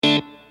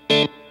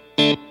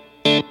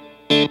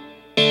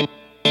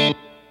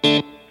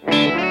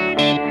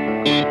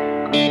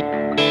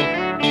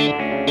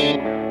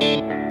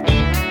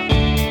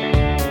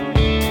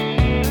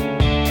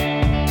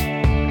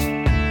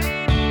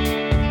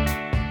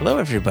Hello,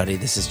 everybody.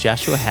 This is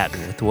Joshua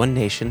Hatton with One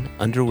Nation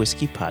Under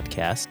Whiskey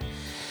podcast.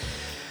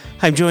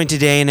 I'm joined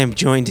today, and I'm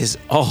joined as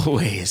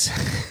always.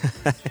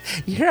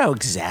 You hear how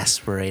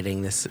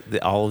exasperating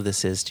all of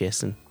this is,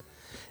 Jason?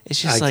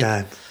 It's just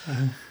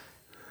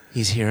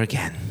he's here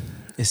again.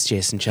 It's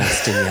Jason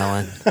Johnston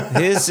yelling.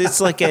 It's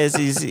like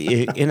he's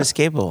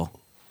inescapable.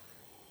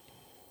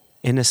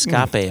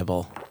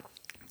 Inescapable.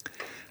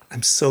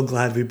 I'm so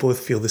glad we both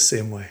feel the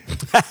same way.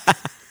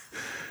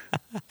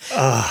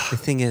 The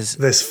thing is,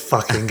 this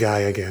fucking guy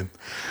again.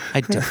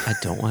 I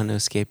don't want to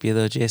escape you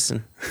though,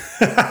 Jason.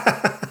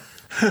 I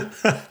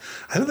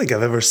don't think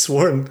I've ever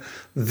sworn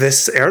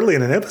this early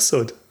in an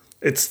episode.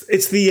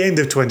 It's the end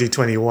of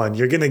 2021.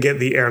 You're going to get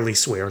the early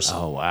swears.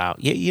 Oh, wow.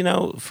 You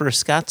know, for a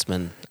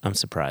Scotsman, I'm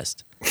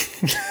surprised.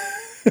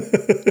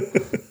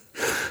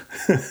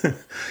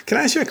 Can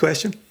I ask you a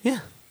question? Yeah.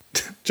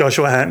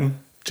 Joshua Hatton,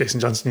 Jason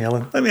Johnston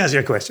Yellen. Let me ask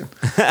you a question.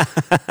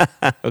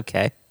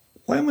 Okay.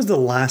 When was the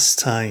last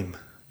time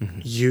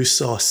you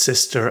saw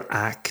Sister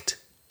Act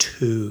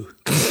 2?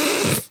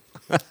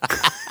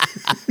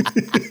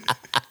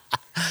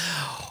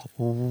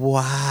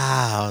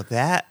 Wow.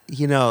 That,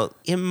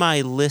 in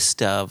my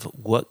list of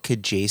what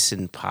could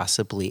Jason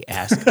possibly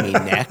ask me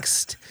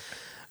next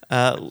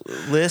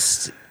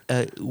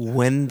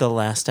when the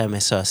last time I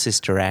saw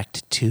Sister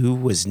Act 2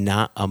 was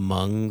not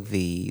among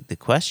the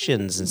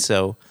questions. And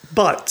so...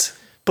 But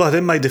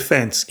in my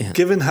defense,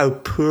 given how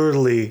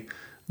poorly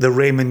the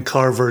Raymond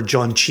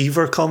Carver-John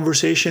Cheever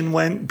conversation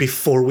went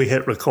before we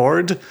hit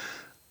record,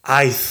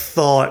 I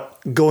thought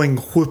going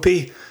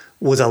whoopee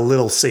was a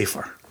little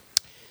safer.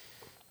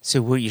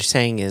 So what you're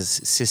saying is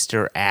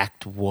Sister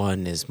Act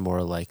 1 is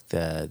more like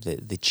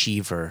the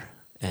Cheever,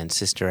 and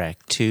Sister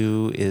Act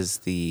 2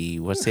 is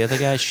what's the other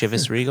guy?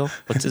 Chivas Regal?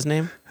 What's his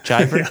name?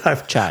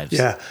 Chiver? Chives.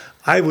 Yeah,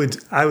 I would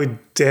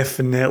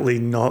definitely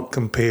not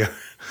compare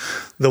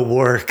the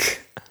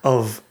work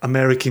of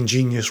American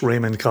genius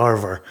Raymond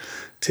Carver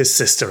to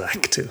Sister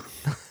Act 2.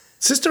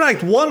 Sister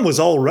Act 1 was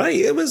all right.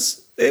 It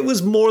was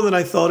more than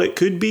I thought it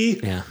could be.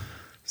 Yeah.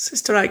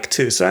 Sister Act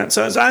 2. So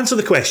answer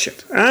the question.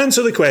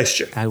 Answer the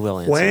question. I will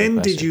answer the question.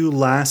 When did you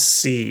last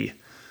see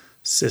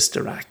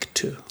Sister Act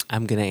 2?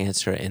 I'm going to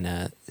answer it in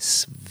a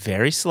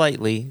very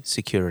slightly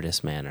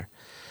circuitous manner.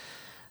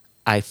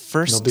 I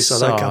first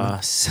saw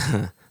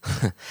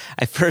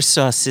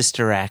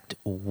Sister Act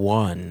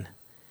 1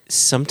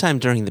 sometime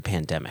during the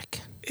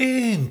pandemic.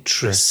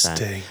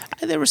 Interesting.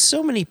 There were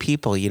so many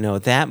people,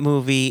 that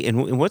movie,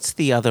 and what's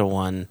the other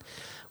one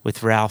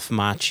with Ralph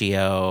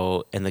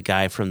Macchio and the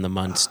guy from the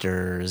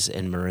Munsters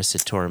and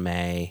Marissa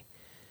Tomei?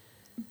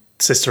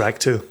 Sister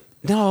Act 2.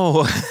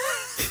 No.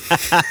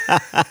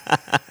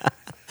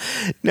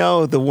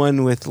 No, the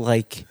one with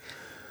the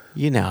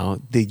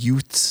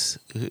youths.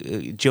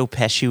 Joe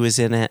Pesci was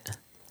in it.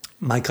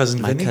 My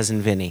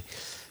Cousin Vinny.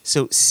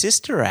 So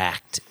Sister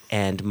Act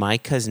and My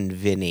Cousin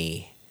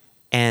Vinny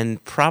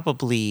and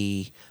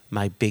probably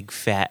My Big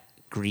Fat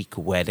Greek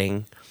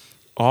Wedding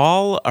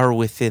all are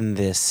within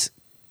this,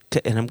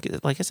 and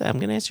like I said, I'm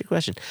going to answer your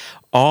question,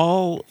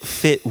 all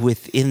fit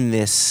within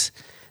this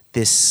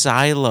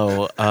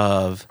silo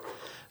of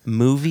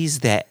movies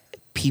that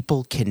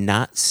people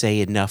cannot say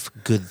enough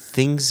good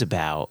things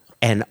about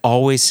and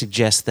always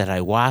suggest that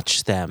I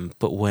watch them,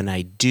 but when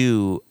I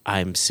do,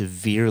 I'm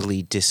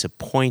severely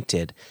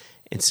disappointed.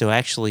 And so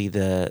actually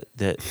the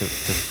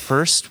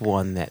first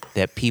one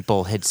that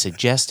people had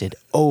suggested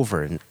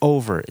over and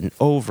over and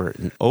over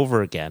and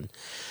over again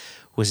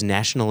was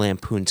National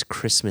Lampoon's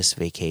Christmas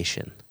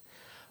Vacation.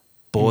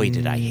 Boy,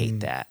 did I hate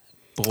that.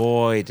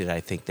 Boy, did I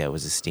think that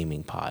was a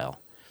steaming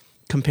pile.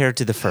 Compared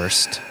to the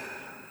first,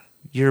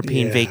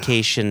 European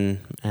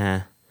Vacation,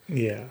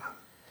 Yeah.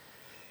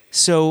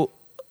 So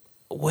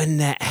when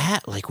that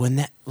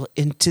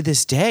and to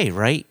this day,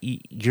 right?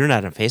 You're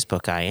not on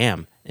Facebook, I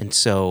am. And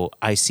so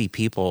I see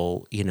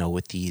people,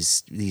 with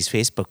these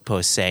Facebook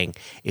posts saying,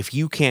 if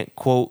you can't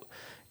quote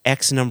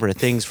X number of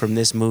things from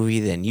this movie,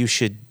 then you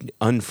should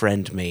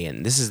unfriend me,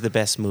 and this is the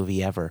best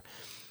movie ever.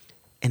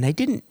 And I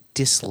didn't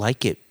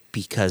dislike it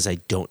because I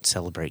don't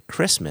celebrate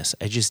Christmas.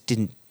 I just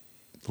didn't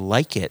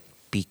like it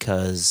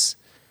because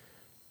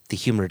the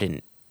humor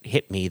didn't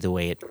hit me the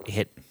way it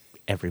hit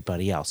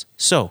everybody else.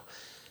 So,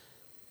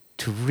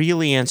 to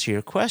really answer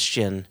your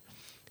question,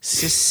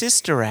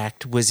 Sister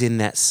Act was in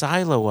that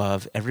silo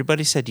of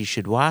everybody said you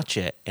should watch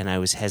it, and I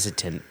was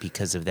hesitant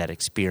because of that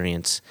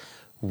experience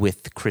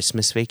with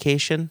Christmas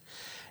Vacation.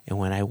 And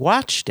when I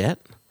watched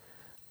it,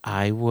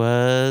 I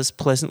was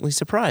pleasantly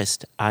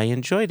surprised. I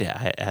enjoyed it.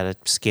 At a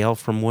scale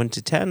from 1 to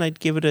 10,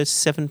 I'd give it a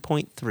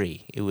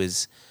 7.3. It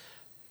was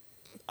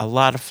a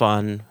lot of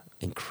fun,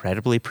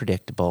 incredibly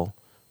predictable,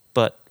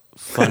 but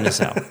fun as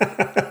hell.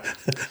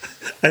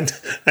 And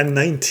a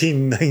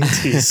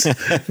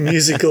 1990s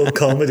musical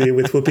comedy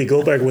with Whoopi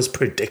Goldberg was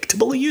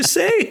predictable, you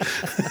say?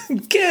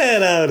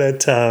 Get out of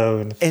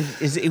town. And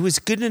it was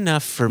good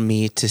enough for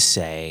me to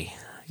say,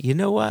 you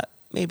know what?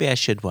 Maybe I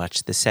should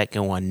watch the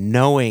second one,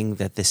 knowing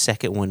that the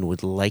second one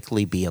would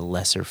likely be a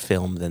lesser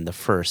film than the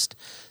first.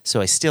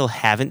 So I still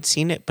haven't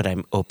seen it, but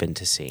I'm open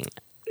to seeing it.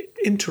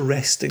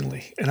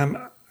 interestingly, and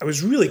I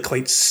was really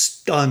quite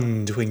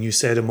stunned when you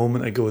said a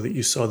moment ago that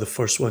you saw the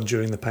first one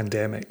during the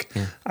pandemic.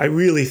 Yeah. I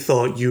really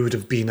thought you would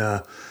have been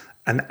an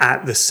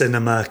at the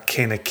cinema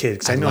kind of kid,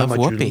 because I know how much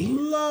Whoopi. You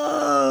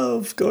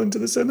love going to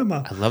the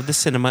cinema. I love the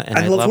cinema, and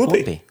I love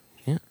Whoopi.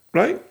 Yeah.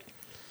 Right?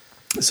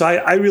 So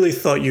I really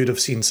thought you'd have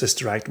seen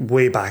Sister Act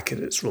way back at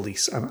its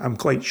release. I'm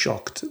quite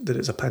shocked that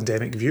it's a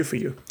pandemic view for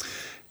you.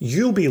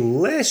 You'll be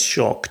less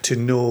shocked to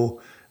know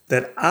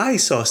that I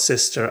saw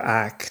Sister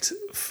Act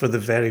for the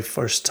very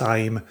first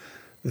time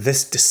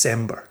this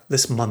December,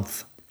 this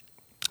month.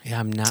 Yeah,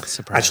 I'm not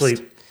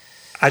surprised.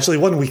 Actually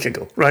 1 week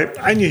ago, right?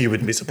 I knew you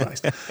wouldn't be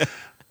surprised.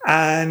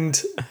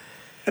 and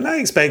I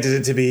expected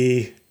it to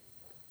be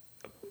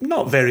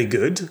not very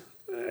good,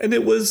 and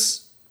it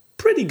was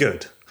pretty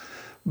good.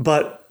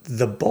 But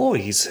the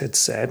boys had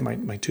said,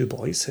 my two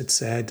boys had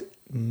said,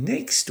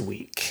 next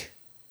week,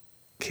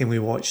 can we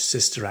watch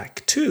Sister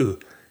Act 2?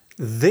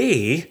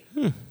 They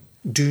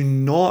do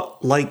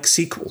not like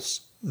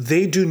sequels.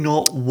 They do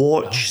not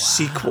watch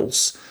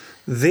sequels.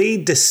 They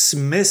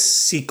dismiss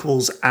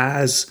sequels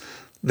as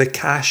the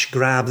cash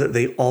grab that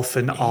they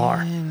often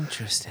are.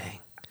 Interesting.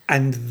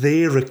 And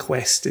they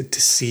requested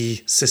to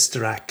see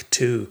Sister Act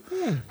 2,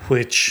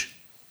 which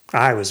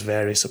I was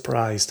very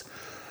surprised.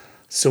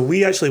 So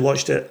we actually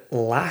watched it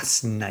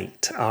last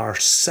night, our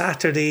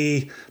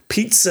Saturday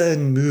pizza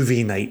and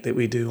movie night that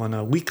we do on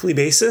a weekly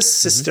basis.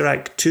 Mm-hmm. Sister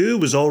Act 2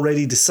 was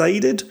already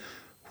decided,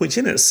 which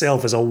in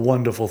itself is a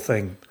wonderful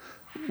thing.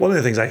 One of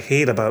the things I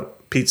hate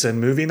about pizza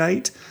and movie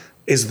night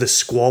is the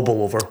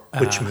squabble over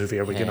which movie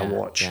are we going to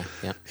watch.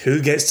 Yeah.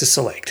 Who gets to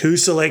select? Who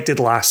selected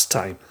last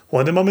time?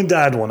 What did mum and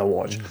dad want to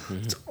watch?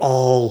 Mm-hmm. It's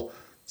all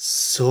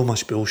so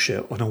much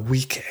bullshit on a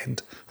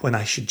weekend when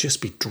I should just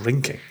be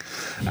drinking.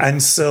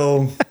 And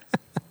so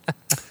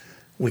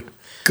we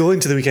go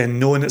into the weekend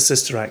knowing it's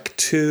Sister Act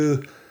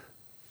 2,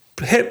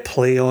 hit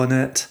play on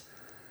it.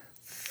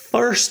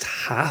 First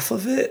half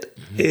of it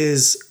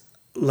is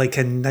like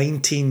a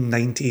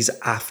 1990s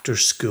after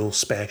school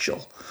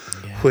special,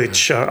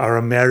 which our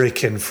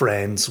American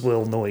friends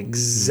will know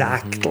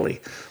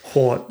exactly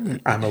what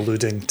I'm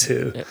alluding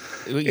to.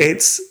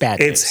 It's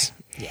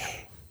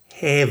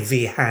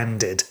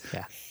heavy-handed.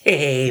 Yeah.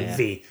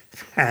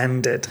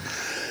 Heavy-handed.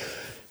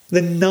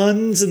 The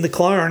nuns in the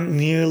choir aren't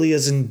nearly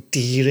as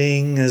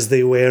endearing as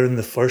they were in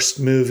the first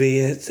movie.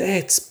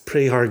 It's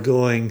pretty hard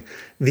going.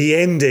 The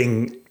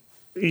ending,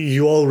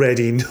 you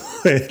already know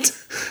it.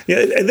 Yeah,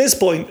 at this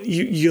point,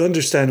 you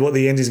understand what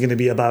the ending is going to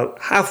be about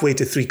halfway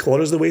to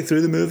 3/4 of the way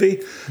through the movie,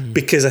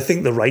 because I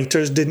think the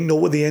writers didn't know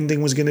what the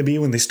ending was going to be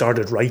when they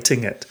started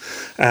writing it.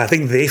 I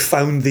think they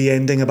found the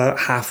ending about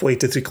halfway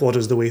to 3/4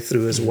 of the way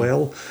through as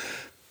well.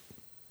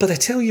 But I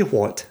tell you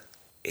what,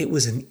 it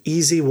was an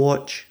easy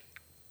watch.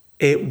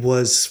 It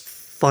was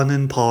fun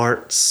in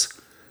parts,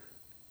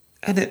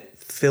 and it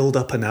filled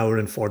up an hour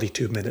and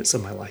 42 minutes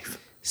of my life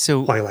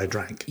while I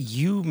drank.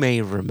 You may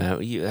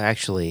remember,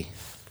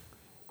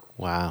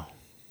 wow,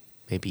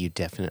 maybe you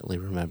definitely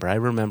remember. I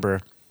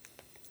remember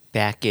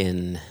back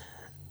in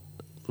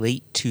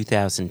late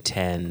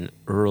 2010,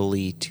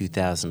 early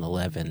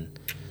 2011,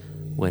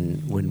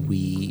 when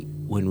we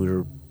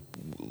were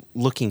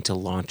looking to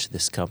launch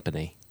this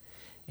company.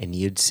 And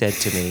you'd said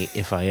to me,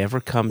 if I ever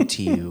come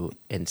to you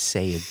and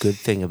say a good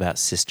thing about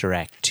Sister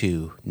Act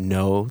 2,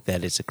 know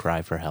that it's a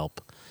cry for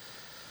help.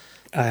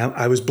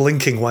 I was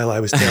blinking while I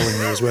was telling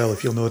you as well,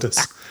 if you'll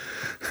notice.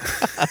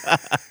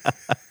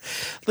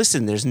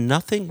 Listen, there's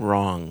nothing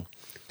wrong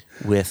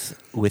with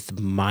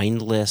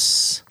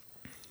mindless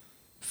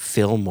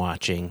film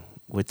watching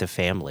with the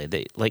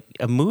family. Like,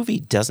 a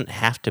movie doesn't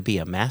have to be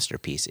a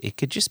masterpiece. It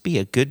could just be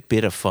a good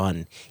bit of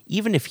fun,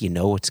 even if you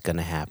know what's going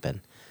to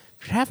happen.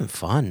 You're having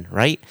fun,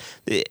 right?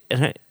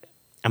 And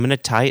I'm going to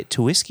tie it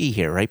to whiskey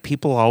here, right?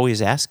 People always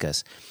ask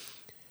us,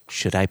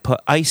 should I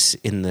put ice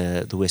in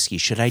the whiskey?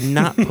 Should I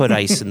not put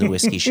ice in the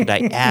whiskey? Should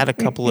I add a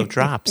couple of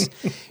drops?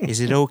 Is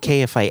it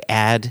okay if I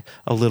add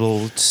a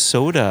little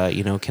soda?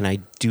 Can I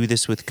do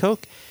this with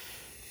Coke?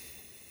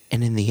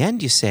 And in the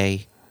end, you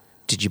say,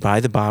 did you buy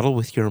the bottle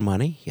with your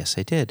money? Yes,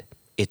 I did.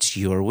 It's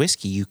your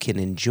whiskey. You can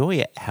enjoy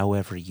it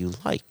however you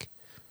like.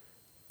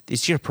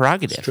 It's your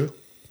prerogative. It's true.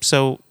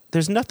 So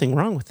there's nothing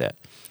wrong with that.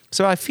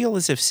 So I feel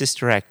as if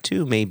Sister Act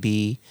 2 may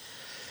be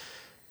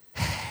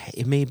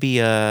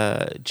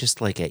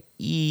just like a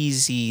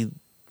easy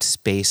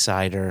space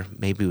cider,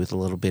 maybe with a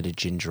little bit of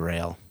ginger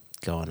ale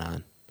going on.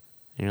 And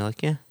you're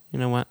like, yeah, you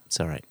know what? It's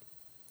all right.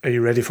 Are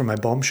you ready for my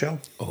bombshell?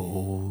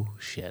 Oh,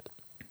 shit.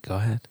 Go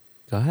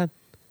ahead.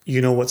 You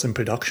know what's in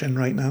production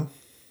right now?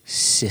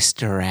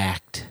 Sister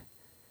Act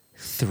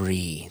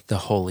 3, The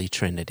Holy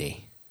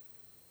Trinity.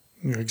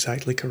 You're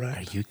exactly correct.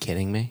 Are you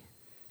kidding me?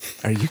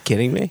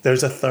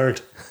 There's a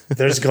third.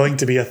 There's going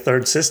to be a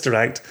third Sister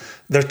Act.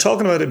 They're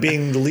talking about it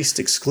being released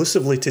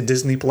exclusively to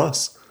Disney+. Oh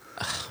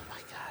my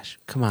gosh.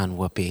 Come on,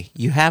 Whoopi.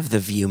 You have the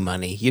View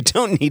money. You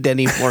don't need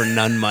any more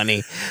nun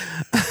money.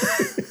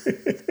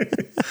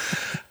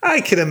 I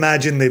can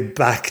imagine they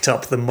backed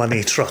up the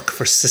money truck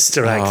for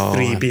Sister Act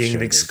 3 being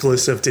an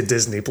exclusive to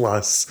Disney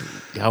Plus.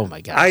 Oh my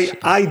gosh.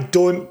 I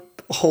don't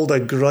hold a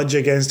grudge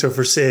against her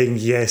for saying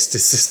yes to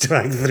Sister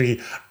Act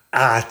 3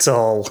 at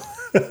all.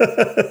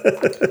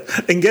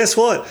 And guess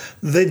what?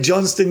 The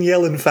Johnston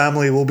Yellen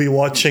family will be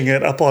watching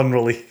it upon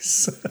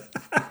release.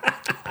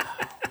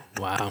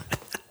 Wow.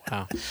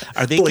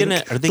 Are they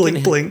gonna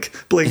blink?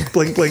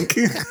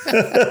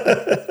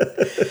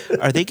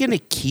 Are they gonna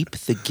keep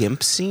the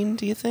GIMP scene,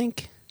 do you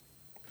think?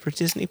 For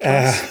Disney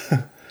Plus?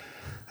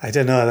 I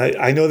don't know.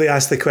 I know they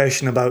asked the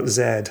question about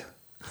Zed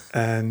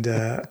and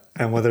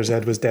whether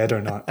Zed was dead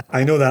or not.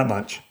 I know that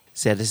much.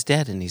 Zed is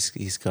dead and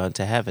he's gone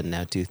to heaven.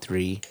 Now do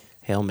 3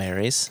 Hail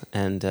Marys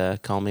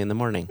and call me in the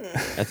morning.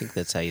 I think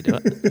that's how you do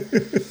it.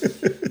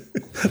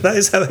 That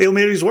is how Hail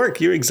Marys work.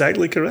 You're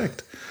exactly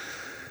correct.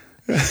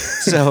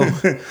 So,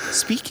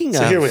 speaking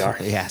of... here we are.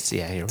 Yes,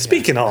 yeah, here we are.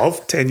 Speaking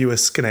of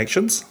tenuous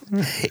connections.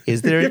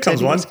 Is there here a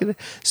comes one?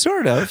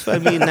 Sort of. I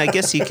mean, I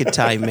guess you could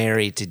tie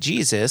Mary to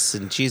Jesus,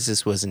 and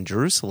Jesus was in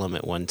Jerusalem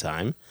at one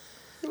time.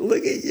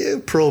 Look at you.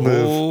 Pro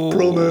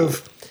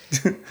move.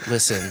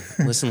 Listen.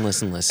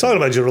 Talking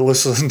about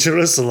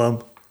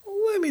Jerusalem.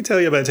 Let me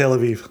tell you about Tel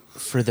Aviv.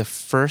 For the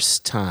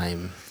first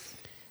time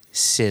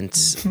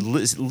since...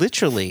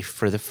 literally,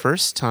 for the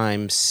first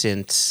time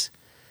since...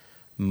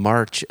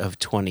 March of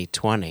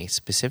 2020,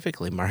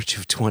 specifically March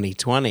of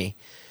 2020,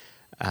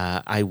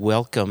 I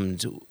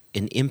welcomed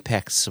an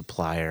Impex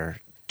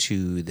supplier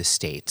to the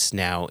States.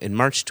 Now, in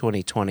March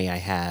 2020, I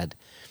had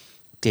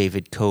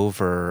David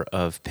Cover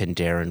of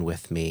Pendarren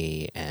with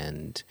me,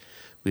 and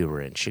we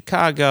were in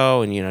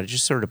Chicago and,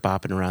 just sort of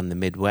bopping around the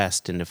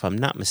Midwest. And if I'm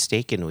not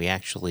mistaken, we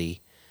actually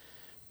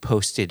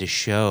posted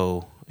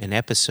an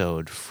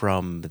episode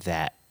from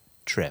that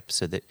trip.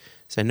 So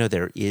I know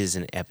there is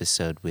an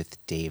episode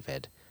with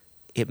David.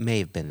 It may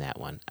have been that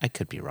one. I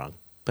could be wrong,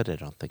 but I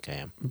don't think I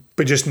am.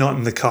 But just not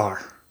in the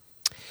car.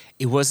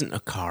 It wasn't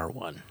a car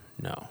one.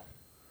 No.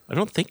 I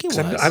don't think it was.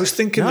 I was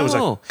thinking there was a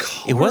car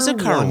one. It was a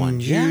car one.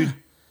 Yeah.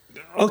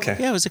 Okay.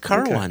 Yeah, it was a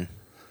car one.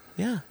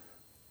 Yeah.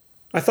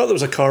 I thought there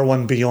was a car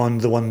one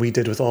beyond the one we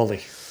did with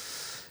Ollie.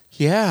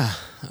 Yeah.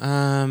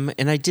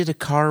 And I did a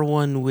car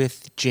one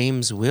with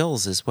James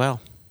Wills as well.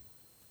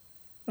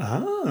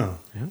 Oh.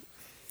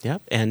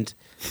 Yep. And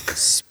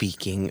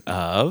speaking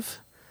of...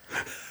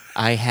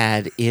 I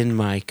had in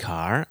my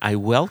car, I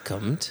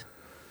welcomed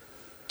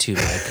to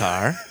my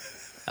car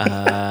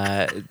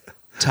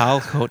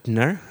Tal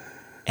Hotner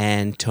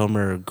and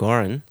Tomer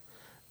Goren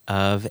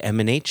of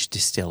M&H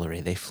Distillery.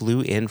 They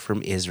flew in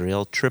from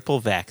Israel, triple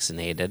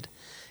vaccinated.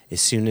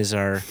 As soon as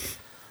our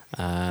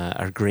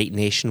great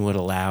nation would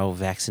allow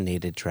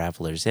vaccinated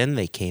travelers in,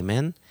 they came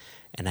in,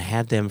 and I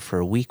had them for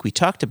a week. We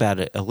talked about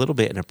it a little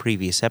bit in a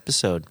previous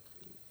episode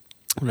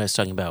when I was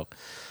talking about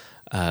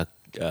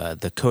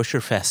the Kosher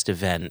Fest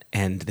event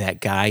and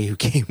that guy who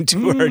came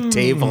to our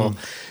table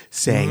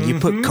saying, you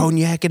put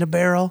cognac in a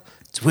barrel,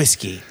 it's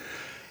whiskey.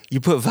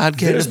 You put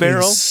vodka in a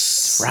barrel,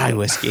 it's rye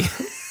whiskey.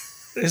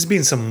 There's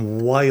been some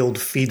wild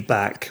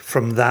feedback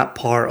from that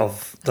part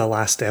of the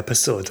last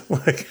episode.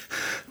 Like,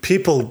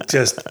 people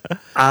just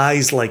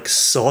eyes like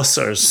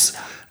saucers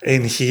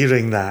in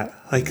hearing that.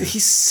 Like, he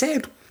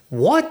said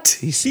what?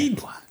 He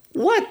said what?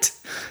 What?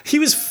 He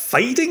was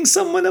fighting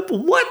someone up?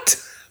 What?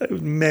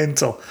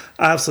 Mental.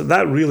 Absolutely.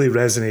 That really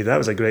resonated. That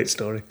was a great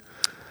story.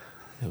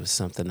 It was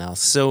something else.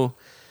 So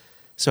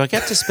I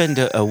got to spend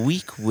a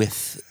week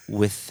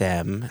with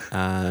them,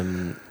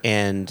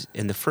 and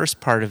the first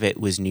part of it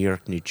was New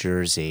York, New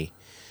Jersey,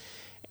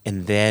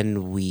 and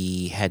then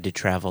we had to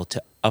travel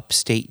to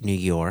upstate New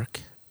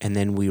York, and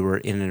then we were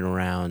in and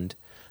around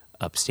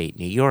upstate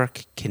New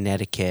York,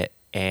 Connecticut,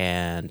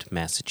 and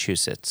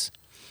Massachusetts.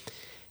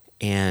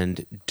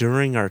 And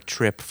during our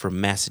trip from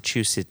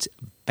Massachusetts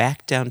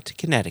back down to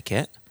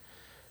Connecticut,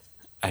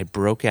 I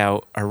broke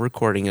out our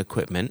recording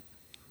equipment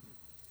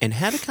and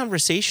had a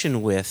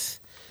conversation with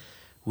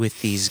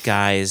these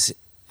guys,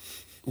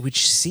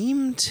 which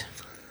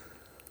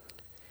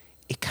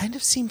kind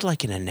of seemed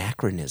like an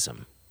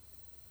anachronism.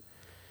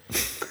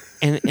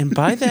 And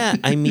by that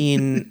I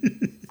mean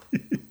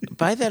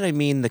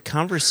the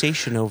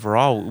conversation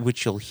overall,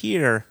 which you'll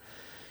hear,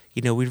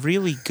 we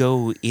really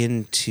go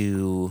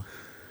into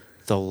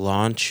the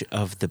launch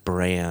of the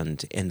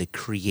brand and the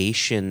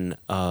creation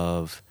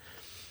of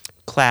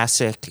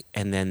Classic,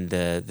 and then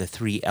the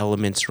 3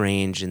 Elements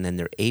range, and then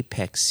their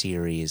Apex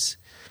series.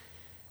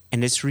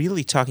 And it's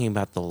really talking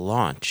about the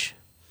launch.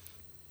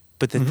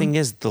 But the thing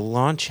is, the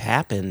launch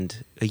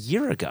happened a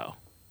year ago.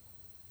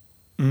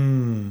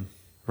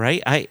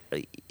 Right? I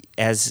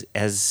as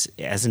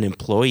an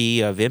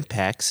employee of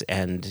Impex,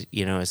 and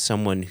as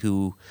someone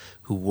who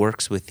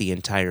works with the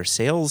entire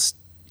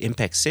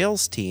Impex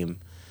sales team,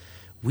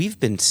 we've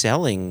been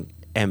selling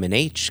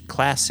M&H,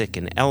 Classic,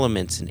 and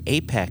Elements, and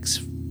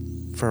Apex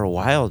for a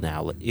while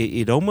now.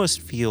 It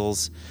almost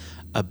feels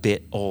a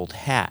bit old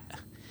hat.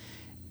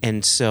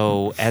 And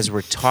so as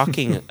we're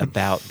talking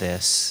about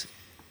this,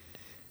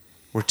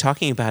 we're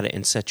talking about it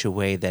in such a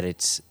way that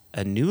it's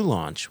a new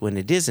launch when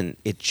it isn't.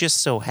 It just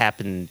so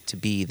happened to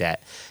be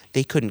that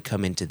they couldn't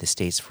come into the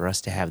States for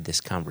us to have this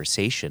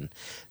conversation.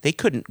 They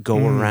couldn't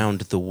go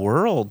around the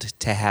world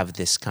to have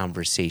this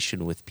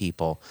conversation with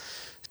people.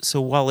 So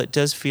while it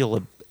does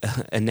feel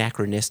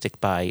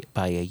anachronistic by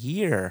a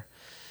year,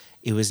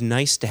 it was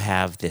nice to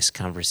have this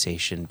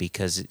conversation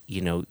because,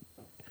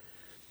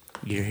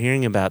 you're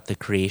hearing about the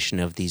creation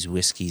of these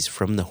whiskeys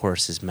from the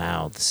horses'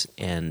 mouths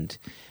and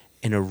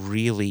in a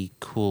really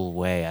cool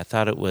way. I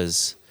thought it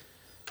was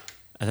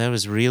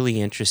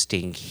really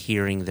interesting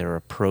hearing their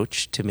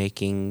approach to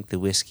making the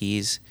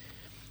whiskeys,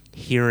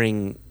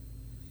 hearing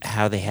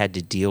how they had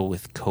to deal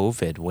with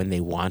COVID when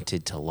they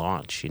wanted to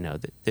launch.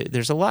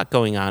 There's a lot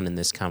going on in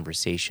this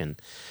conversation,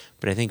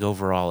 but I think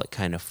overall it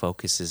kind of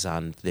focuses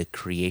on the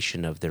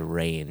creation of their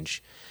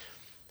range,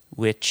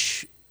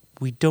 which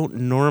we don't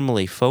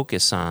normally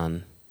focus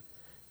on.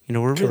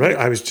 We're really, correct.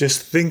 I was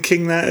just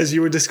thinking that as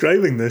you were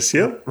describing this.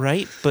 Yep.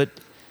 Right, but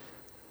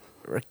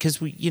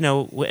because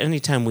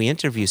anytime we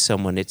interview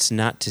someone, it's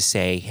not to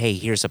say, "Hey,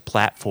 here's a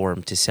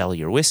platform to sell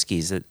your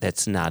whiskeys."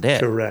 That's not it.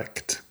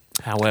 Correct.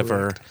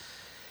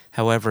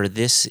 However,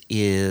 this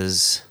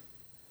is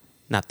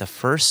not the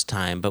first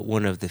time, but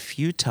one of the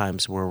few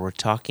times where we're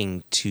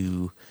talking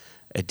to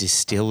a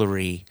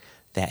distillery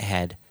that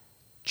had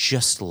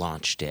just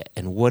launched it.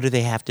 And what do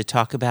they have to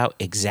talk about?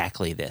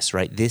 Exactly this,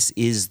 right? This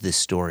is the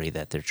story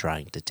that they're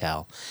trying to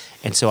tell.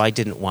 And so I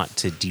didn't want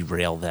to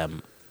derail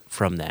them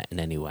from that in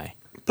any way.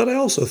 But I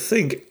also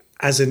think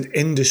as an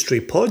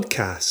industry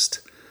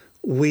podcast,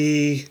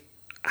 we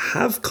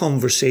have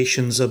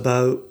conversations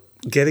about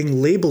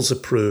getting labels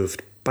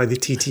approved by the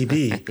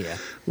TTB. Yeah.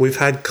 We've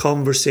had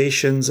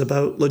conversations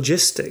about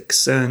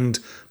logistics and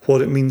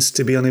what it means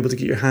to be unable to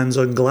get your hands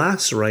on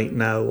glass right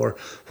now, or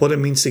what it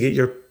means to get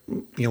your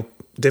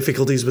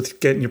difficulties with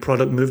getting your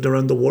product moved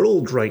around the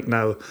world right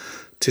now.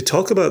 To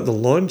talk about the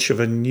launch of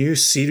a new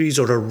series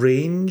or a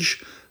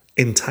range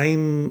in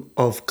time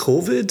of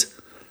COVID,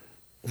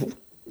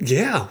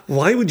 yeah,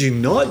 why would you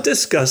not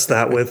discuss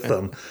that with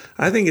them?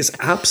 I think it's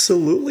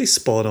absolutely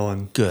spot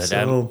on. Good.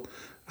 So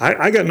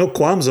I got no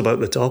qualms about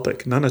the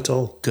topic, none at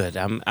all. Good.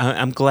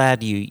 I'm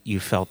glad you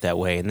felt that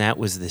way, and that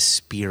was the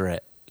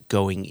spirit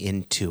going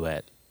into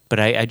it. But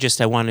I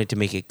wanted to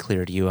make it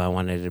clear to you. I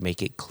wanted to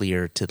make it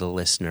clear to the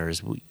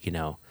listeners.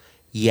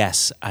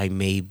 Yes, I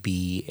may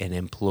be an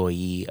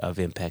employee of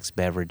Impex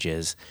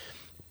Beverages,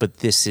 but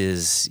this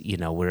is,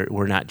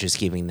 we're not just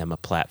giving them a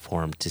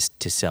platform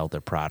to sell their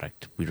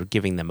product. We're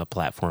giving them a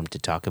platform to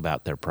talk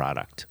about their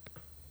product,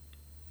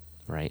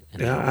 right?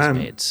 And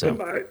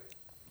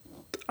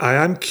I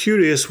am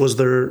curious, was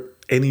there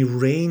any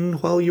rain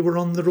while you were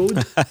on the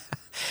road?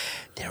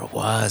 There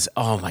was.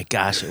 Oh my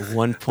gosh. At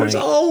one point.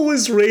 There's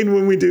always rain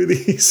when we do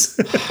these.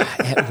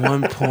 At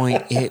one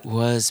point, it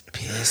was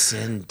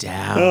pissing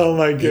down. Oh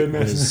my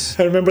goodness.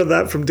 I remember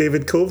that from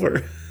David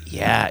Cover.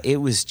 Yeah, it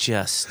was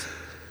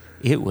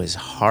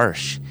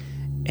harsh.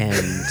 And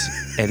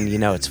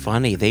it's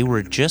funny. They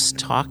were just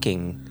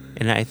talking,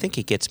 and I think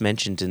it gets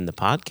mentioned in the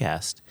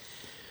podcast.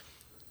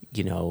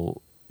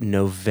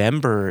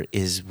 November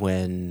is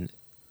when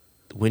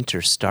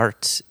winter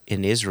starts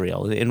in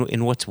Israel.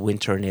 In what's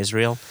winter in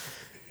Israel?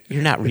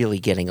 You're not really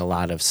getting a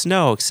lot of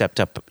snow except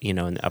up, in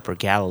the Upper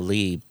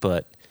Galilee,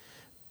 but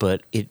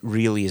it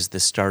really is the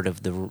start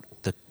of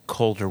the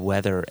colder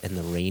weather and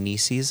the rainy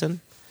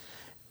season.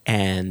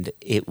 And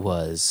it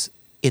was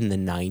in the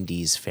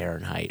 90s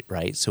Fahrenheit,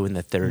 right? So in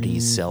the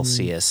 30s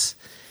Celsius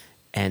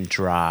and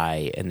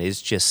dry. And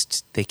it's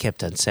just, they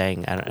kept on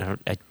saying,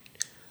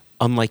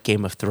 unlike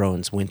Game of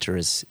Thrones, winter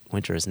is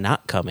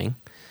not coming,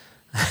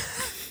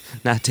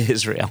 not to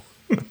Israel.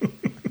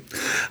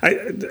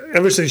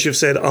 Ever since you've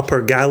said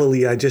Upper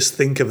Galilee, I just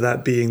think of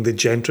that being the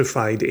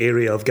gentrified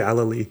area of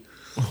Galilee.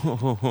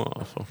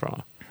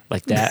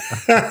 Like that.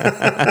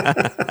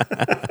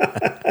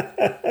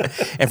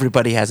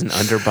 Everybody has an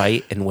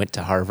underbite and went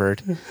to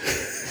Harvard.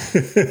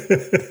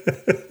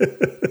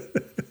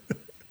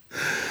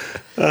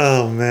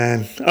 Oh,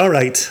 man. All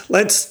right.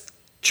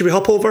 Should we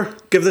hop over,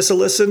 give this a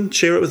listen,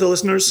 share it with the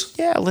listeners?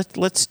 Yeah,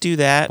 let's do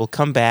that. We'll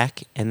come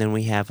back, and then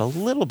we have a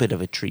little bit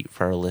of a treat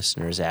for our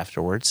listeners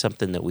afterwards,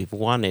 something that we've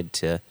wanted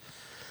to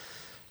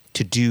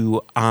do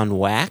on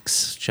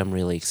wax, which I'm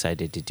really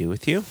excited to do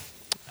with you,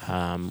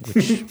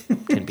 which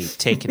can be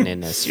taken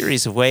in a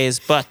series of ways,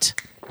 but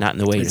not in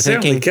the way you're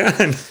thinking.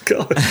 Certainly can.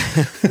 God.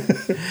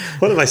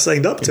 What have I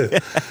signed up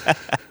to?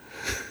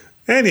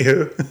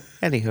 Anywho.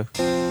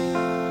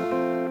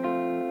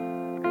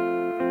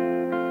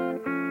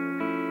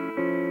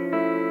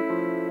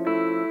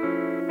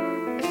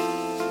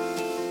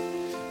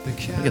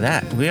 Look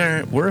at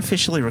that. We're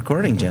officially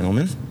recording,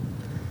 gentlemen.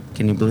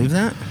 Can you believe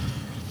that?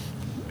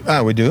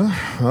 We do?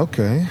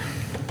 Okay.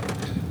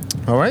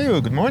 How are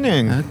you? Good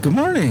morning. Good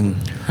morning.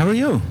 How are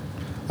you?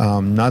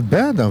 Not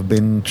bad. I've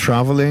been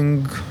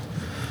traveling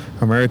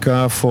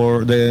America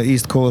for the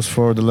East Coast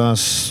for the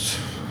last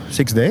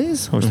 6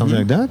 days or something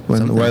like that,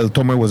 while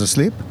Tomer was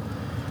asleep.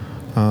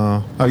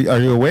 Are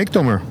you awake,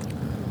 Tomer?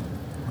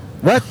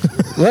 What?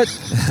 What?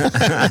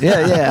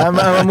 yeah,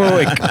 I'm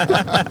awake.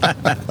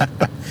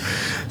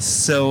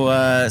 So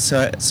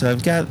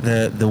I've got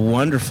the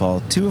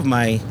wonderful two of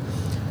my.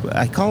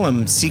 I call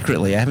them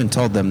secretly. I haven't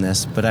told them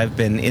this, but I've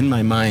been in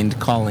my mind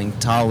calling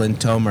Tal and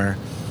Tomer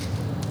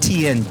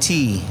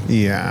TNT.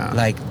 Yeah.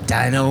 Like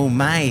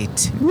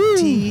dynamite.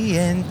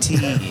 TNT.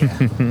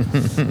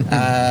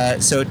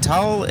 So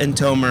Tal and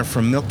Tomer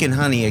from Milk and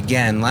Honey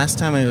again. Last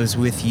time I was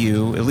with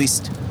you, at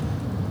least.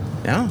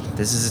 No,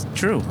 this is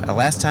true.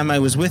 Last time I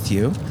was with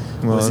you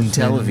was in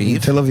Tel Aviv.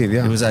 In Tel Aviv,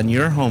 yeah. It was on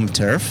your home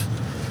turf.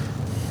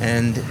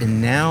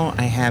 And now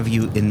I have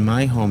you in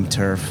my home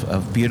turf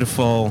of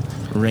beautiful,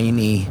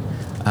 rainy,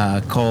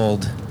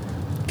 cold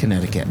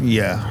Connecticut.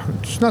 Yeah,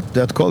 it's not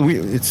that cold.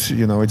 It's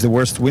the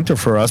worst winter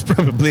for us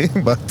probably,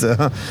 but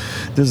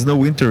there's no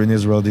winter in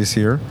Israel this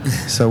year.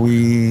 So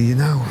we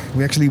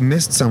actually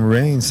missed some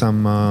rain,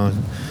 some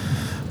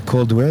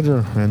cold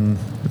weather, and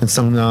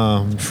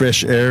some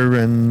fresh air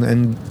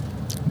and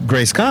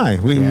gray sky.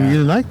 We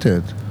really liked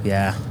it.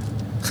 Yeah.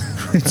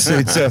 It's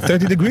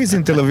 30 degrees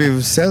in Tel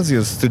Aviv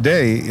Celsius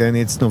today, and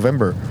it's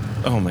November.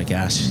 Oh my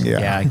gosh.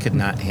 Yeah. I could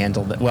not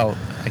handle that. Well,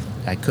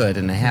 I could,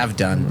 and I have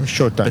done.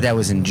 Short time. But that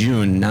was in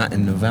June, not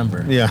in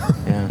November. Yeah.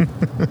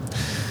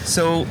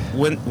 So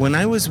when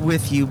I was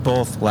with you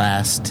both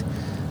last,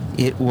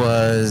 it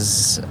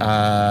was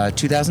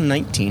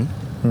 2019.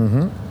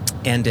 Mm-hmm.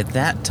 And at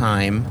that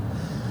time,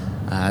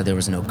 there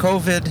was no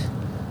COVID.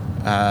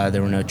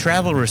 There were no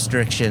travel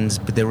restrictions,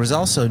 but there was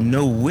also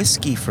no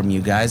whiskey from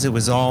you guys. It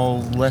was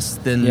all less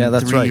than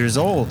 3 years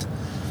old.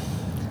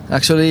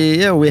 Actually,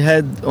 yeah, we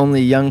had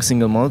only young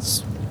single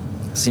malts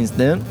since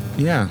then.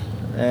 Yeah.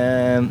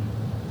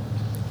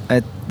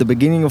 At the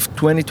beginning of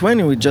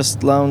 2020, we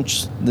just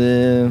launched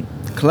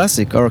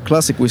our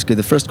classic whiskey,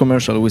 the first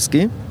commercial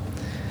whiskey.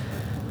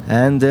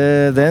 And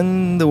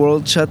then the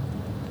world shut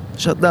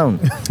down.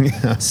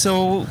 Yeah.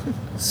 So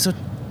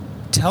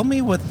tell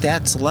me what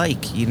that's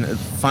like,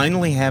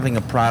 finally having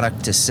a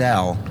product to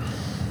sell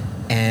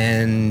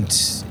and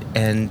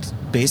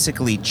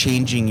basically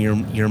changing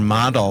your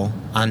model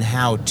on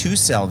how to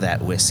sell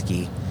that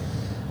whiskey.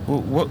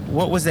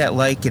 What was that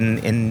like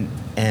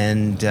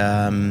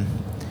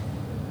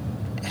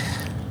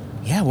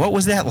what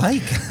was that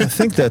like? I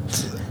think that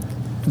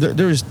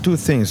there's two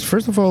things.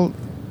 First of all,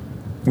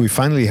 we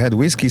finally had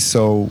whiskey,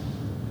 so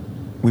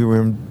we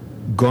were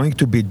going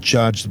to be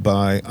judged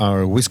by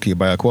our whiskey,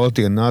 by our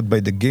quality, and not by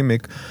the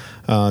gimmick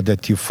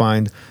that you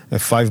find a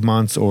 5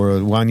 months or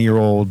a 1 year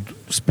old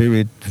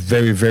spirit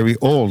very, very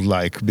old,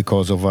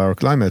 because of our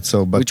climate.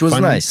 Which was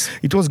nice.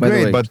 It was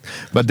great,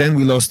 but then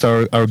we lost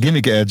our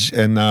gimmick edge,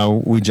 and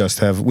now we just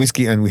have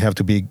whiskey, and we have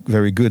to be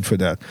very good for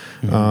that.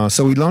 Mm-hmm.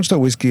 So we launched our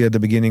whiskey at the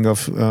beginning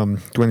of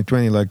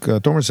 2020, like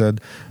Tomer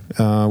said.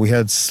 We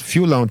had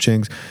few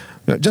launchings.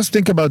 Just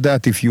think about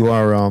that if you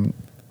are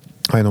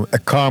a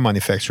car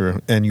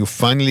manufacturer and you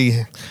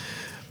finally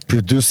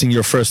producing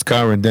your first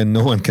car and then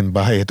no one can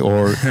buy it,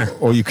 or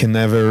you can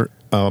never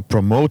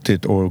promote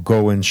it or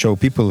go and show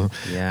people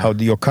how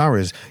your car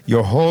is.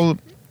 Your whole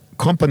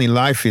company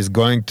life is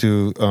going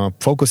to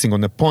focusing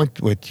on the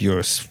point where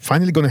you're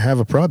finally going to have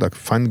a product,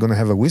 finally going to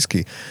have a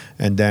whiskey,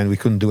 and then we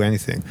couldn't do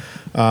anything.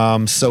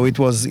 So it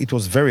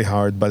was very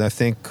hard, but I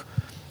think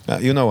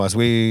as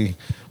we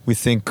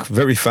think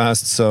very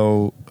fast.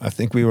 So I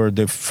think we were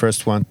the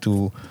first one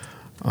to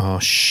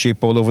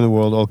ship all over the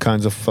world all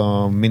kinds of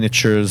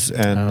miniatures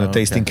and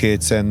tasting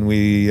kits, and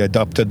we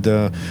adopted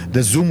the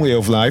Zoom way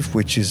of life,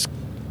 which is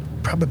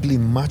probably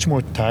much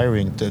more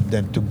tiring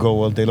than to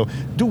go all day long.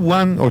 Do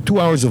 1 or 2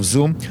 hours of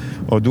Zoom,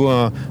 or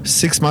do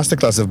 6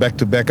 masterclasses back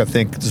to back. I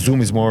think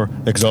Zoom is more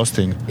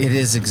exhausting. It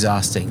is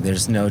exhausting.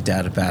 There's no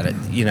doubt about it.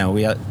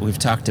 We've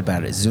talked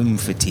about it. Zoom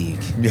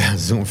fatigue. Yeah,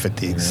 Zoom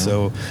fatigue.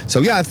 So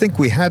yeah, I think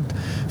we had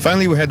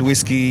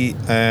whiskey,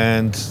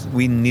 and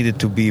we needed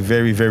to be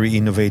very, very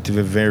innovative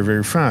and very,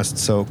 very fast.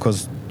 So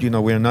because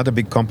we're not a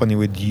big company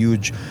with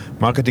huge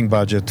marketing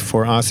budget.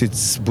 For us,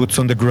 it's boots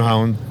on the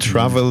ground,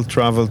 travel,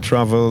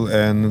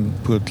 and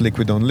put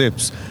liquid on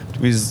lips.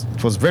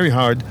 It was very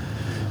hard,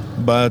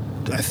 but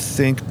I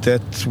think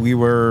that we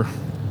were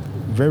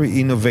very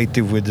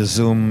innovative with the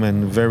Zoom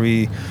and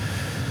very,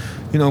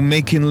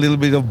 making a little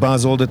bit of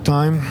buzz all the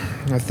time.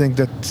 I think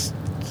that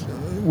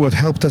what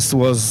helped us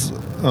was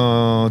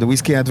the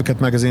Whiskey Advocate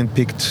magazine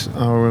picked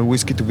our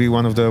whiskey to be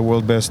one of the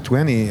world best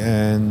 20,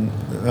 and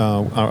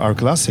our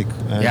classic,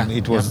 and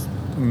it was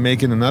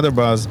making another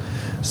buzz,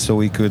 so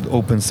we could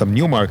open some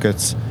new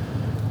markets.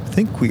 I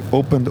think we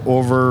opened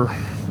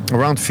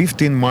around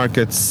 15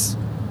 markets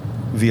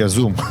via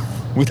Zoom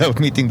without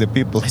meeting the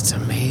people. It's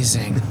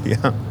amazing.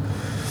 Yeah.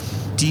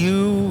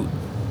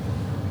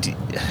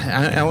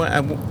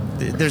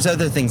 There's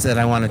other things that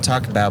I want to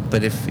talk about,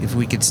 but if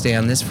we could stay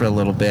on this for a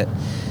little bit.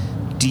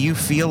 Do you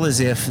feel as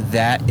if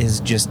that is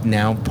just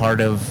now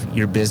part of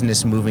your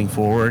business moving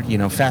forward?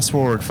 Fast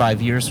forward 5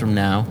 years from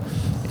now,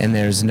 and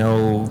there's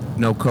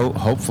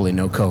hopefully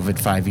no COVID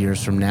 5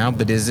 years from now.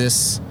 But is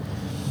this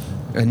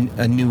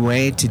a new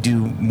way to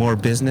do more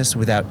business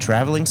without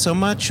traveling so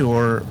much,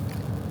 or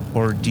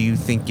or do you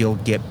think you'll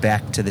get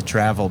back to the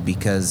travel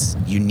because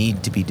you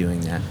need to be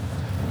doing that?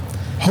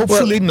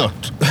 Hopefully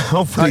not.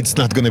 Hopefully it's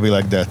not going to be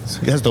like that.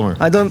 Yes, Tomer?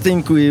 I don't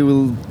think we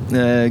will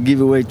give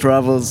away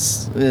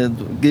travels,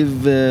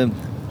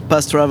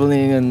 past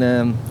traveling,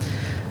 and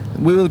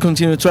we will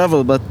continue to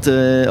travel. But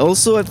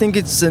also, I think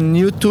it's a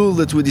new tool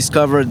that we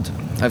discovered.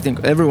 I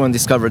think everyone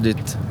discovered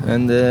it,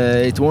 and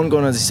it won't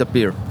gonna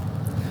disappear.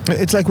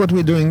 It's like what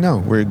we're doing now.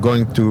 We're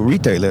going to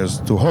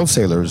retailers, to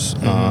wholesalers,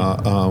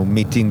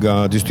 meeting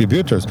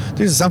distributors.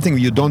 This is something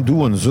you don't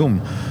do on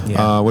Zoom.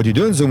 Yeah. What you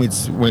do on Zoom,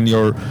 it's when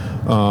your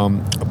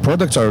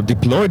products are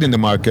deployed in the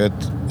market,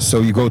 so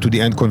you go to the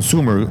end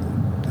consumer,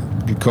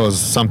 because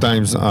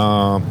sometimes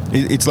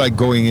it's like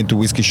going into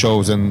whiskey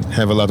shows and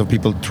have a lot of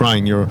people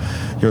trying your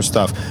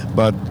stuff.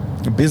 But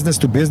business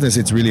to business,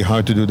 it's really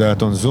hard to do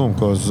that on Zoom,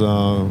 because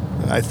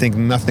I think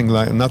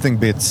nothing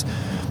beats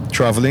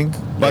traveling,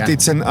 but Yeah.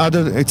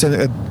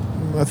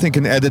 I think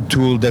an added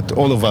tool that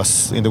all of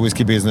us in the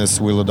whiskey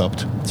business will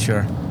adopt.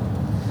 Sure.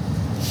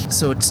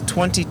 So it's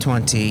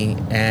 2020,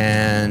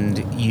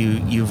 and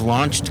you've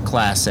launched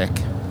Classic.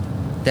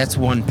 That's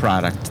one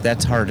product.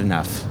 That's hard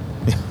enough.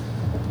 Yeah.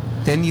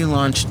 Then you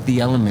launched the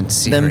Element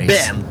series. Then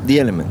bam, the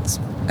elements.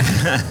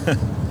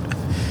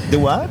 The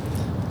what?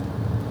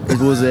 It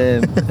was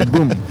a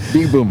boom,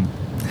 big boom.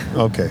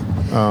 Okay.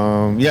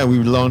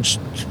 We launched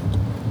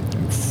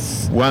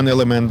one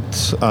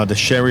element, the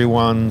sherry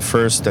one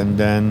first, and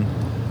then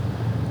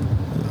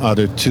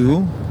other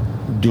two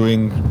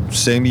during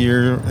same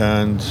year,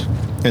 and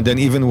then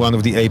even one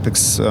of the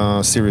Apex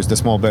series, the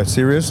small batch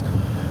series,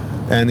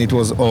 and it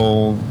was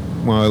all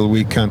while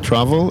we can't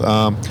travel.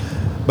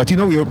 But you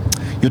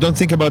don't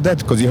think about that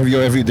because you have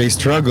your everyday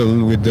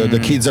struggle with the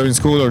kids are in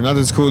school or not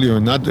in school. You're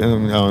not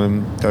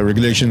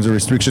regulations or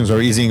restrictions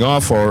are easing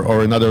off,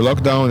 or another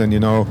lockdown, and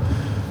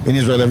in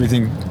Israel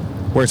everything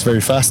works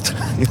very fast.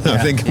 I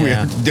think we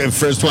are the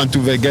first one to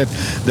get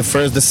the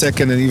first, the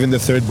second, and even the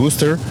third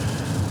booster.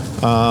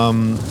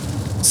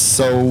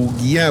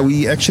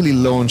 We actually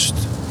launched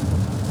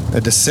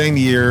at the same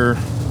year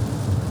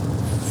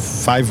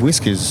 5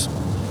 whiskeys,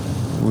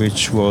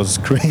 which was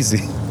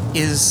crazy.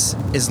 Is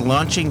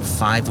launching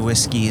 5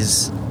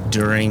 whiskeys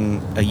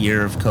during a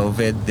year of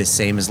COVID the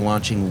same as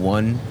launching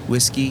 1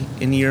 whiskey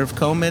in a year of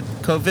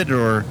COVID,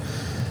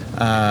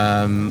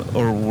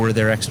 or were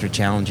there extra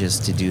challenges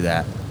to do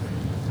that?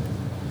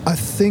 I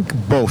think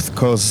both,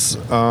 because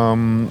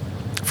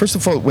first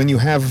of all, when you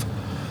have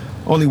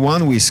only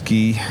 1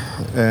 whiskey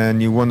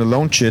and you want to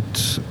launch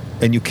it,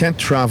 and you can't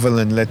travel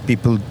and let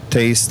people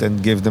taste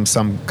and give them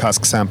some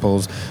cask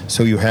samples,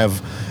 so you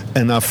have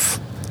enough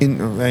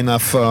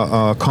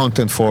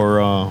content for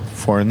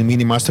a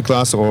mini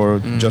masterclass or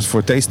just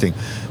for tasting.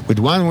 With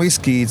 1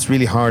 whiskey, it's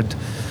really hard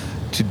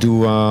to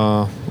do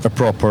a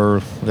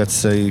proper, let's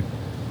say,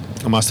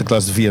 a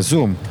masterclass via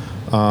Zoom.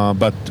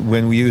 But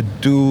when we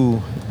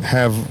do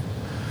have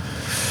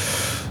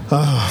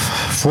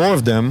 4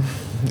 of them,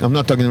 I'm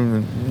not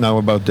talking now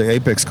about the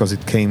Apex because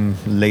it came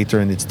later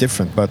and it's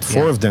different, but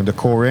 4 of them, the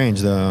core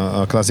range,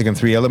 the Classic and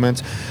 3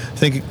 Elements, I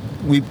think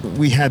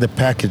we had a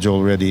package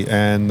already,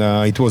 and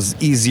it was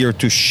easier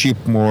to ship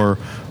more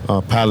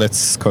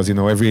pallets because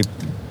every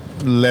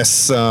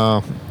less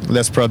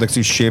products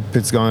you ship,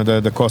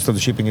 the cost of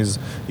the shipping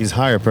is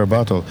higher per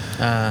bottle.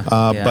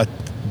 But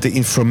the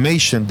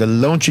information, the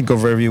launching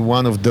of every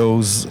one of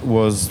those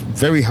was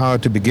very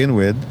hard to begin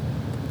with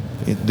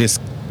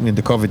in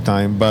the COVID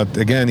time, but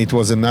again, it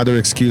was another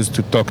excuse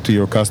to talk to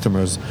your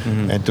customers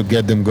and to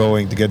get them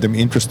going, to get them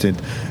interested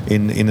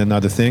in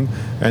another thing.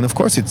 And of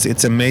course,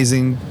 it's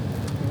amazing.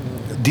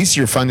 This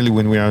year, finally,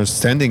 when we are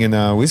standing in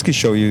a whiskey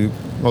show,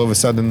 all of a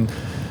sudden,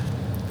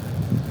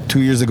 2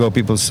 years ago,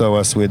 people saw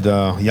us with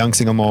young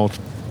single malt,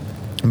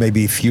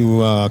 maybe a few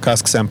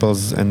cask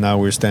samples, and now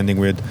we're standing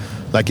with,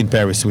 like in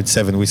Paris, with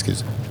 7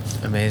 whiskeys.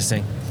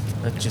 Amazing.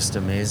 That's just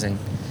amazing.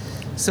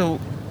 So,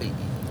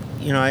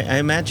 I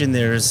imagine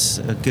there's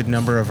a good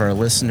number of our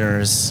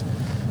listeners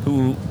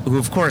who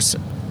of course,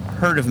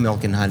 heard of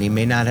Milk and Honey,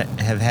 may not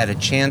have had a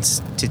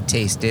chance to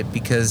taste it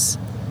because,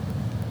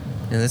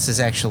 this is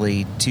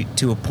actually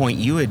to a point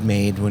you had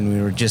made when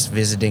we were just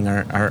visiting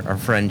our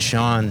friend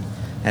Sean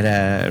at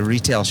a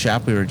retail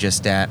shop we were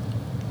just at,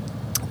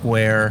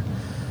 where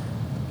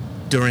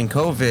during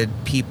COVID,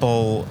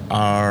 people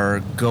are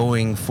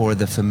going for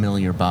the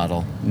familiar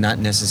bottle, not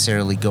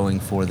necessarily going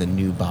for the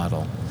new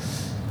bottle.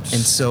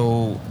 And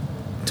so,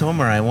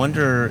 Tomer, I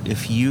wonder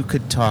if you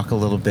could talk a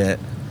little bit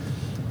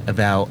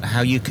about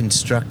how you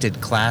constructed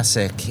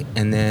Classic,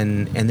 and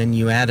then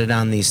you added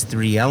on these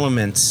 3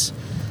 elements,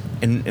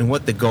 and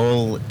what the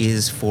goal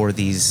is for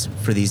these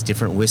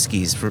different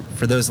whiskeys.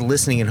 For those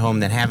listening at home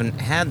that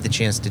haven't had the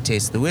chance to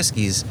taste the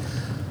whiskeys,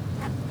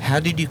 how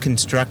did you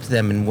construct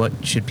them, and what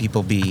should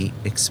people be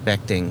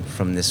expecting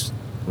from this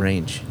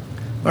range?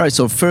 All right,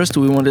 so first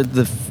we wanted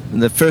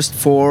the first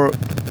 4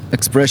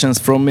 expressions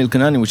from Milk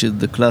and Honey, which is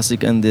the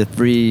Classic, and the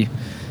 3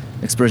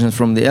 expressions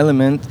from the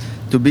Element,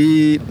 to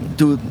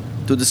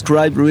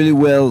describe really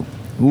well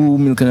who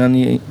Milk and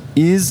Honey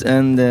is,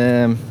 and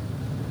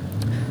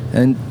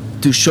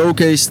to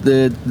showcase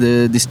the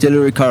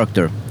distillery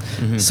character.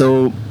 Mm-hmm.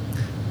 So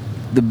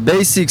the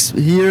basics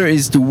here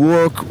is to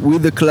work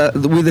with the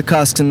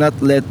casks and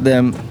not let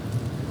them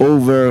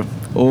overpower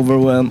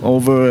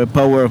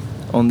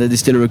on the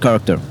distillery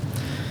character.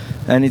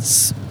 And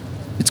it's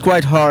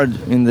quite hard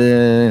in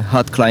the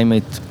hot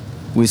climate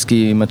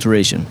whiskey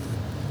maturation.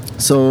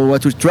 So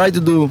what we try to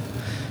do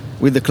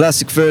with the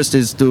classic first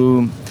is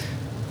to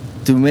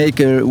make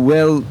a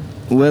well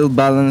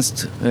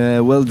balanced,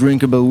 well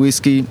drinkable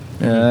whiskey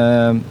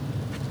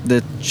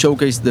that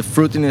showcase the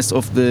fruitiness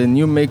of the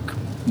new make,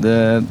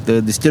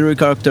 the distillery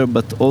character,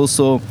 but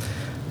also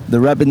the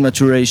rapid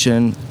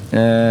maturation,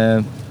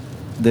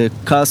 the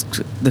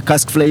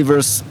cask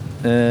flavors,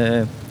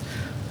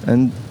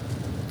 and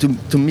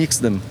to mix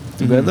them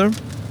together.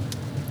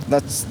 Mm-hmm.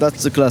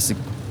 That's the classic.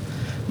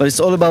 But it's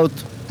all about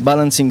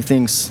balancing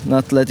things,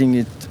 not letting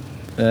it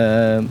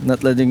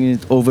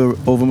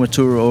over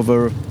mature,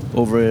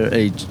 over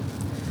age.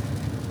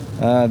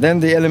 Then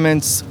the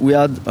elements, we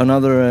add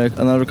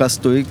another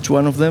cask to each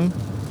one of them.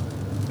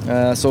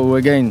 So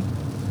again,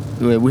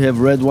 we have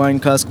red wine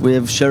cask, we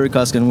have sherry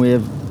cask, and we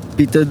have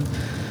peated.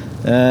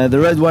 The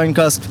red wine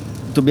cask,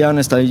 to be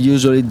honest, I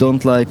usually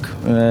don't like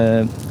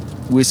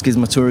whiskeys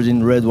matured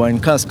in red wine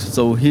cask.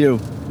 So here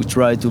we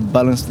try to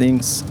balance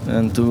things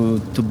and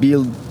to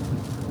build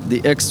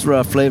the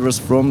extra flavors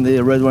from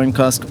the red wine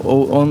cask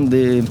on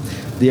the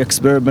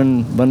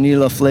ex-bourbon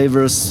vanilla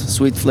flavors,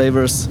 sweet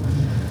flavors.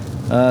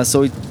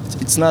 So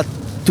it's not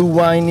too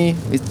winey.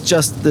 It's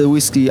just the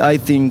whiskey I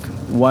think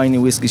winey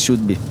whiskey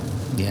should be.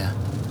 Yeah.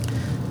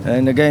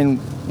 And again,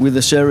 with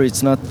the sherry,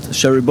 it's not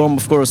sherry bomb,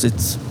 of course.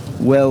 It's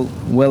well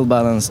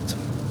balanced,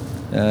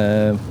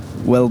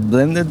 well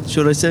blended,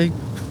 should I say?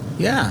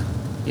 Yeah.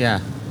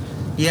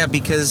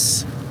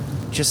 Because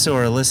just so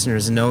our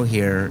listeners know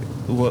here,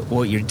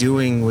 what you're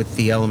doing with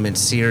the Element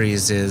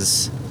series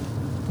is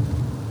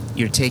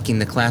you're taking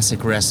the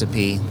classic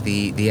recipe,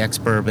 the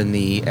ex-bourbon,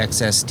 the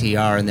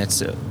ex-STR, and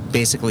that's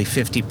basically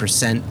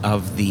 50%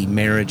 of the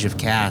marriage of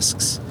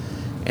casks,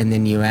 and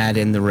then you add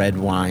in the red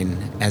wine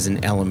as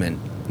an element.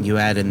 You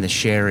add in the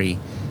sherry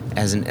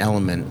as an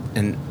element,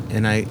 and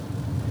I,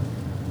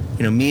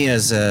 me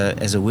as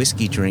a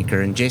whiskey drinker,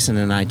 and Jason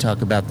and I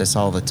talk about this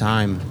all the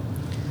time,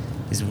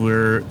 is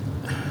we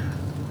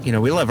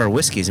love our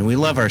whiskeys, and we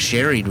love our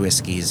sherried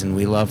whiskeys, and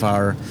we love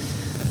our,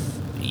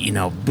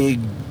 big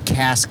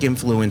cask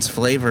influence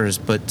flavors,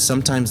 but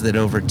sometimes that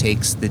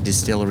overtakes the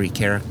distillery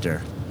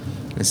character.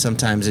 And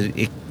sometimes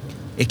it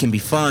can be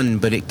fun,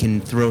 but it can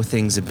throw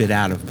things a bit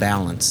out of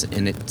balance.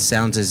 And it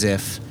sounds as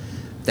if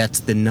that's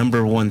the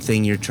number one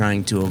thing you're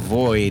trying to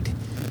avoid,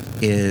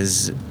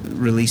 is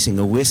releasing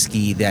a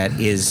whiskey that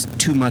is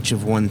too much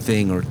of one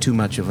thing or too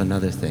much of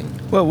another thing.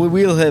 Well, we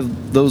will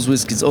have those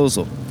whiskeys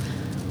also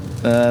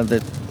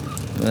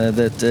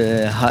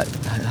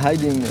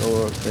hiding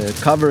or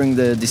covering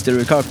the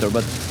distillery character.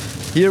 But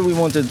here we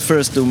wanted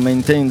first to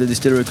maintain the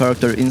distillery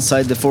character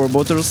inside the 4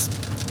 bottles,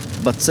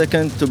 but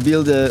second to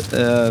build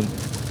a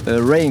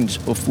range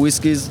of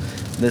whiskeys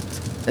that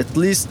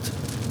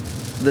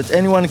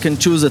anyone can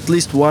choose at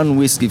least one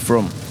whiskey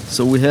from.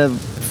 So we have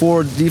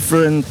 4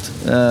 different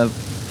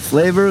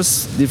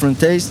flavors, different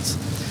tastes,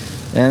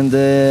 and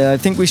I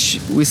think we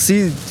see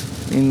it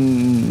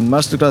in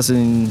masterclass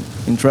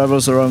in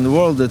travels around the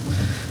world that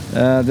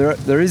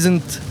there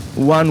isn't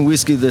one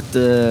whiskey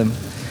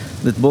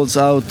that bolts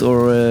out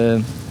or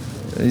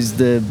is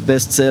the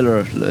best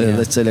seller,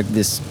 let's say like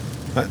this.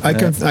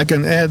 I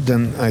can add,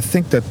 and I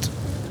think that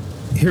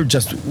here,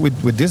 just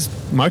with this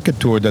market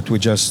tour that we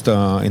just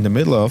in the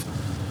middle of,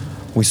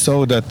 we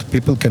saw that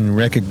people can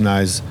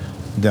recognize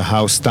the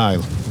house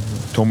style,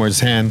 Tomer's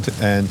hand,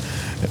 and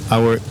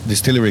our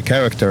distillery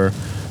character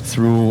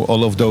through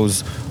all of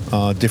those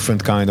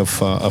different kind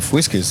of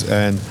whiskeys.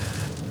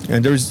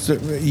 And there's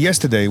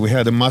yesterday we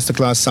had a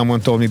masterclass.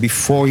 Someone told me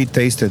before he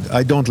tasted,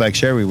 I don't like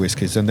sherry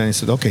whiskeys, and then he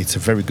said, okay, it's a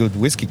very good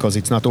whiskey because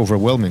it's not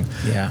overwhelming.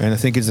 Yeah. And I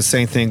think it's the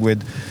same thing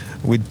with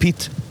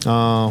peat.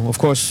 Of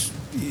course,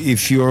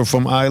 if you're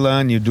from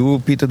Ireland, you do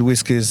peated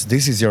whiskeys.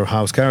 This is your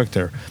house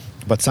character.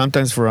 But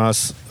sometimes for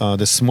us,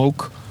 the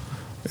smoke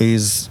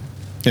is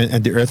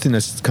and the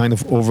earthiness kind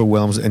of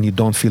overwhelms, and you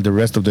don't feel the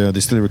rest of the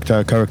distillery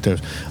character.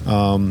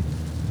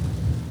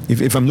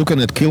 If I'm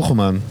looking at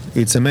Kilchoman,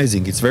 it's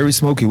amazing. It's very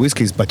smoky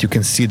whiskeys, but you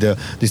can see the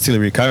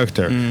distillery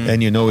character,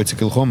 and it's a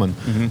Kilchoman.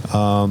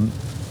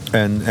 Mm-hmm.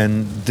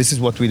 And this is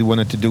what we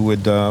wanted to do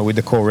with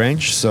the core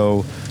range.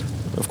 So,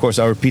 of course,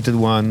 our peated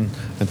one,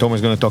 and Tomer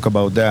is going to talk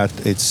about that.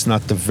 It's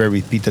not a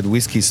very peated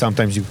whiskey.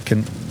 Sometimes you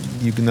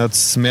cannot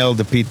smell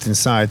the peat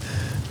inside,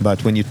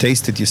 but when you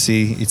taste it, you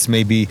see it's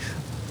maybe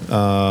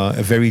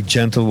a very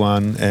gentle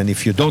one. And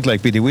if you don't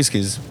like peaty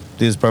whiskeys,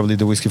 this is probably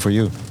the whiskey for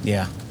you.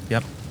 Yeah.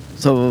 Yep.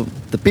 So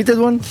the peated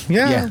one?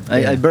 Yeah.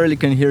 I barely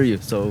can hear you.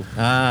 So.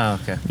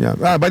 Okay.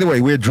 Yeah. By the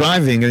way, we're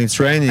driving and it's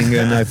raining,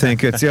 and I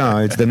think it's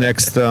the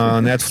next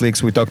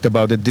Netflix. We talked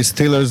about it.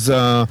 Distillers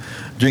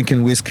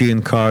drinking whiskey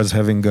in cars,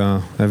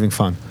 having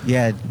fun.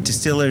 Yeah,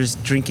 distillers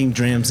drinking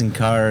drams in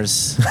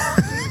cars.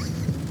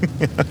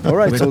 All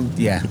right. So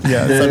yeah.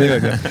 Yeah, something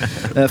like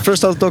that.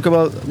 first,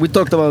 we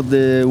talked about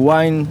the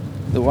wine,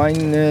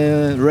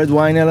 red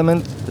wine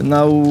element.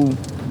 Now,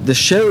 the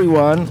sherry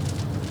one.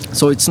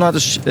 So it's not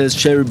a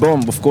sherry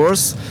bomb, of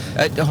course.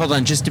 Hold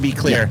on, just to be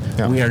clear,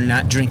 Yeah. we are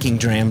not drinking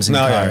drams in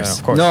cars.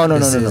 of course. No.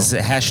 This is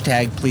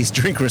hashtag please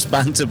drink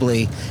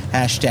responsibly.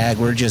 Hashtag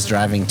we're just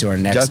driving to our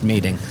next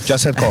meeting.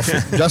 Just had coffee.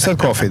 Just had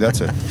coffee.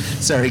 That's it.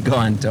 Sorry, go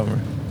on, Tomer.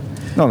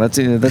 No,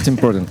 that's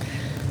important.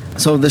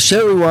 So the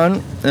sherry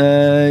one,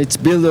 it's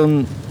built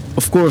on,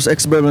 of course,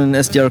 ex-bourbon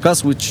and STR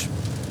cask, which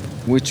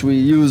we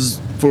use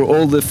for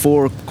all the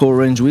 4 core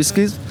range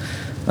whiskies.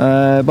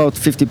 About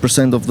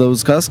 50% of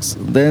those casks.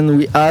 Then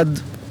we add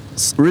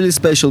really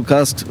special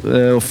casks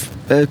of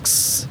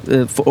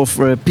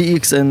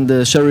PX and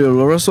Sherry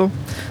Oloroso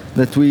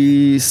that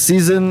we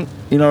season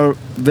in our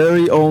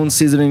very own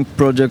seasoning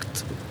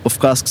project of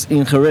casks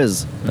in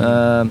Jerez.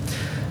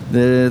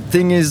 The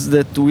thing is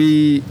that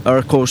we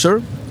are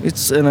kosher.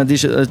 It's an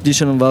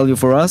additional value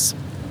for us,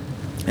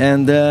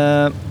 and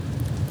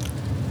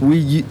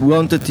we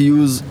wanted to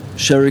use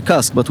sherry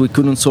cask, but we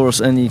couldn't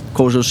source any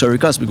kosher sherry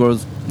cask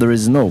because there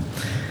is no.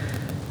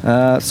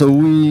 So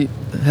we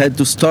had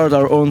to start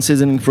our own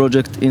seasoning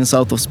project in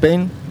south of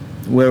Spain,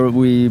 where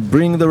we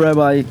bring the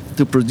rabbi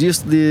to produce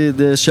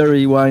the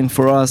sherry wine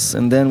for us,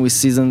 and then we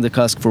season the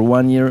cask for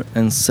 1 year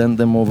and send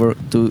them over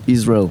to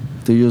Israel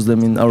to use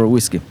them in our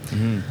whiskey.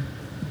 Mm-hmm.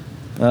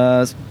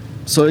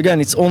 So again,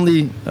 it's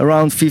only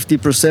around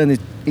 50%.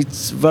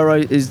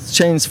 It's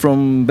changed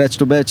from batch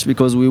to batch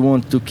because we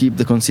want to keep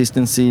the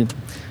consistency.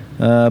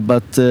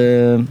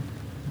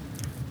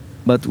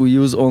 But we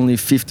use only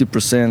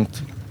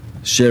 50%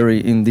 sherry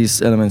in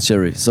this element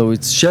sherry. So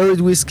it's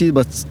sherried whiskey,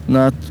 but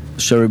not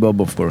sherry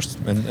bob, of course.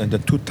 And the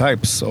 2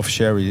 types of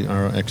sherry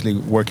are actually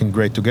working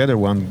great together.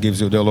 One gives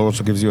you, the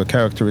Oloroso gives you a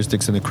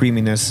characteristics and a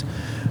creaminess,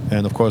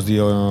 and of course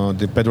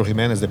the Pedro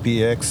Jimenez, the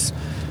PX,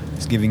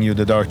 is giving you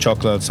the dark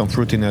chocolate, some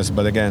fruitiness,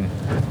 but again,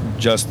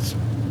 just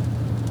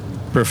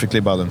perfectly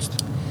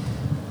balanced.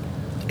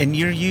 And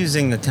you're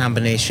using a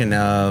combination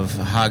of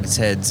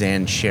hogsheads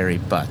and sherry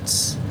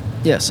butts.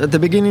 Yes, at the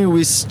beginning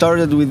we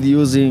started with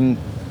using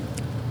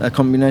a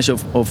combination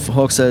of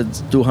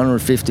hogsheads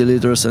 250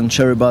 liters and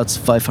sherry butts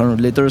 500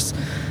 liters.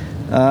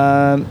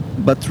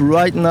 But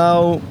right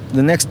now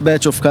the next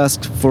batch of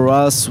cask for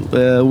us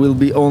will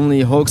be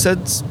only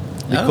hogsheads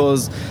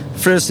because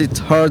first it's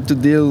hard to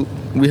deal.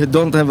 We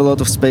don't have a lot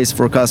of space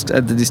for casks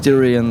at the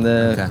distillery, and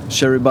the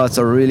sherry butts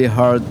are really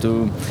hard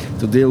to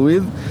deal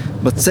with.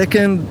 But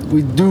second,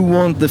 we do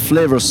want the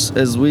flavors,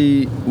 as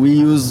we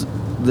use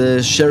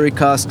the sherry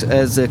cask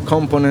as a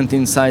component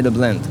inside the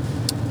blend.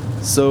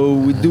 So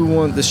we do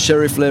want the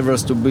sherry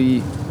flavors to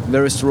be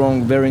very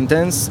strong, very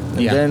intense,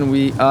 and then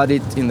we add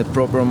it in the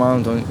proper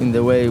amount, in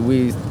the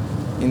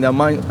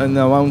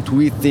amount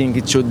we think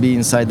it should be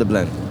inside the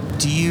blend.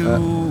 Do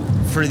you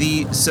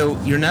so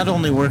you're not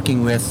only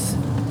working with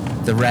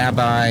the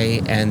rabbi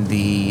and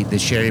the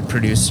sherry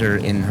producer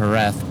in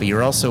Jerez, but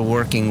you're also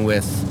working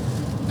with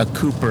a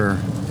cooper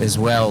as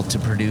well to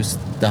produce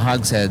the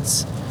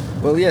hogsheads.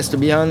 Well, yes, to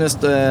be honest,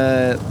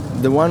 the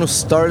one who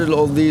started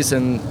all this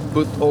and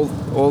put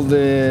all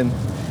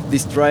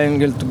this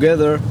triangle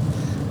together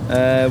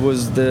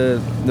was the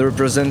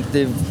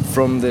representative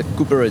from the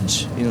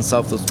cooperage in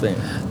south of Spain.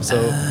 So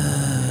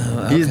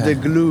he's the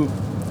glue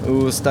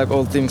who stuck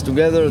all things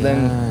together.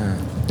 Then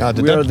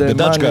the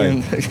Dutch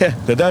guy.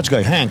 The Dutch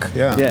guy, Hank.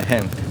 Yeah,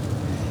 Hank.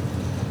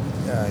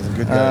 Yeah, he's a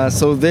good guy.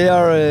 So they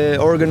are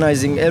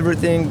organizing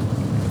everything.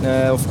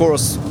 Of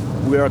course,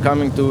 we are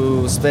coming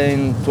to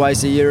Spain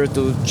twice a year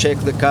to check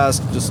the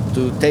cask, just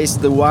to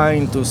taste the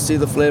wine, to see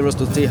the flavors,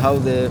 to see how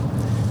the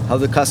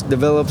cask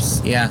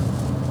develops. Yeah.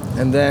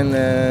 And then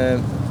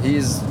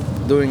he's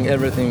doing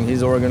everything.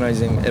 He's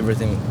organizing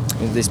everything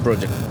in this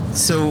project.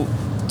 So,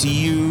 do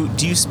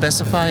you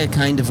specify a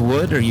kind of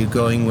wood? Are you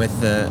going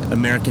with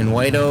American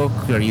white oak?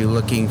 Are you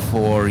looking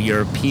for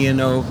European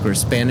oak or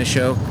Spanish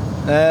oak?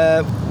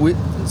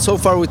 So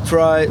far we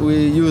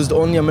used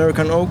only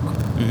American oak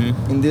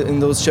in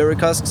those sherry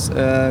casks.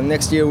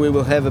 Next year we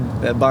will have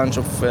a bunch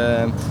of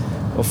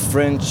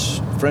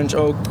French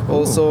oak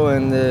also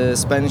and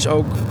Spanish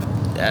oak.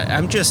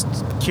 I'm just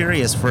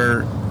curious,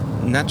 for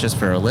not just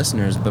for our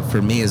listeners but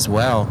for me as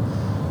well.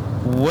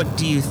 What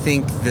do you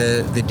think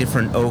the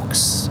different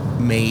oaks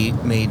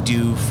may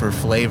do for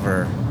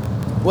flavor?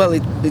 Well,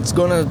 it's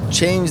gonna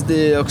change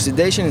the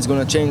oxidation. It's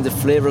gonna change the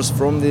flavors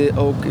from the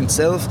oak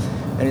itself,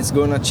 and it's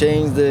gonna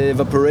change the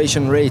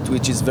evaporation rate,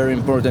 which is very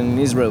important in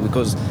Israel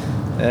because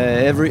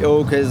every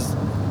oak has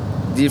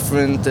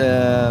different.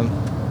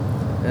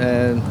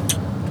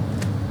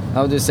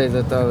 How do you say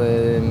that?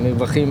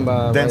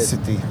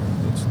 Density.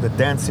 It's the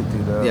density.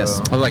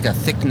 Yes. Oh, like a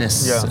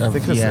thickness. Yeah,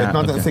 thickness. Yeah,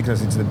 not the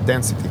thickness. It's the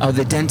density. Oh,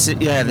 the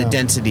density. Yeah, the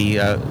density.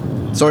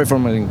 Sorry for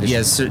my English.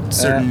 Yes,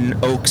 certain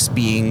oaks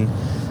being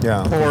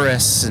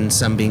porous and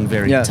some being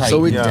very tight.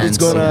 So it's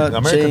gonna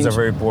Americans change. are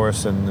very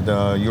porous, and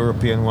the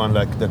European one,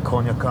 like the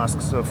cognac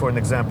casks, for an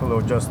example,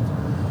 or just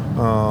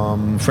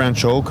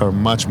French oak, are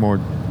much more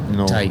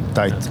tight.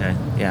 Okay,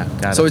 yeah,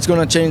 got So it. it's going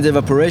to change the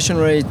evaporation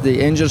rate,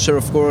 the angel share,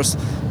 of course.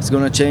 It's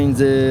going to change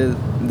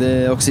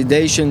the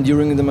oxidation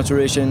during the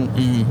maturation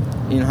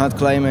in hot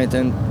climate,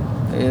 and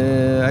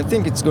I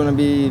think it's going to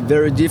be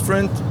very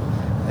different.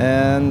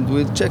 And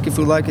we'll check if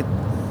we like it.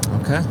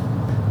 Okay.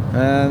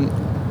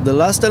 The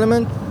last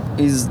element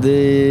is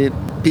the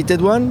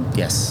pitted one.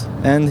 Yes.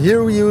 And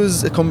here we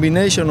use a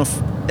combination of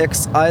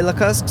ex-Isla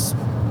casks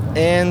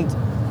and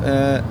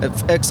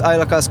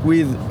ex-Isla cask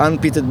with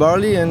unpitted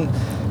barley and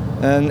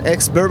an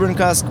ex-bourbon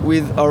cask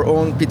with our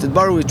own pitted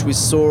barley, which we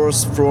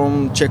source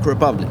from Czech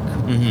Republic.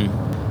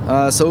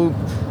 So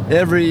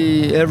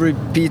every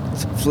pit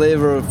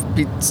flavor,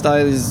 pit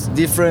style is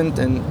different,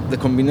 and the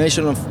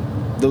combination of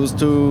those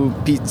two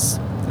pits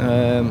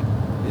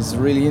is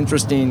really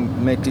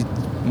interesting, make it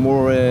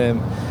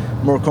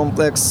more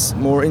complex,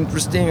 more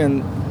interesting,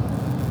 and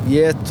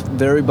yet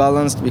very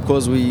balanced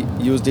because we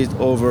used it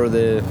over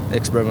the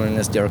ex-bourbon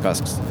and STR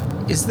casks.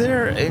 Is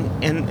there,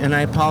 and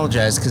I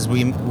apologize because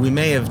we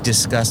may have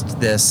discussed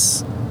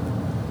this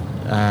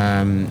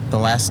the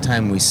last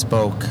time we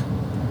spoke,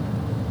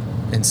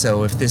 and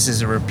so if this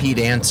is a repeat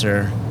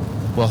answer,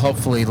 well,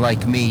 hopefully,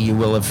 like me, you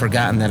will have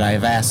forgotten that I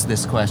have asked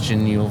this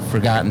question. You'll have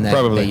forgotten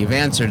that you've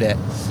answered it,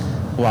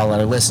 while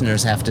our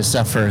listeners have to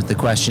suffer the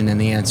question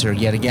and the answer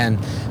yet again.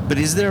 But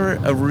is there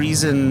a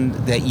reason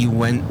that you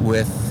went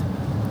with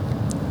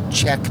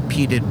Czech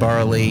peated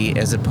barley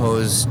as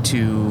opposed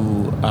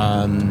to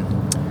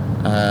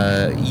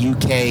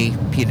UK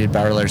peated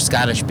barley or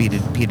Scottish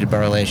peated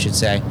barley, I should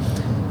say?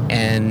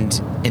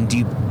 And do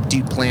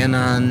you plan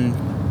on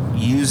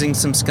using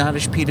some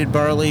Scottish peated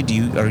barley? Do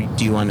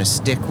you want to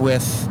stick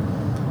with?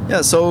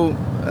 Yeah. So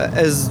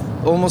as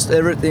almost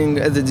everything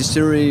at the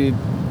distillery,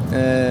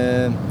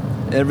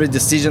 every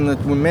decision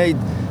that we made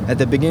at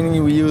the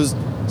beginning, we used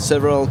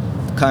several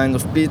kind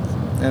of peat,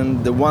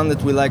 and the one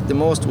that we liked the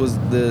most was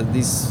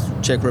this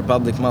Czech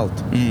Republic malt,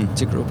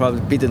 Czech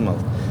Republic peated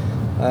malt.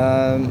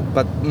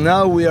 But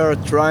now we are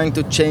trying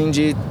to change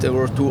it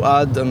or to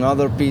add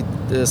another peat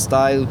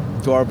style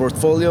to our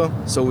portfolio.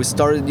 So we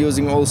started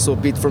using also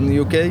peat from the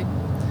UK.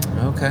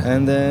 Okay.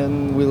 And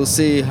then we'll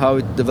see how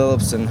it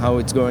develops and how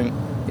it's going,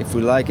 if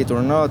we like it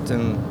or not,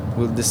 and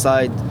we'll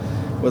decide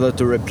whether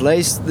to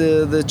replace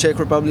the Czech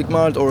Republic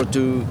malt or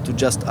to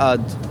just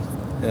add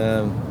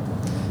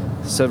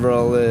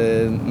several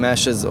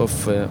mashes of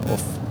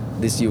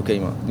this UK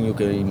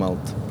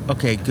malt.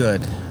 Okay,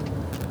 good.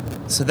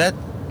 So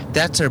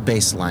that's our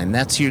baseline.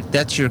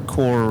 That's your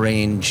core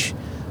range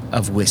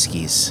of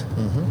whiskeys.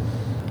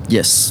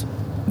 Yes.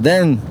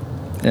 Then,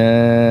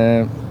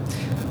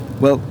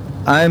 well,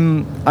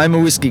 I'm a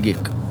whiskey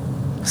geek,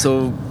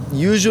 so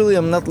usually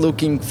I'm not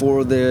looking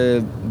for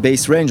the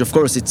base range. Of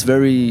course, it's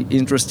very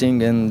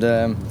interesting and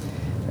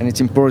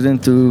it's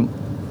important to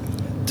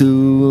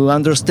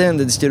understand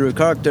the distillery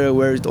character,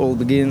 where it all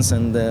begins,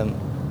 and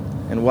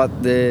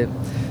what the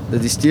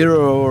distiller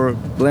or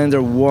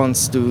blender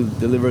wants to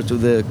deliver to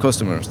the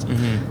customers.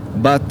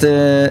 But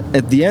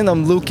at the end,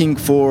 I'm looking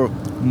for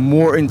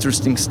more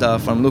interesting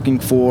stuff. I'm looking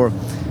for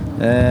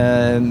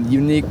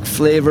unique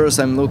flavors.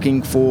 I'm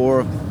looking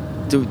for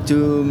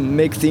to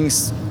make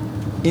things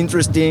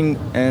interesting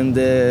and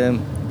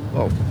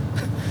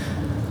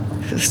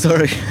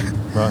sorry.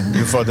 Right.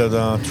 You thought that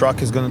the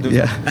truck is going to do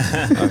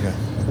that? Okay.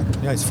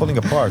 Yeah, it's falling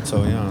apart.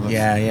 So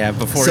yeah. Yeah.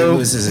 Before he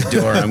loses a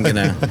door, I'm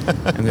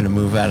gonna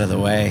move out of the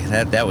way.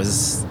 That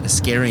was a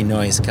scary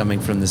noise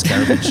coming from this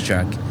garbage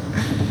truck.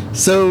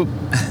 So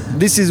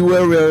this is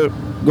where we're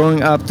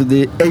going up to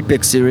the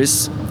Apex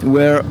series,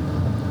 where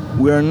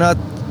we're not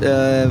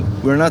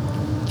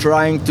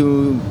trying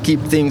to keep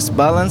things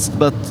balanced,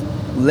 but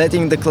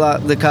letting the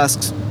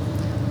casks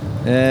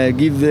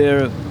give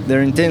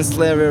their intense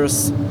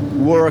flavors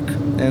work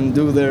and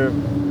do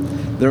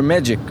their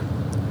magic.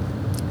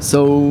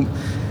 So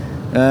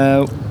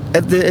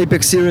at the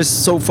Apex series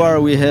so far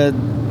we had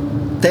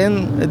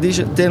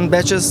 10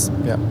 batches,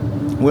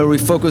 where we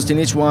focused in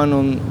each one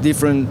on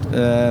different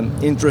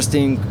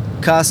interesting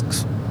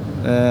casks,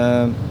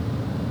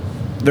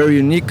 very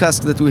unique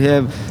casks that we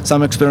have,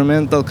 some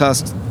experimental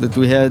casks that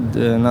we had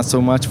not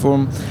so much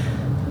from,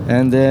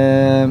 and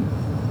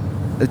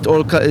it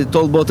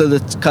all bottled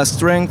at cask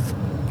strength,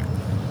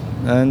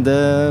 and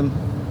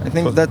I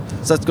think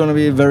that's going to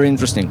be very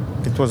interesting.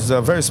 It was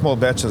very small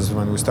batches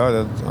when we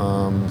started.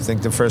 I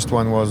think the first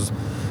one was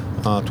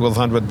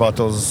 1,200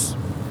 bottles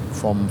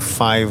from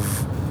 5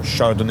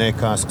 Chardonnay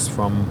casks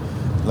from,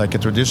 like a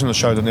traditional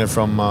Chardonnay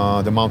from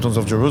the mountains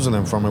of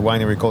Jerusalem, from a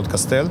winery called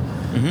Castel,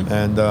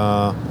 and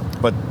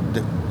but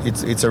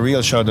it's a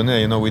real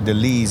Chardonnay, with the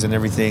lees and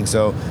everything.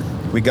 So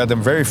we got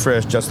them very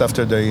fresh just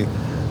after they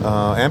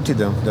emptied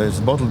them. They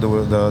bottled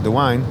the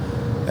wine,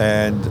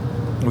 and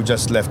we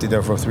just left it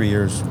there for 3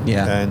 years.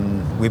 Yeah.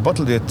 And we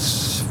bottled it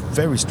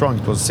very strong.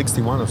 It was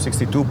 61 or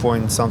 62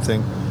 point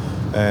something,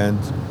 and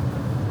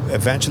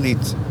eventually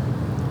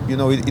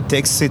it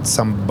takes it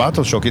some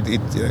bottle shock.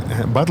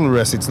 Bottle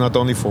rest. It's not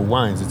only for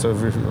wines. It's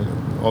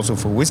also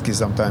for whiskey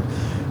sometimes.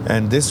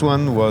 And this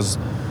one was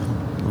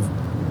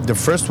the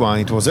first one,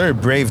 it was very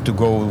brave to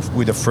go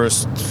with the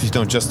first,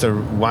 just a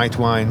white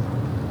wine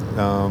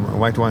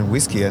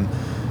whiskey,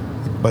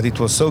 but it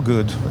was so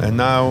good. And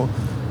now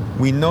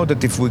we know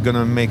that if we're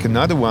gonna make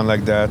another one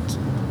like that,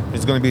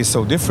 it's gonna be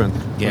so different.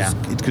 Yeah,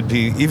 it could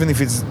be, even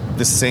if it's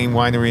the same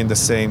winery and the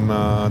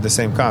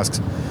same casks.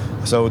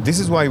 So this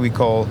is why we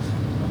call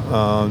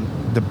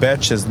the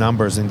batches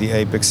numbers in the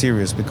Apex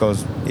series,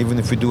 because even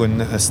if we do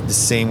the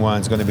same one,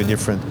 it's going to be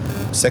different.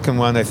 Second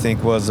one, I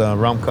think, was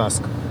rum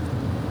cask,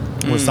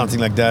 or something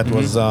like that.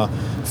 Was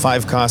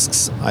 5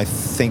 casks. I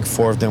think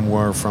 4 of them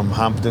were from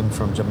Hampton,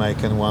 from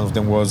Jamaica, and 1 of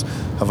them was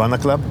Havana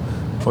Club,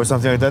 or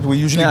something like that. We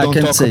usually don't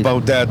talk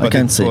about that, but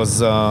it was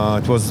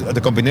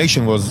the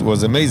combination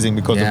was amazing,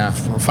 because of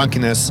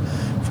funkiness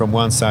from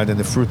one side and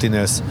the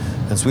fruitiness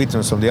and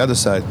sweetness from the other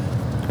side.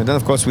 And then,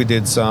 of course, we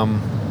did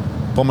some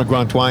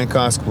pomegranate wine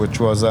cask, which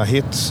was a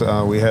hit.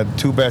 We had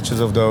 2 batches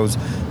of those,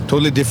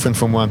 totally different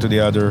from one to the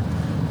other,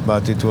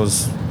 but it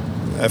was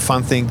a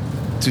fun thing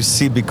to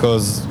see,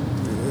 because,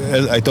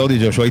 as I told you,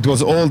 Joshua, it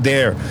was all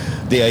there.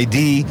 The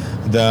ID,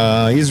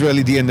 the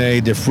Israeli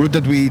DNA, the fruit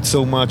that we eat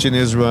so much in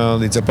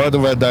Israel, it's a part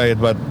of our diet,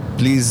 but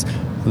please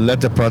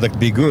let the product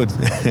be good.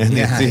 And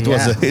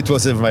it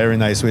was a very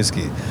nice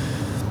whiskey.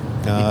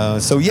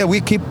 So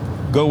we keep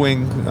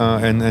going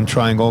and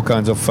trying all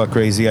kinds of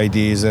crazy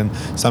ideas, and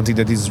something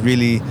that is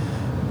really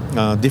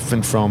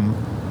different from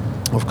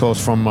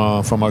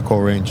our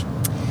core range.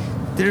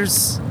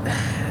 There's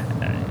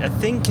a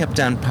thing kept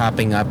on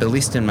popping up, at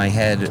least in my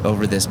head,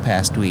 over this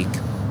past week,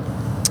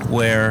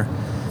 where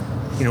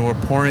we're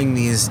pouring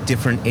these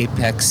different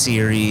Apex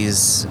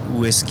series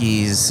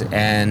whiskeys,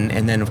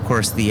 and then of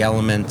course the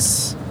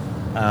Elements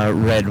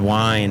red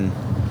wine.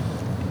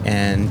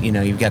 And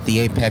you've got the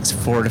Apex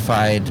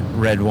fortified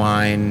red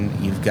wine,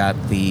 you've got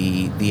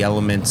the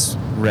Elements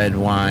red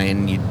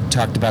wine, you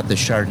talked about the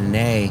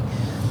Chardonnay,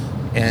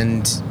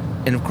 and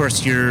of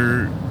course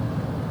you're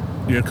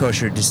a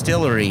kosher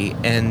distillery,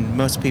 and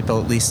most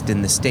people, at least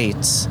in the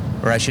States,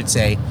 or I should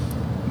say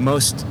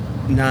most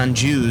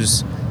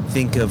non-Jews,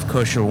 think of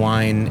kosher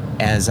wine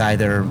as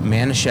either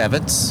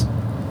Manischewitz,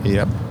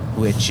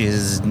 which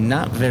is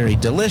not very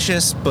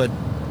delicious, but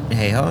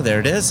hey ho, there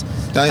it is.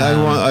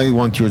 I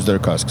won't use their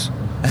casks.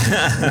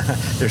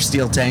 They're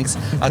steel tanks.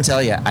 I'll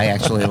tell you, I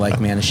actually like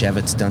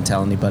Manischewitz. Don't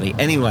tell anybody.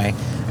 Anyway,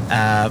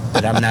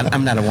 but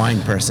I'm not a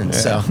wine person,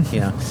 so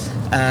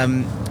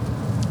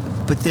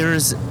but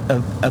there's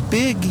a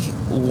big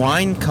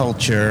wine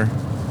culture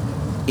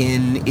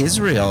in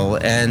Israel,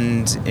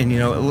 and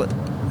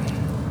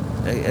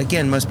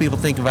again, most people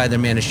think of either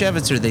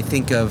Manischewitz or they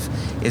think of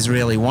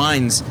Israeli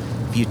wines.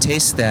 If you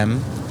taste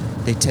them,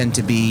 they tend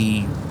to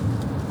be,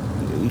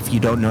 if you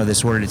don't know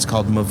this word, it's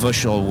called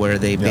mavushal, where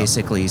they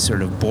basically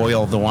sort of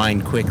boil the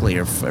wine quickly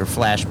or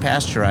flash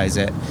pasteurize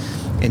it.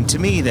 And to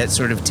me, that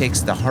sort of takes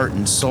the heart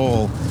and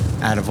soul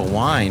out of a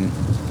wine.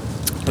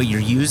 But you're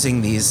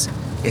using these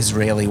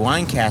Israeli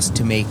wine casks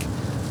to make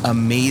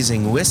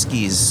amazing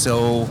whiskeys.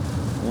 So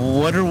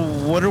what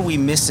are we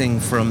missing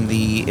from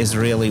the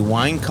Israeli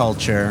wine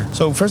culture?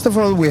 So first of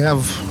all, we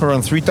have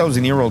around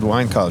 3,000-year-old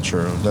wine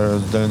culture.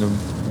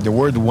 The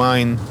word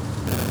wine,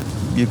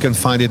 you can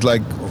find it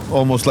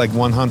almost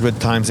 100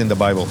 times in the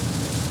Bible.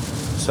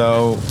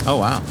 So oh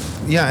wow,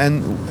 yeah,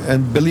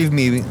 and believe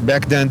me,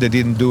 back then they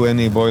didn't do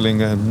any boiling,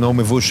 no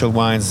mevushal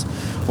wines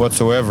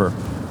whatsoever.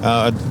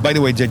 By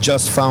the way, they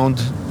just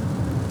found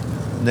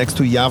next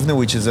to Yavne,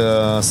 which is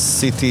a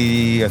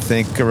city I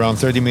think around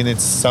 30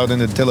 minutes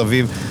southern of Tel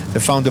Aviv, they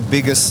found the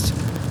biggest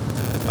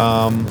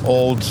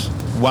old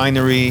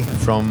winery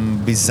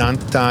from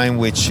Byzantine,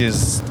 which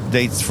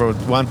dates for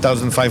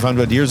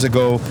 1,500 years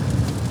ago,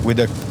 with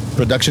a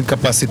production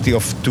capacity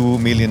of 2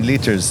 million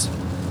liters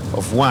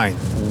of wine.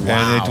 Wow.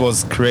 And it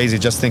was crazy.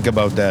 Just think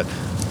about that.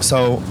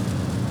 So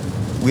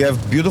we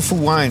have beautiful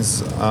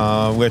wines,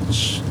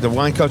 which the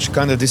wine culture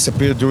kind of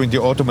disappeared during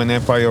the Ottoman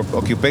Empire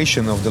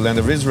occupation of the land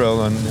of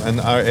Israel and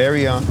our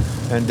area,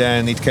 and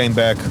then it came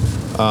back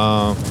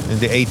in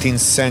the 18th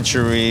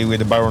century with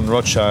the Baron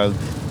Rothschild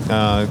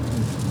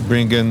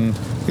bringing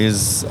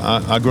his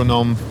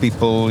agronome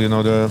people,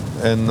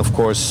 and of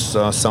course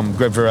some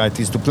grape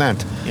varieties to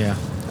plant. Yeah.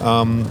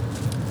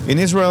 In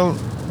Israel,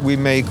 we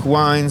make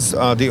wines.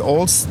 The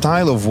old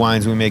style of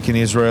wines we make in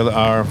Israel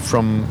are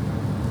from,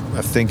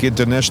 I think,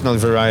 international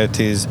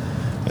varieties.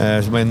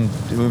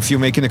 If you're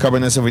making a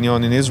Cabernet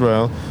Sauvignon in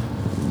Israel,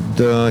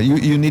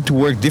 you need to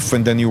work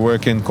different than you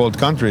work in cold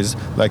countries,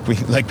 like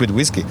with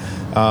whiskey.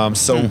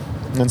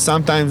 And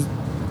sometimes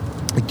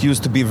it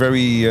used to be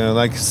very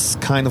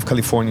kind of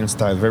Californian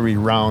style, very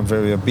round,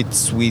 very a bit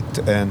sweet,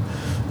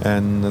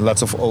 and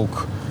lots of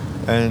oak.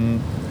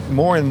 And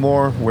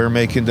more we're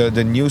making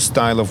the new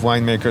style of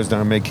winemakers that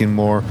are making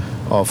more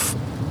of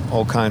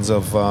all kinds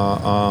of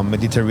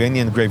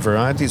Mediterranean grape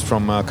varieties,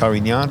 from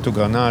Carignan to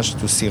Grenache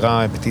to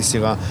Syrah and Petit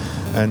Syrah,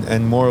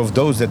 and more of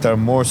those that are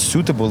more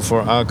suitable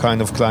for our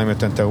kind of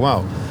climate and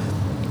terroir.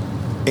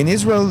 In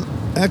Israel,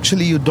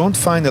 actually, you don't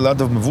find a lot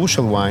of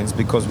mevushal wines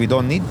because we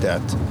don't need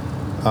that.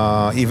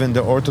 even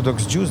the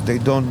Orthodox Jews, they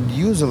don't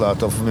use a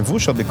lot of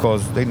mevushal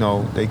because they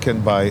know they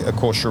can buy a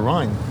kosher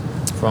wine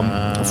from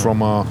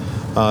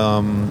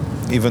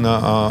even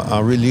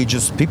a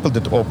religious people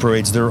that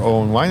operates their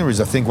own wineries.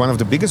 I think one of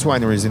the biggest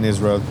wineries in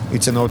Israel,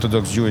 it's an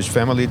Orthodox Jewish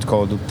family. It's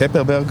called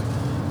Tepperberg.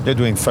 They're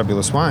doing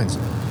fabulous wines.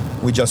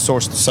 We just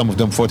sourced some of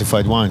them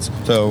fortified wines,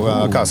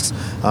 so casks.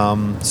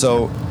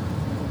 So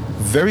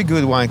very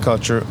good wine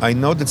culture. I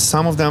know that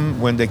some of them,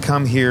 when they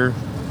come here,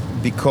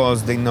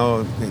 because they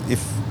know if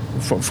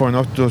for an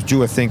Orthodox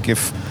Jew, I think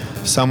if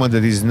someone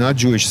that is not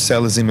Jewish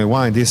sells him a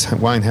wine, this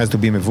wine has to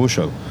be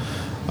mevushal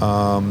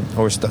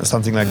or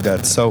something like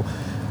that. So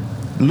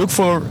look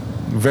for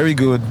very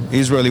good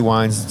Israeli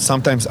wines,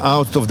 sometimes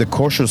out of the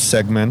kosher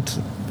segment,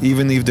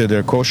 even if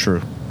they're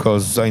kosher.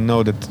 Because I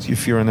know that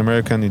if you're an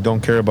American, you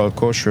don't care about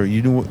kosher,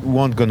 you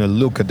won't gonna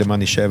look at the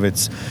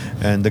Manischewitz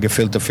and the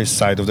gefilte fish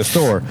side of the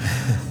store.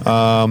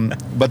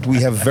 But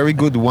we have very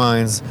good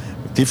wines,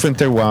 different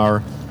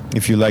terroir.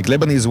 If you like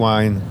Lebanese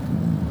wine,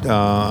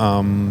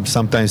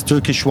 sometimes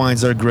Turkish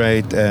wines are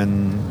great,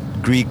 and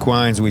Greek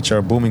wines, which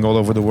are booming all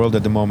over the world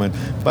at the moment.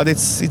 But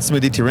it's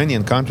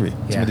Mediterranean country.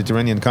 It's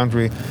Mediterranean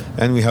country,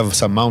 and we have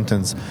some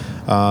mountains.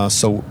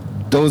 So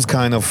those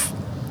kind of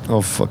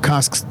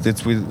casks,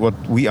 that's what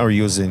we are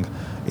using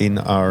in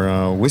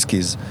our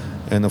whiskeys.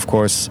 And of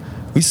course,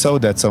 we saw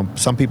that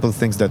some people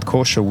think that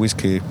kosher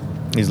whiskey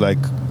is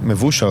like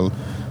mevushal.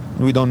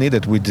 We don't need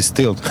it. We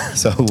distilled.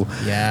 So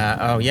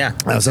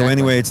So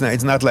anyway,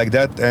 it's not like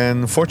that.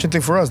 And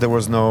fortunately for us, there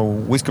was no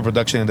whiskey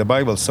production in the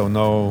Bible, so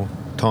no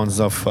tons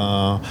of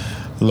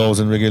laws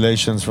and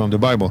regulations from the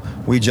Bible.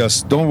 We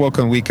just don't work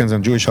on weekends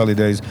and Jewish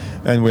holidays.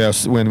 And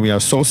when we are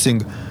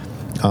sourcing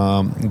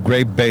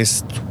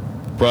grape-based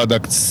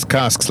products,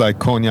 casks like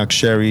cognac,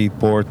 sherry,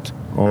 port,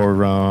 or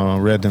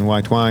red and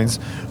white wines,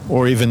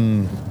 or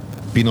even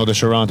Pinot de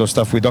Charente or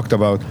stuff we talked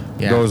about,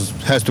 those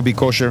has to be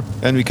kosher,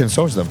 and we can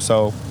source them.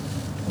 So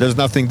there's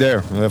nothing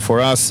there. For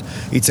us,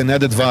 it's an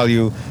added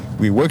value.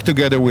 We work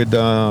together with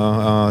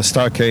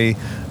Star K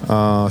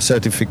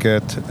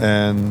certificate,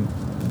 and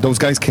those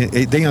guys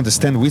they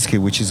understand whiskey,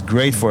 which is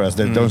great for us.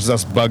 They don't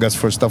just bug us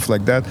for stuff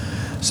like that.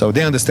 So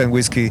they understand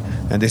whiskey,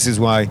 and this is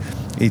why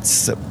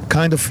it's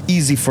kind of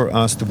easy for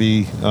us to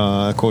be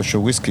kosher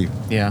whiskey.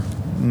 Yeah.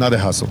 Not a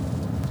hassle.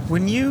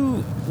 When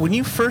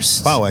you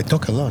first... Wow, I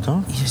talk a lot,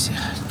 huh? Yes,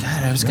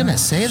 God, I was going to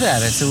say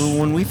that. I said,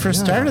 when we first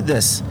started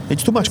this...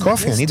 It's too much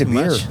coffee. I need a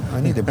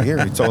beer.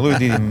 It's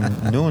already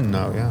noon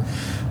now, yeah.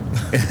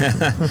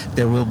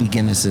 There will be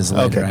Guinnesses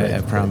later, okay,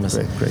 I promise.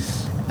 Great.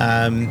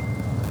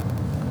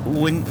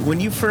 When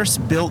you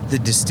first built the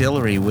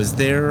distillery, was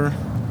there...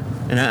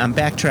 And I'm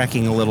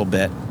backtracking a little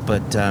bit,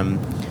 but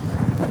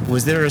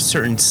was there a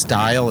certain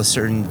style, a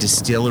certain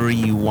distillery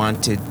you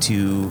wanted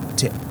to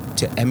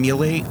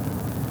emulate,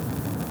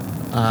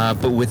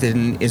 but with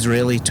an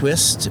Israeli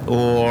twist,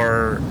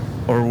 or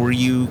were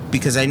you,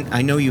 because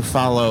I know you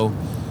follow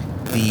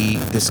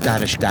the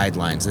Scottish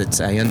guidelines.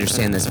 I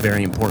understand that's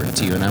very important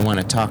to you, and I want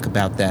to talk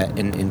about that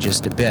in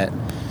just a bit.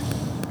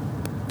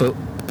 But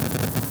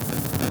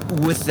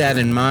with that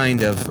in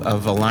mind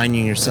of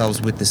aligning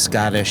yourselves with the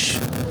Scottish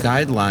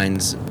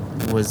guidelines,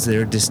 was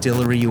there a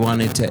distillery you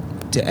wanted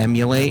to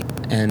emulate,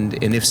 and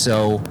if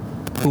so,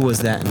 who was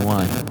that and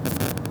why?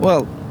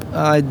 Well,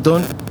 I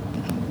don't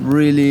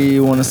really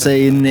want to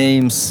say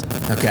names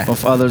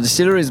of other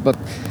distilleries, but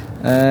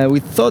we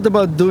thought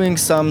about doing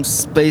some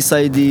Space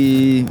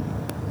ID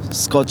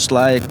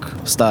Scotch-like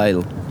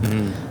style.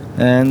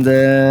 And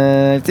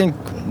I think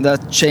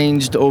that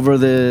changed over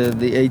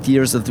the 8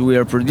 years that we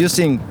are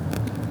producing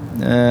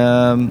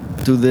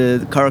to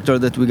the character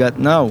that we got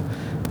now.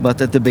 But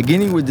at the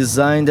beginning, we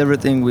designed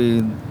everything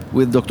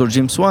with Dr.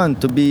 Jim Swan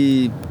to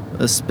be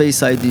a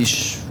Space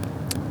ID-ish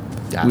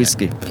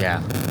whiskey.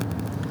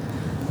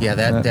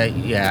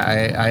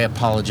 I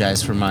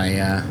apologize for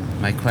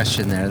my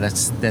question there.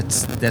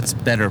 That's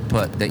better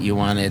put, that you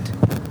wanted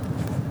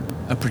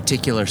a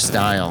particular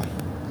style.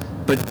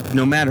 But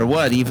no matter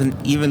what,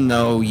 even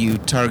though you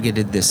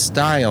targeted this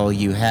style,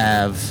 you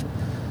have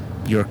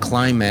your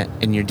climate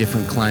and your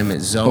different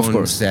climate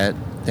zones that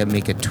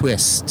make a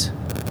twist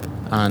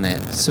on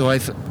it. So I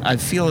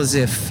feel as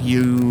if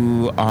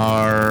you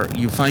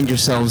find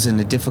yourselves in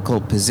a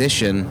difficult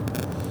position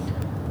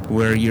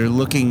where you're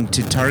looking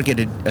to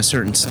target a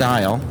certain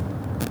style,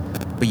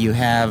 but you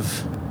have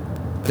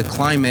the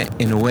climate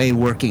in a way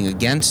working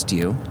against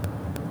you,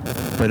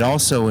 but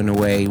also in a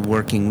way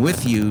working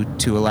with you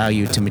to allow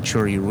you to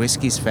mature your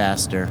whiskeys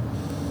faster.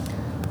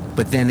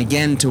 But then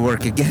again, to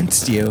work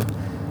against you,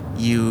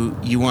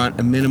 you want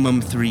a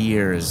minimum 3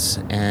 years,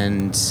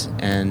 and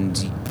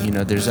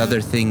there's other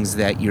things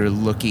that you're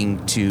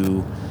looking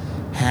to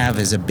have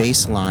as a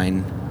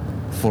baseline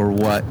for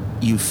what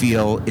you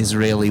feel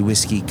Israeli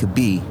whiskey could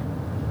be.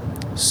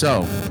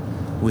 So,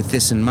 with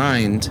this in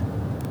mind,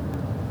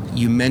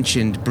 you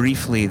mentioned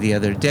briefly the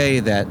other day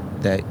that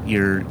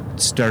you're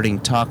starting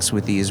talks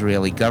with the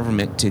Israeli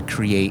government to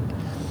create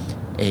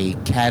a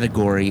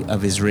category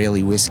of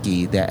Israeli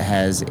whiskey that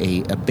has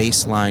a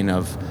baseline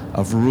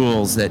of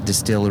rules that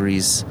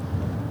distilleries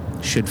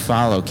should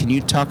follow. Can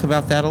you talk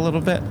about that a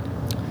little bit?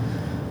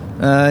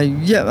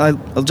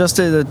 I'll just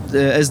say that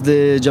as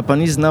the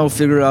Japanese now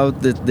figure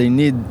out that they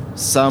need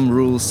some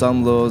rules,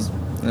 some laws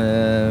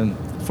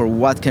for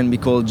what can be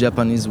called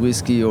Japanese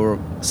whiskey, or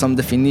some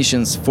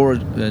definitions for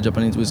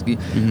Japanese whiskey,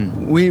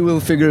 we will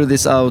figure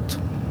this out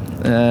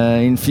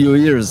in few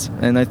years.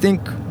 And I think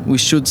we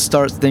should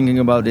start thinking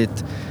about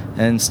it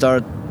and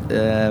start,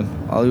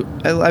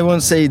 I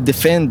won't say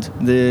defend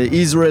the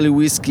Israeli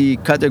whiskey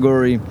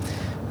category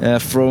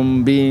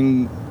from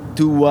being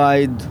too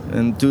wide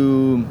and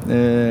too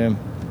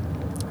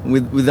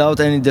without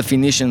any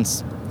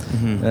definitions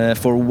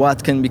for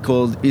what can be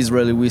called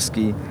Israeli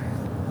whiskey.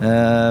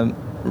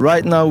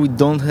 Right now we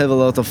don't have a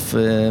lot of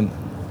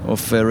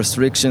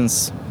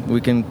restrictions. We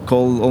can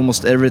call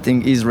almost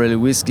everything Israeli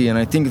whiskey, and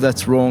I think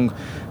that's wrong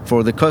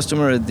for the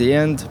customer at the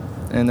end,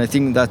 and I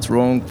think that's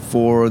wrong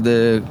for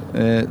the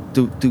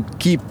to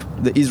keep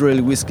the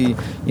Israeli whiskey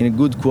in a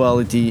good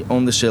quality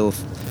on the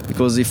shelf,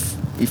 because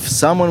if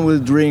someone will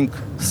drink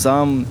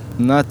some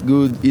not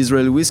good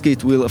Israeli whiskey,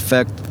 it will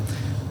affect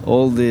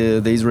all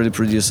the Israeli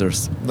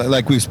producers.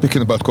 Like we're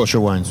speaking about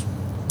kosher wines.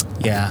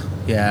 Yeah,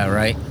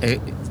 right.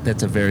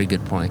 That's a very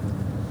good point.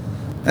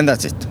 And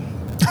that's it.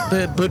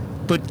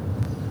 But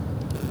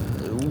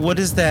what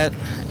is that?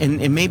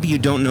 And maybe you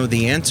don't know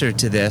the answer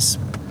to this,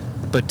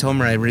 but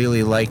Tomer, I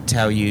really liked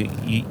how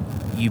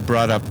you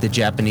brought up the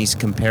Japanese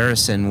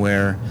comparison,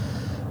 where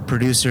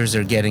producers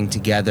are getting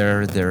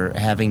together, they're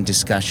having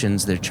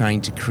discussions, they're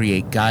trying to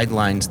create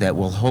guidelines that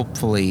will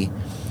hopefully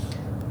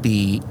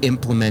be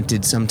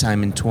implemented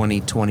sometime in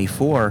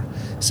 2024.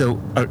 So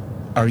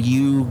are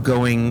you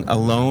going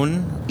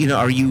alone?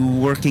 Are you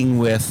working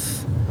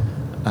with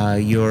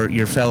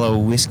your fellow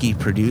whiskey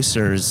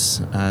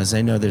producers? As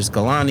I know, there's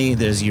Galani,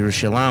 there's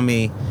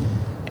Yerushalmi,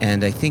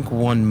 and I think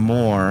one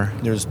more.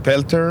 There's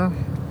Pelter.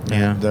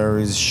 Yeah. And there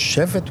is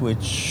Shevet,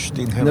 which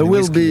didn't have There any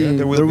will whiskey. be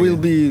Yeah, there will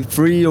be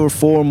 3 or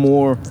 4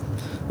 more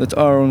that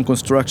are on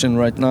construction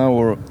right now,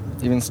 or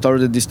even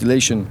started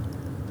distillation,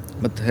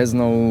 but has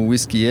no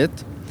whiskey yet.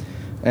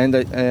 And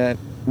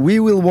we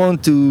will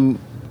want to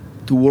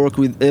work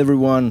with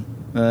everyone.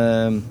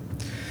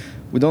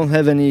 We don't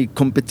have any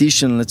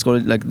competition, let's call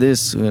it like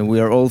this. We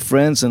are all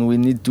friends, and we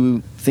need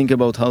to think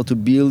about how to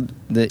build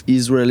the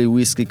Israeli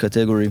whiskey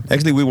category.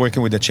 Actually, we're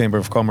working with the Chamber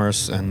of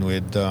Commerce and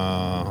with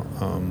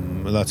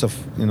lots of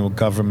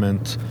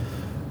government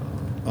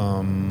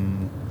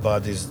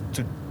bodies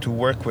to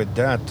work with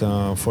that.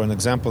 For an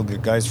example, the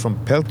guys from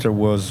Pelter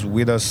was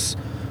with us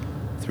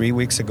 3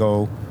 weeks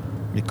ago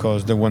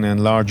because they want to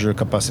enlarge their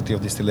capacity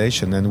of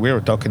distillation, and we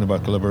were talking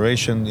about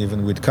collaboration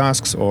even with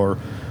casks, or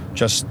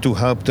just to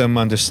help them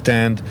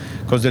understand,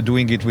 because they're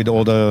doing it with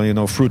all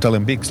the fruit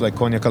alembics like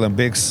cognac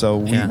alembics. So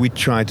we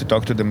try to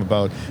talk to them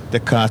about the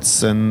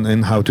cuts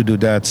and how to do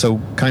that. So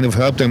kind of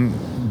help them,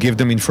 give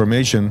them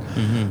information.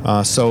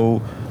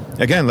 So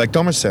again, like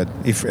Thomas said,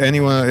 if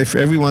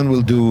everyone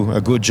will do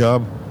a good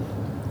job,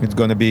 it's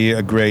going to be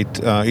a great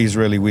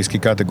Israeli whiskey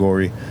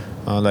category,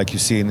 like you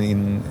see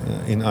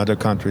in other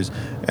countries.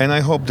 And I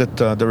hope that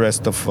the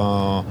rest of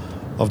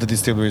the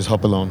distilleries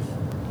hop along.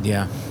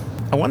 Yeah.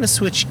 I want to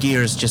switch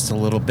gears just a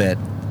little bit.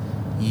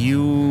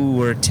 You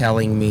were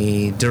telling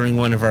me during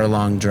one of our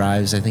long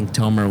drives, I think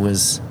Tomer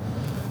was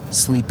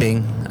sleeping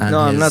on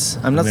No, his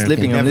I'm not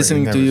sleeping. I'm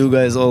listening to you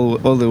guys all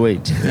the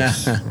way.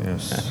 Yes.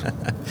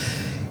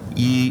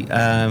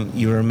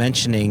 You were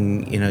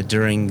mentioning,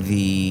 during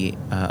the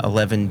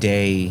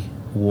 11-day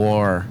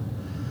war,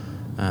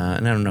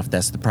 and I don't know if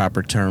that's the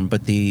proper term,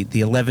 but the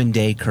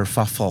 11-day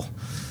kerfuffle.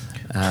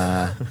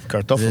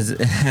 Kartoffel.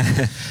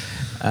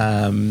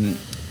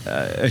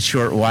 A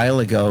short while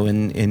ago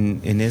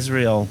in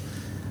Israel,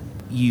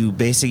 you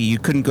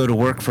couldn't go to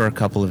work for a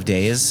couple of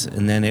days,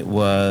 and then it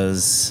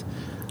was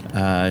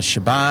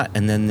Shabbat,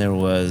 and then there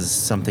was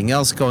something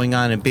else going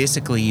on, and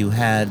basically you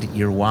had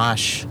your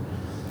wash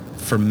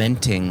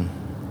fermenting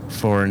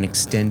for an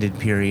extended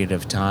period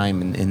of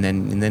time, and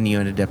then you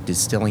ended up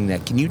distilling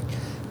that.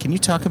 Can you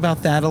talk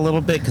about that a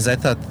little bit? Because I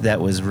thought that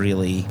was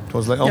really... It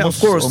was like of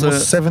course,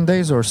 almost 7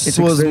 days or 6 days?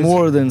 It was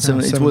more than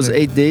 7. It was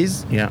 8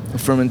 days of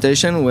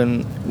fermentation,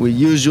 when we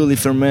usually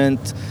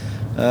ferment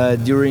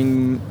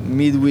during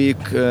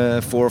midweek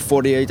for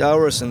 48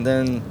 hours, and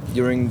then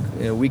during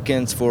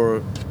weekends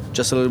for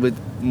just a little bit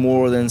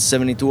more than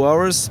 72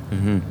 hours.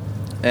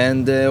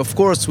 And of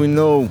course, we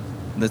know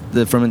that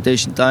the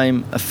fermentation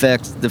time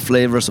affects the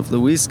flavors of the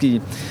whiskey.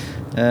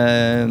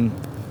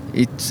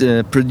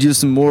 It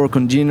produces more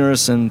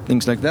congeners and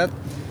things like that.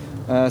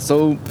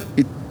 So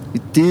it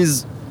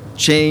is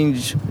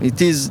change.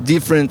 It is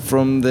different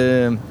from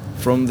the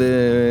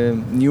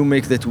new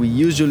make that we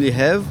usually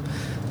have.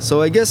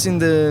 So I guess in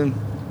the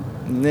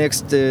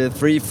next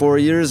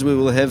 3-4 years we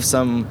will have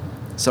some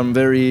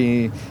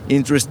very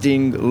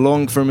interesting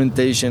long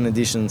fermentation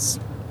additions.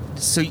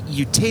 So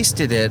you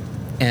tasted it,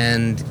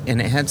 and it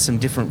had some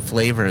different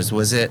flavors.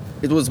 Was it?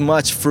 It was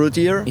much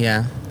fruitier.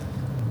 Yeah.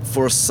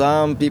 For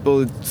some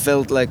people, it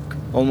felt like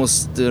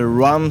almost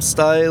rum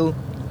style.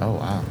 Oh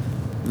wow.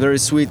 Very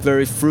sweet,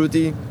 very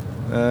fruity.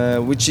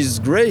 which is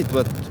great,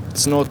 but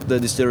it's not the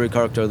distillery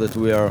character that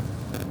we are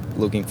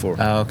looking for.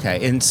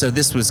 Okay, and so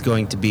this was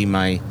going to be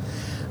my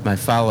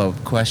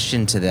follow-up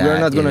question to that. We are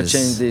not going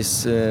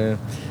to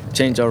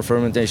change our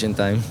fermentation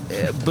time.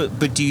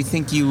 But do you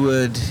think you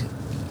would,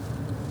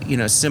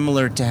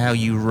 similar to how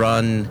you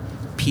run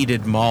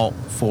peated malt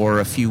for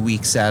a few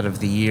weeks out of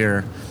the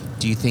year,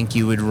 do you think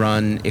you would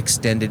run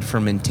extended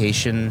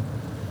fermentation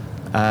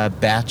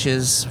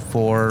batches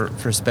for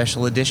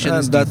special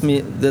editions?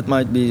 That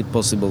might be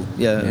possible.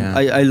 Yeah.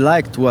 I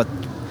liked what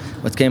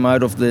came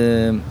out of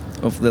the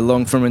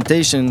long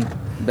fermentation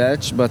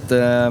batch, but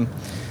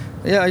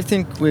I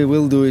think we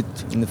will do it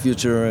in the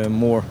future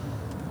more.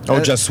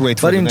 Just wait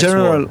for but the next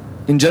one.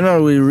 In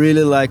general, we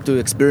really like to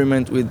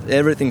experiment with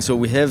everything. So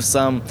we have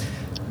some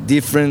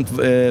different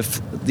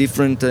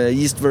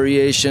yeast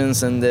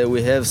variations, and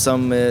we have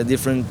some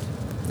different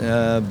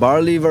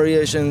barley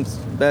variations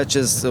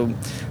batches. So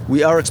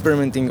we are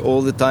experimenting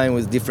all the time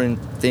with different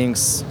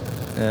things,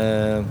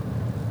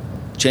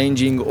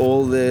 changing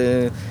all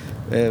the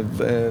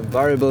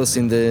variables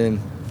in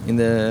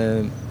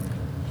the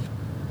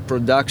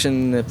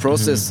production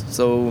process.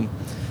 Mm-hmm.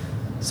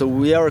 So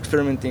we are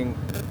experimenting.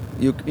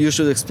 You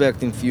should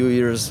expect in few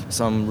years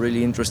some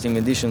really interesting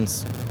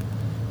additions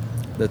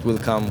that will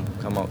come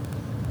out.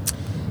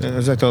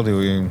 As I told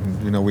you,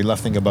 we're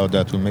laughing about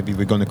that. Maybe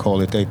we're going to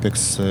call it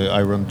Apex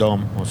Iron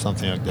Dome or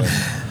something like that.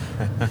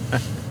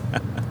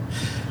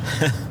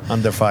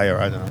 Under fire,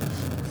 I don't know.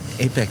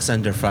 Apex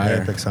Under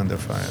Fire. Apex Under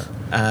Fire.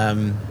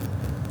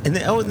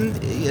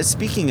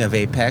 Speaking of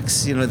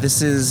Apex,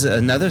 this is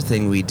another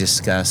thing we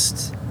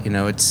discussed.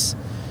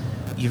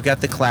 You've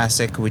got the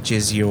classic, which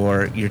is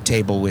your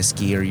table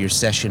whiskey or your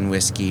session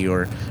whiskey,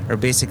 or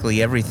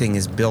basically everything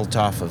is built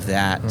off of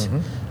that. Mm-hmm.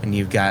 And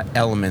you've got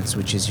Elements,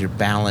 which is your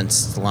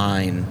balanced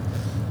line,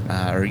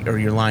 or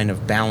your line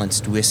of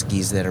balanced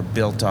whiskeys that are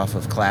built off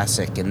of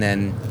classic. And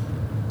then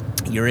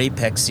your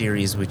Apex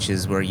series, which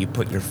is where you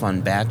put your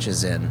fun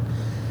batches in.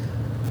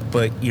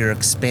 But you're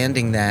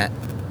expanding that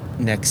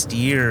next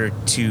year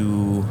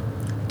to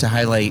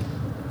highlight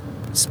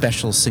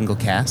special single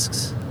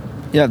casks.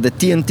 Yeah, the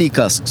TNT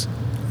casks.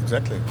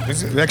 Exactly.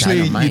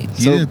 Actually,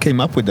 you didn't came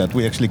up with that.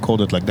 We actually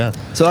called it like that.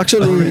 So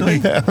actually,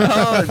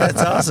 oh,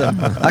 that's awesome.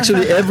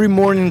 Actually, every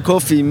morning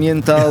coffee, me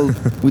and Tal,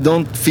 we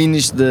don't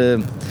finish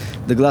the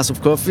glass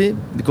of coffee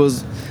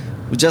because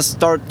we just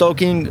start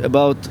talking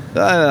about.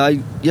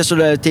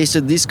 Yesterday I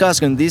tasted this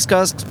cask and this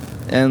cask,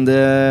 and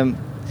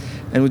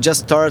we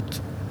just start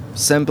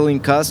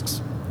sampling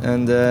casks,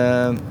 and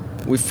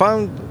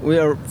we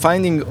are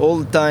finding all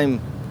the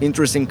time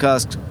interesting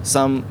casks,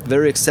 some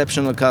very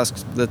exceptional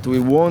casks that we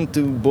want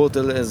to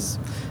bottle as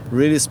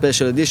really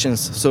special editions.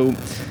 So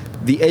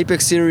the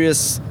Apex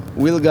series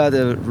will got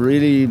a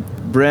really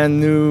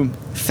brand new,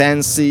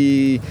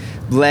 fancy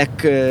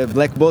black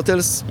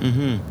bottles,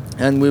 mm-hmm.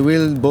 and we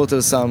will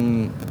bottle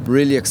some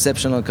really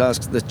exceptional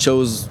casks that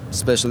chose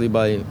especially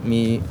by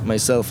me,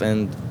 myself,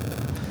 and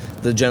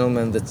the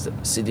gentleman that's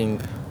sitting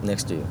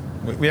next to you.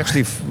 We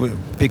actually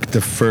picked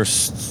the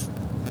first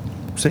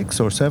 6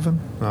 or 7.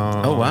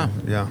 Oh wow!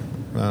 Yeah,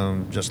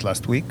 just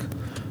last week.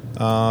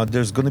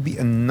 There's going to be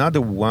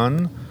another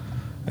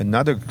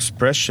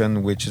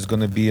expression, which is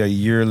going to be a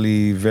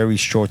yearly, very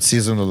short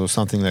seasonal or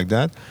something like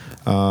that.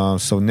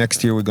 So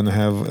next year we're going to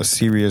have a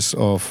series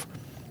of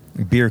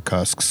beer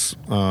casks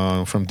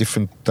from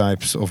different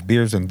types of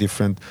beers and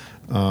different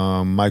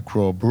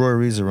micro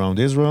breweries around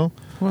Israel.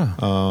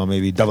 Wow.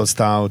 Maybe double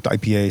stout,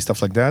 IPA,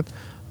 stuff like that.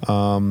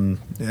 And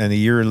a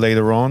year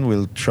later on,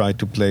 we'll try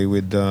to play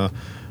with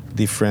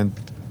different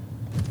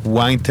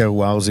wine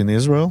terroirs in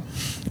Israel,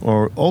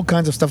 or all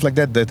kinds of stuff like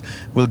that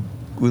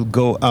will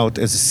go out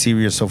as a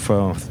series of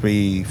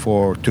 3,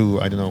 4,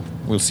 2. I don't know.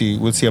 We'll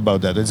see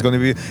about that. It's going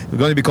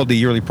to be called the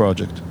yearly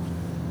project.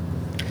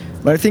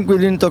 But I think we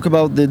didn't talk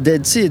about the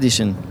Dead Sea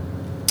edition.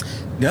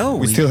 No,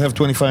 we still have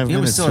 25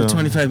 minutes. We still have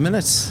 25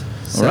 minutes.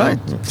 So. All right.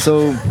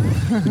 So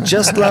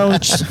just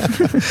launched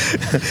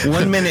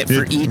 1 minute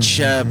for each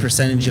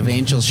percentage of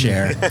angel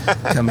share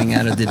coming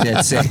out of the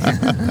Dead Sea.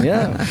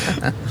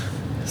 Yeah.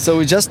 So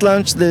we just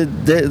launched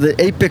the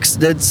Apex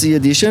Dead Sea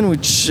edition,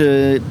 which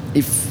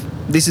if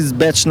this is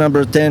batch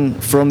number 10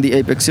 from the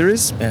Apex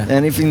series, yeah.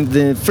 And if in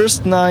the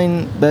first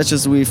 9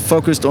 batches we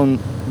focused on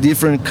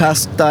different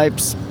cask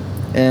types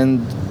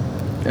and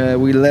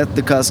we let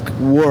the cask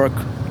work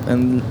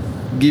and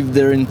give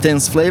their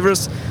intense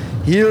flavors,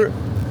 here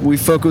we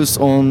focus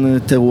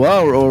on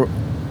terroir, or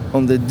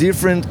on the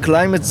different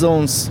climate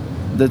zones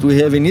that we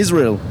have in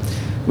Israel,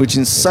 which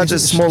is such a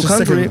small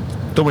country.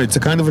 Tomer, it's a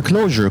kind of a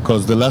closure,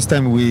 because the last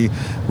time we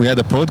had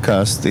a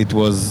podcast, it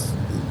was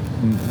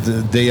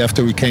the day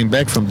after we came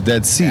back from the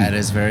Dead Sea. That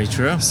is very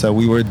true. So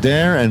we were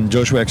there, and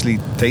Joshua actually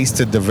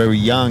tasted the very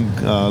young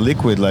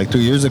liquid like 2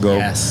 years ago.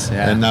 Yes,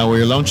 yeah. And now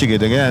we're launching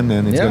it again,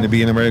 and it's going to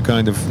be in America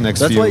in the next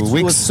few weeks. That's why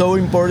it was so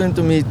important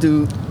to me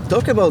to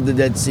talk about the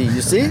Dead Sea,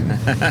 you see?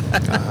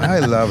 I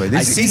love it.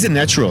 It's a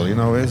natural,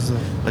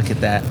 Look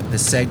at that, the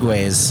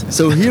segues.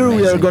 So here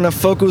we are going to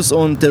focus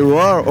on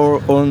terroir,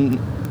 or on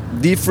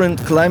different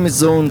climate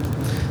zone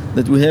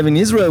that we have in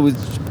Israel, which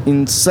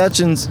in such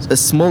a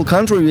small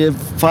country, we have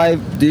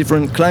 5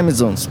 different climate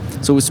zones.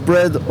 So we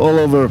spread all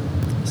over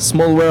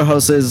small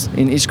warehouses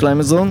in each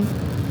climate zone,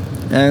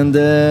 and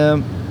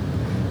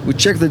we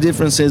check the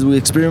differences, we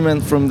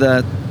experiment from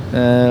that,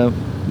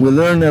 we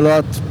learn a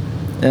lot,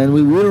 and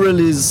we will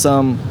release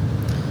some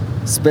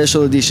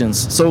special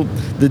editions. So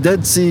the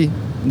Dead Sea,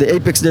 the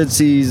Apex Dead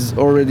Sea is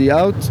already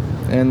out,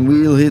 and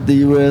we will hit the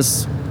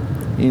US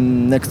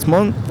in next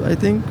month, I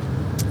think.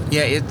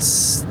 Yeah,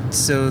 it's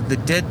so the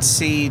Dead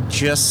Sea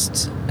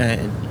just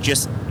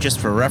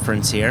for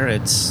reference here,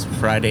 it's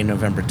Friday,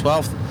 November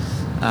 12th,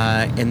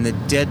 and the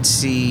Dead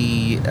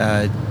Sea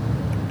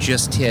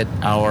just hit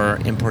our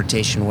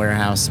importation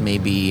warehouse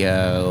maybe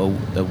a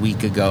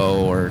week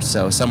ago or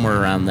so,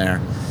 somewhere around there.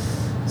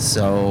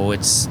 So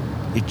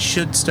it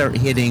should start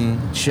hitting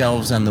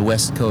shelves on the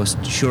West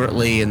Coast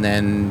shortly, and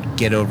then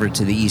get over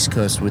to the East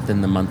Coast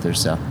within the month or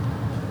so.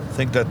 I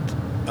think that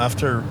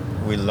after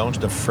we launch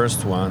the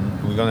first one,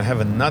 we're going to have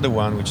another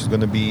one which is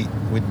going to be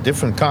with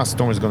different casks.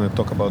 Tom is going to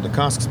talk about the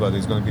casks, but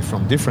it's going to be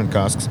from different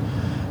casks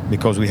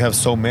because we have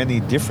so many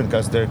different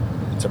casks there.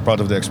 It's a part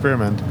of the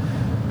experiment.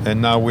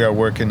 And now we are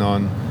working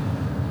on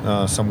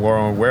some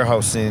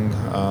warehousing.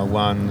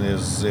 One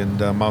is in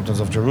the mountains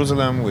of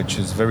Jerusalem, which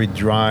is very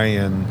dry,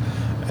 and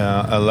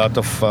a lot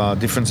of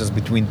differences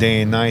between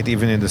day and night,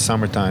 even in the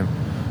summertime.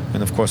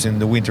 And of course, in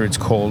the winter, it's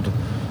cold.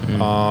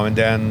 And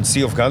then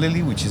Sea of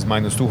Galilee, which is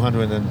minus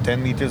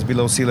 210 meters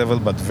below sea level,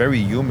 but very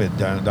humid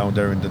down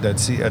there in the Dead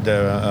Sea,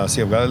 the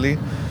Sea of Galilee.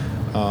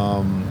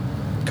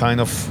 Kind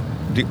of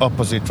the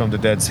opposite from the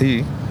Dead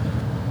Sea.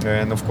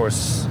 And of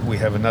course, we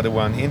have another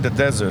one in the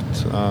desert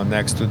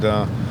next to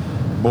the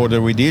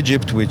border with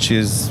Egypt, which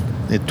is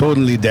a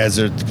totally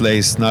desert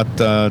place. Not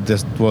the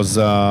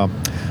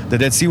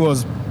Dead Sea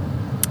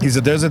is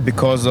a desert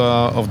because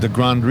of the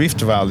Grand Rift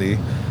Valley,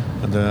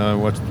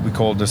 what we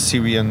call the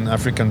Syrian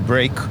African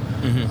break,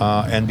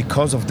 and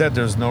because of that,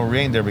 there's no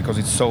rain there because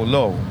it's so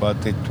low.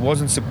 But it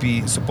wasn't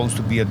supposed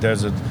to be a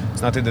desert.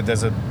 It's not in the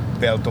desert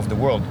belt of the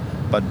world.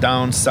 But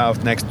down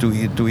south, next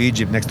to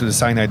Egypt, next to the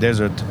Sinai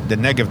Desert, the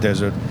Negev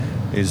Desert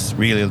is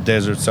really a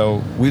desert.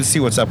 So we'll see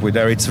what's up with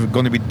that. It's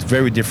going to be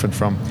very different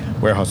from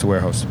warehouse to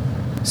warehouse.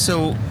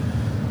 So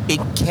it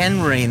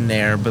can rain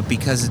there, but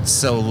because it's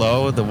so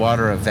low, the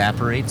water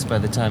evaporates by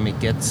the time it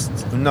gets...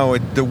 No,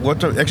 the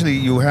water... Actually,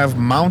 you have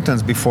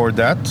mountains before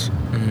that.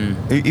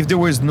 If there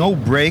was no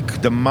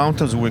break, the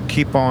mountains will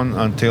keep on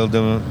until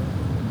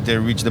they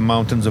reach the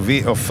mountains of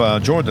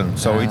Jordan.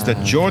 So it's the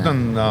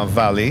Jordan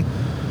Valley.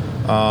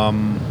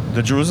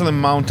 The Jerusalem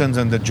mountains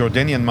and the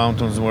Jordanian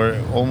mountains were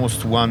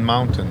almost one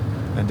mountain,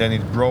 and then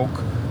it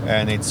broke,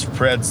 and it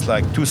spreads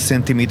like 2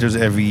 centimeters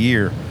every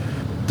year.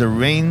 The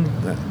rain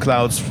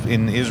clouds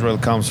in Israel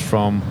comes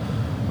from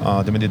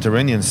the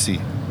Mediterranean Sea,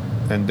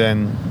 and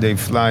then they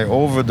fly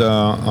over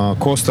the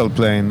coastal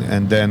plain,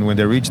 and then when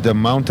they reach the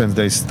mountains,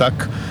 they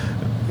stuck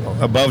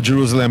above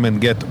Jerusalem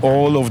and get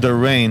all of the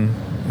rain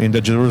in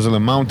the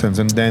Jerusalem mountains,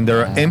 and then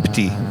they're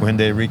empty when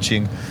they're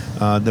reaching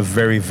the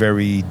very,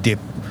 very deep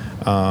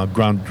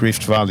Grand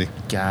Rift Valley.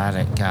 Got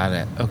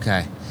it.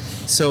 Okay.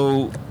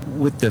 So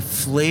with the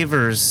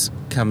flavors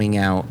coming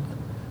out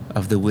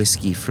of the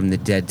whiskey from the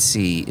Dead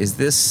Sea, is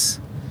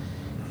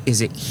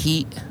it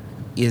heat?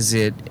 Is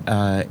it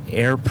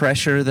air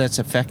pressure that's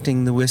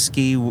affecting the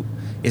whiskey?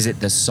 Is it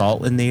the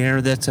salt in the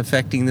air that's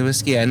affecting the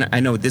whiskey? And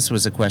I know this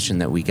was a question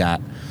that we got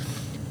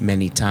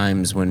many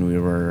times when we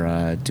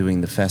were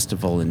doing the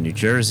festival in New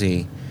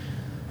Jersey,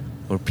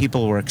 where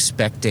people were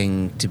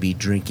expecting to be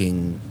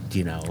drinking,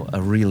 a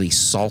really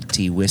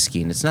salty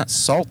whiskey, and it's not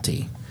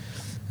salty.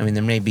 I mean,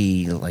 there may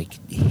be like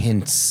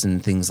hints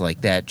and things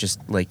like that, just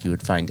like you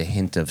would find a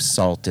hint of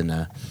salt in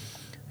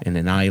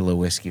an Islay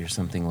whiskey or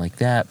something like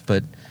that.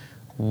 But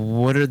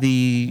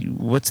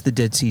what's the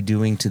Dead Sea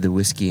doing to the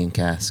whiskey in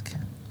cask?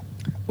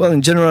 Well,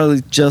 in general,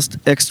 it just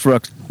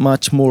extracts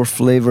much more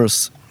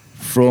flavors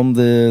from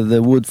the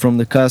wood from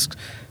the cask.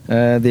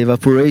 The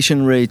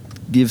evaporation rate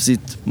gives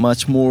it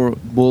much more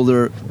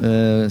bolder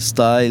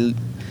style,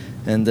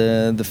 and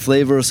the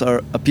flavors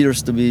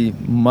appears to be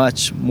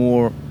much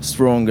more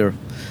stronger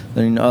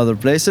than in other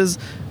places.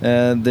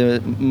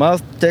 The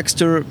mouth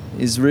texture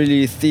is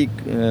really thick.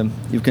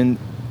 You can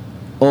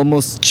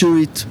almost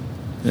chew it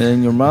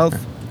in your mouth,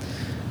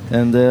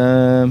 and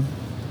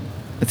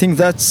I think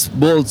that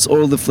bolts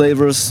all the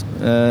flavors,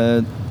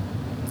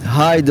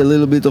 hide a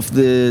little bit of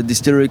the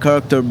distillery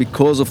character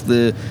because of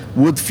the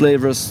wood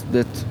flavors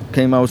that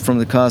came out from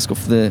the cask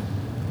of the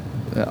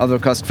other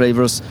cask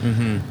flavors.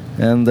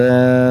 And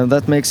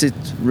that makes it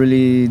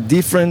really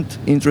different,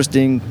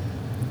 interesting,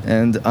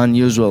 and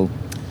unusual.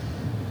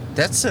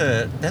 That's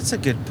a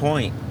good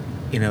point.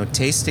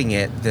 Tasting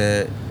it,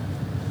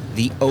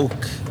 the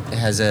oak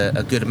has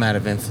a good amount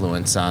of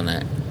influence on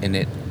it,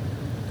 and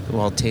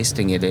while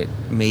tasting it, it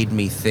made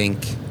me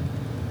think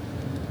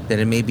that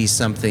it may be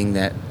something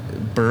that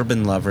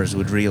bourbon lovers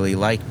would really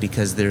like,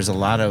 because there's a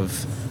lot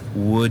of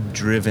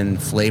wood-driven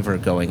flavor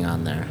going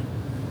on there.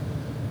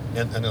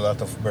 And a lot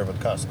of bourbon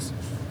casks.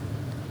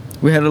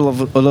 We had a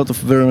lot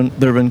of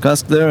bourbon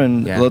cask there,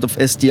 and a lot of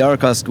STR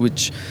cask,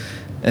 which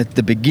at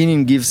the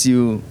beginning gives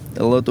you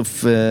a lot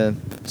of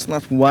it's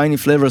not winey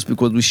flavors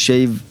because we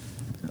shave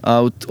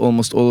out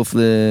almost all of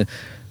the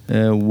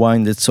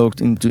wine that's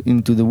soaked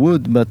into the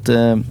wood, but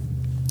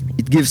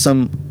it gives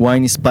some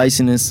winey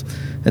spiciness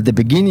at the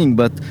beginning.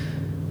 But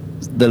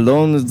the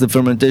longer the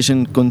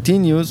fermentation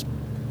continues,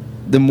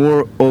 the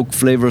more oak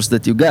flavors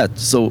that you get.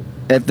 So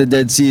at the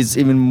Dead Sea, it's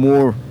even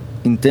more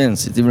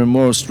intense. It's even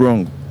more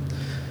strong.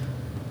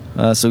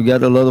 So you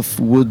get a lot of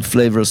wood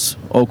flavors,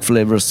 oak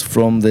flavors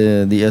from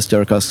the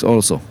STR casks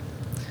also.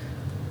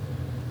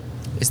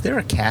 Is there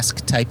a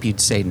cask type you'd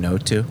say no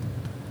to?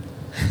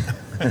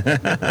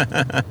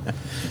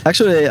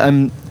 Actually,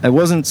 I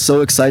wasn't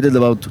so excited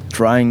about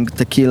trying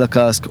tequila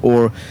cask,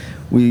 or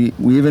we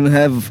even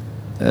have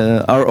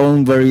our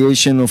own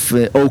variation of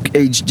oak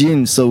aged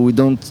gin. So we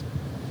don't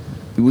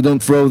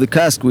throw the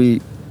cask.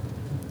 We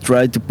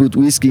try to put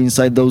whiskey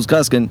inside those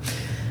casks, and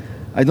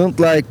I don't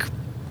like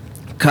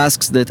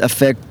casks that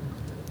affect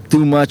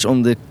too much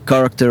on the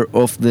character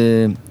of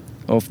the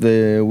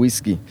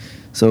whiskey.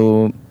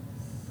 So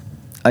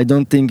I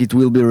don't think it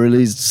will be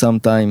released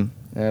sometime,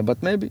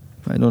 but maybe,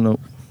 I don't know.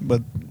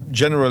 But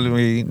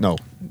generally, no,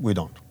 we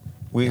don't.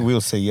 We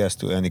will say yes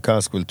to any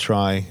cask. We'll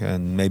try,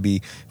 and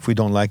maybe if we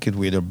don't like it,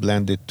 we either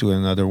blend it to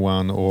another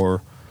one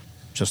or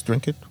just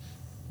drink it.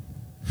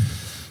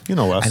 You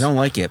know us. I don't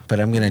like it, but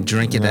I'm going to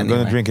drink it anyway. I'm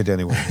going to drink it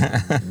anyway.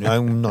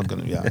 I'm not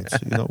going to. Yeah, it's,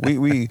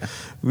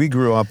 we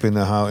grew up in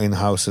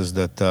houses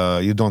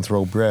that you don't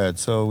throw bread,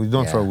 so we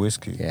don't throw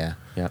whiskey. Yeah.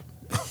 Yep.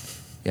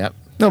 Yep.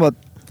 No, but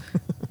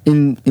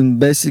in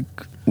basic,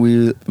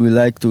 we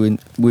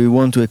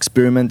want to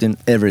experiment in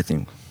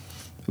everything.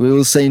 We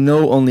will say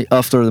no only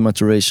after the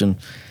maturation,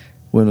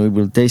 when we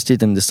will taste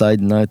it and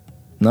decide not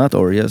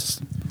or yes,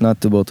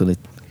 not to bottle it.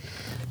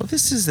 Well,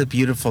 this is the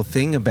beautiful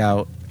thing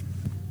about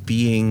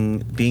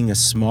being a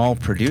small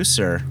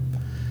producer,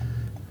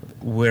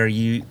 where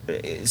you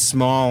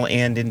small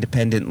and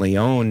independently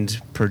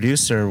owned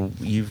producer,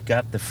 you've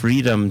got the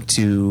freedom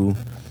to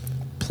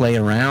play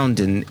around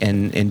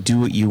and do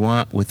what you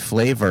want with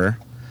flavor,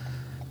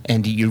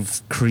 and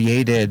you've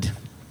created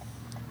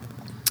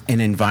an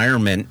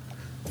environment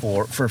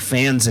for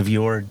fans of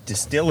your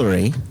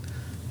distillery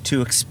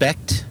to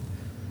expect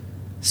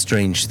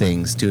strange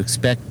things, to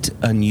expect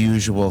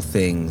unusual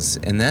things,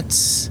 and that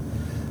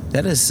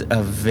is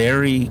a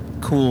very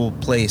cool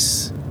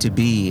place to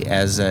be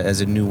as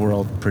a New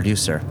World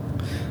producer.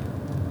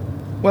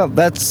 Well,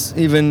 that's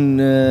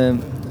even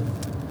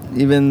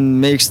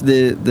makes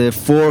the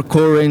 4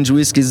 core range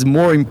whiskeys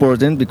more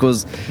important,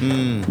 because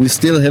we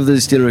still have the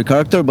distillery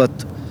character, but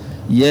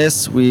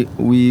yes, we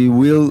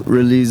will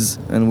release,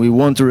 and we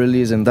want to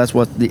release, and that's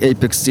what the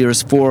Apex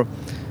Series 4,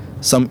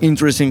 some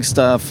interesting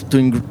stuff to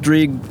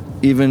intrigue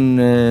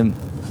even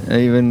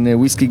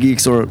whiskey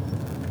geeks or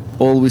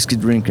all whiskey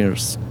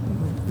drinkers.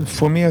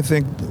 For me, I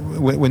think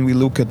when we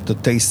look at the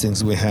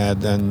tastings we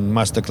had and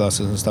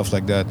masterclasses and stuff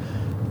like that,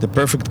 the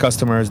perfect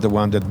customer is the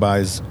one that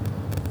buys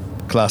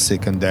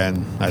classic and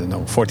then, I don't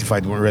know,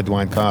 fortified red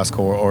wine cask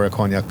or a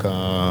cognac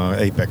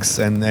Apex.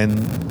 And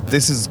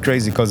this is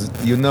crazy because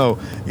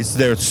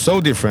they're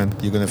so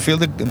different. You're going to feel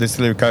the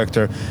distillery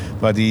character,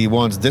 but he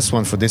wants this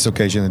one for this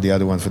occasion and the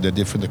other one for the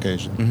different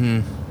occasion.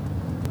 Mm-hmm.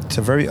 It's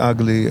a very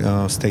ugly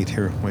state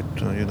here, with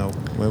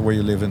where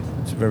you live in.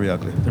 It's very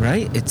ugly.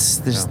 Right?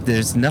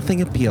 There's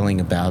nothing appealing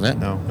about it.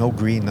 No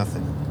green,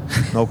 nothing,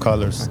 no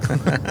colors.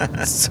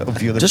 It's so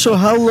beautiful. Joshua,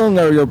 how long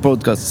are your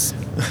podcasts?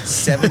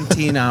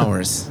 17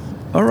 hours.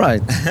 All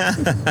right,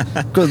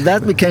 because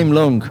that became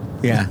long.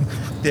 Yeah,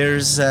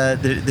 there's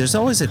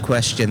always a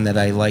question that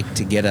I like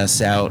to get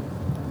us out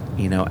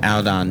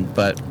on,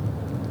 but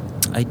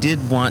I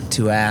did want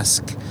to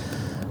ask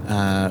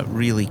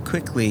really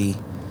quickly.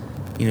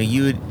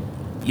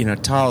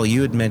 Tal,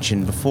 you had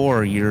mentioned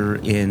before you're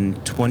in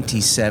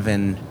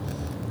 27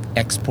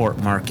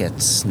 export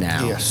markets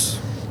now. Yes.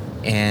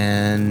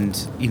 And,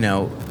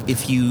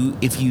 if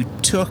you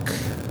took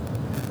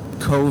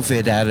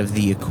COVID out of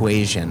the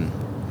equation,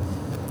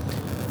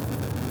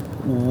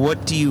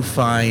 what do you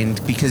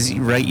find? Because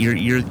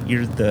you're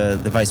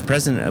the vice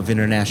president of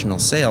international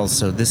sales,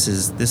 so this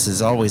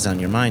is always on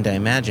your mind, I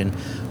imagine.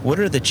 What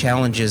are the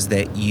challenges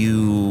that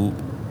you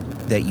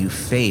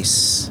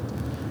face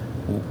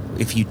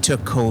if you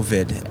took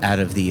COVID out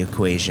of the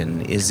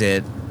equation? Is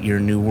it your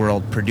New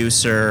World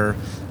producer?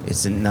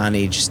 Is it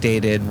non-age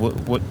stated?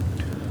 What?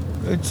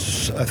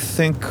 It's, I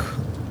think,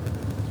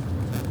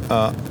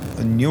 a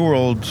New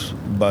World,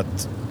 but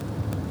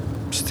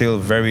still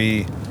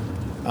very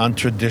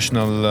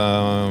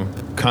untraditional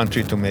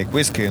country to make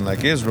whiskey. And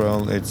like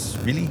Israel, it's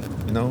really,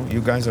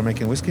 you guys are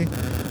making whiskey.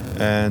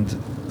 And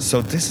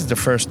so this is the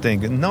first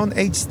thing.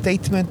 Non-age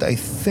statement, I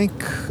think,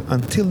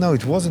 until now,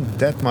 it wasn't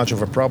that much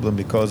of a problem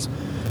because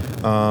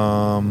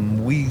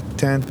we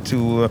tend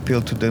to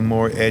appeal to the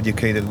more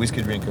educated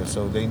whiskey drinkers.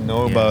 So they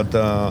know about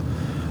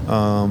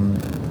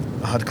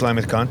hot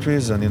climate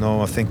countries. And,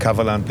 I think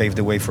Kavalan paved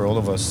the way for all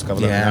of us,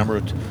 Kavalan and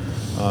Amrut.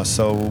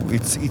 So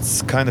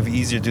it's kind of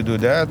easier to do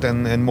that,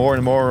 and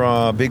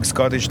more big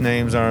Scottish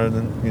names are,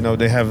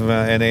 they have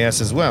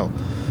NAS as well.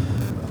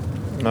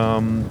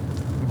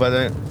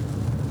 But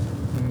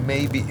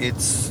maybe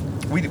it's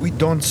we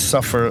don't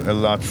suffer a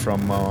lot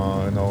from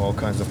all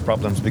kinds of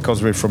problems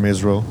because we're from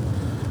Israel.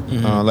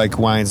 Mm-hmm. Like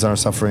wines are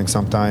suffering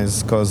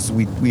sometimes because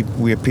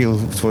we appeal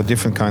to a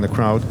different kind of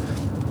crowd.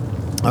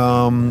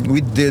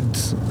 We did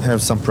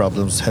have some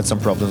problems. Had some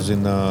problems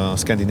in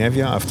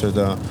Scandinavia after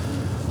the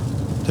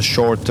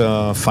short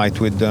fight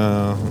with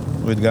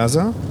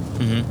Gaza.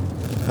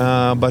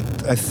 Mm-hmm. But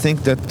I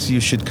think that you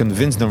should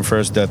convince them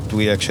first that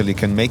we actually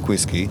can make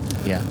whiskey.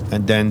 Yeah.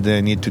 And then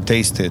they need to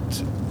taste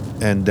it,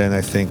 and then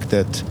I think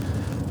that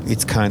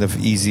it's kind of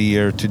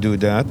easier to do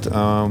that.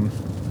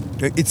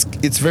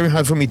 It's very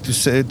hard for me to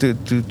say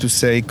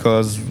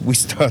because we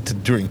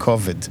started during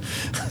COVID.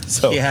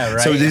 So yeah,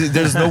 right. So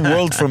there's no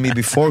world for me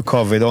before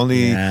COVID.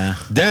 Only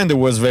then it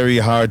was very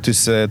hard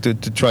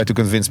to try to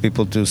convince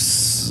people to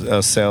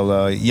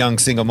sell young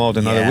single malt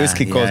and other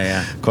whiskey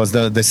because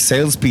the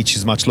sales pitch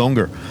is much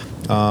longer.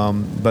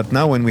 But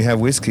now when we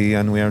have whiskey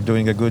and we are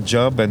doing a good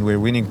job and we're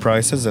winning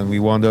prizes and we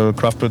won the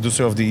Craft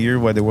Producer of the Year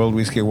by the World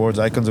Whiskey Awards,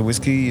 Icons of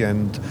Whiskey,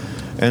 and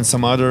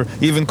some other,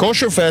 even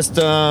Kosher Fest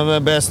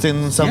best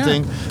in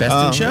something. Yeah,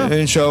 best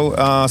in show.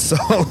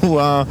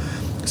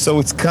 So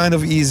it's kind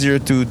of easier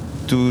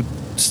to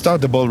start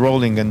the ball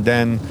rolling and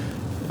then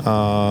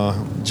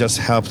just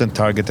help them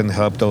target and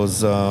help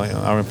those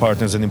our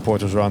partners and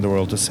importers around the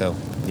world to sell.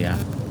 Yeah.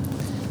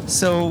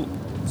 So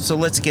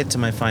let's get to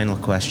my final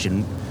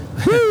question.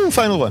 Woo,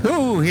 final one.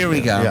 Ooh, here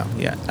we go.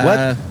 Yeah.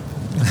 What?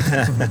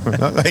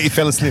 He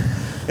fell asleep.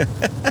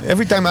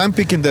 Every time I'm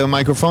picking the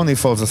microphone, he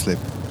falls asleep.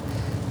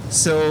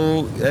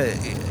 So,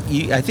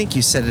 I think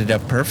you set it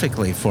up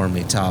perfectly for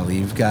me, Tal.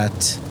 You've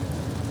got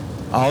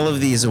all of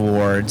these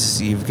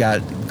awards. You've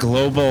got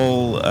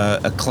global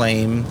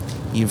acclaim.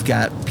 You've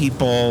got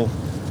people.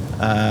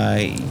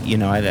 I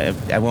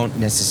won't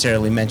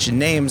necessarily mention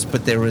names,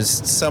 but there was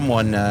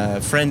someone,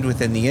 a friend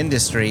within the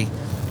industry,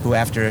 who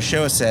after a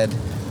show said,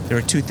 there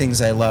were two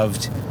things I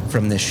loved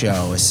from this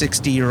show: a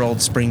 60-year-old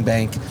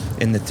Springbank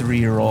and the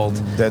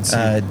 3-year-old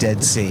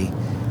Dead Sea.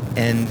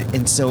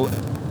 And so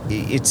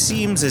it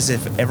seems as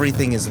if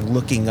everything is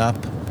looking up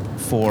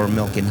for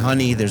Milk and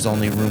Honey. There's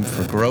only room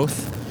for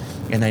growth,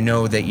 and I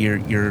know that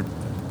you're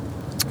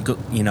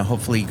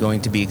hopefully going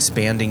to be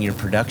expanding your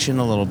production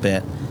a little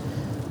bit.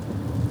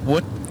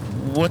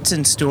 What's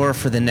in store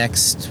for the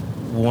next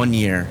 1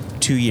 year,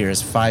 2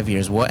 years, 5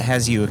 years? What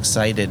has you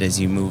excited as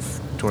you move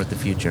toward the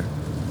future?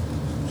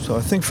 So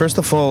I think first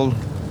of all,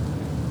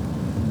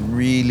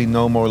 really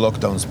no more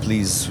lockdowns,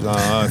 please.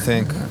 I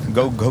think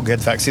go get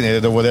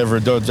vaccinated or whatever.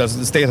 Don't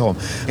just stay at home.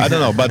 I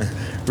don't know, but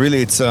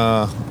really, it's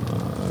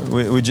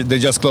they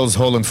just closed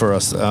Holland for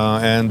us,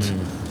 and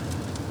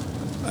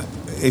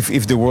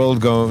if the world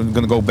going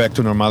to go back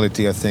to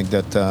normality, I think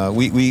that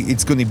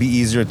it's going to be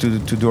easier to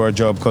do our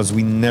job because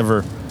we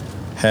never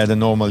had a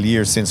normal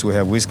year since we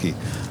have whiskey.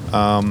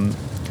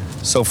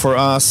 So for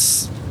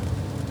us,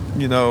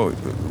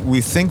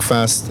 we think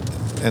fast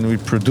and we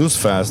produce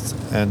fast,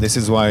 and this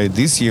is why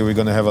this year we're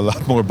going to have a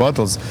lot more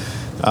bottles.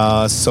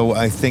 So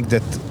I think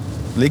that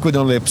Liquid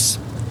on Lips,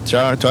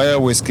 try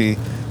our whiskey.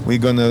 We're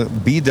going to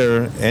be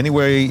there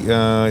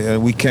anywhere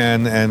we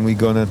can, and we're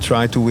going to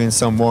try to win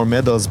some more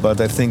medals.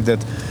 But I think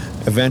that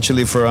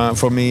eventually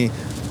for me,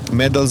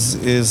 medals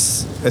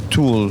is a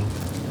tool.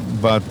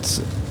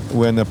 But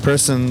when a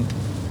person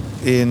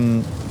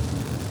in,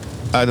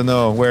 I don't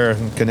know where,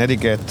 in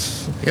Connecticut.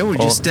 Yeah, we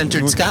just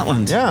entered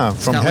Scotland. Yeah,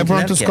 from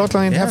Hebron to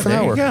Scotland in half an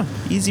hour. Yeah,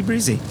 easy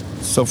breezy.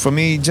 So for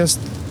me, just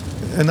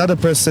another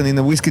person in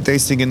a whiskey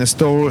tasting in a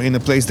store in a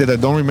place that I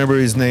don't remember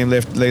his name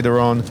later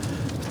on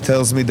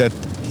tells me that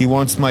he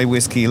wants my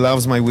whiskey, he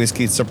loves my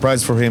whiskey. It's a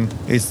surprise for him.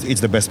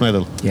 It's the best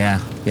medal. Yeah,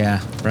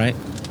 right.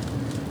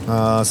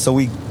 So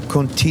we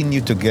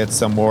continue to get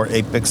some more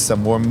Apex,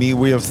 some more.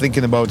 We are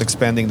thinking about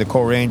expanding the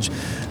core range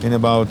in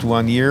about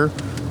 1 year.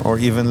 Or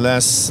even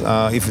less,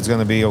 if it's going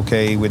to be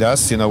okay with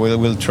us.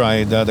 We'll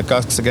try the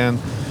casks again,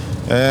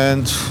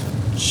 and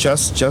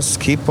just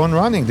keep on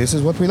running. This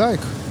is what we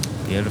like.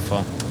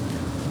 Beautiful.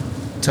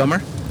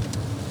 Tomer?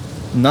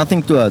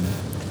 Nothing to add.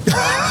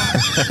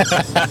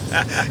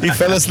 He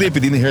fell asleep. He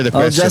didn't hear the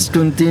question. I'll just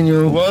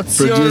continue What's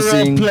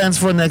producing. your plans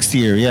for next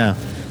year? Yeah.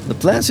 The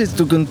plans is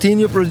to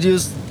continue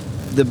produce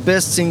the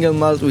best single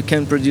malt we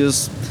can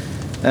produce,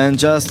 and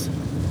just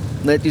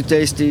let you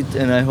taste it,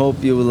 and I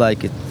hope you will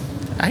like it.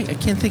 I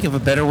can't think of a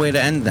better way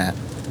to end that.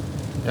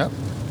 Yep.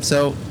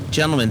 So,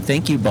 gentlemen,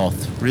 thank you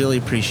both. Really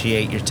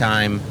appreciate your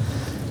time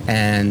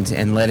and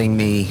letting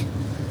me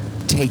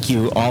take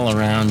you all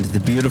around the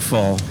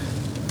beautiful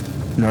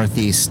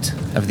northeast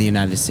of the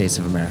United States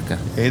of America.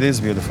 It is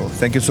beautiful.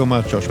 Thank you so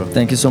much, Joshua.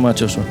 Thank you so much,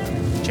 Joshua.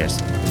 Cheers.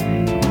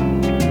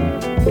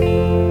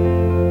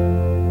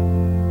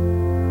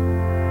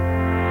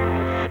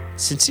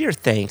 Sincere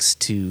thanks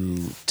to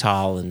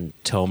Tal and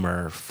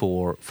Tomer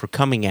for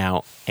coming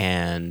out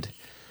and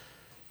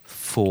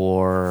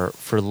for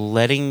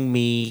letting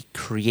me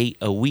create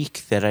a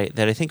week that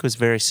I think was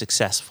very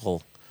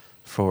successful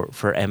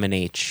for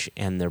M&H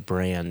and their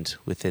brand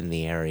within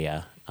the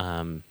area.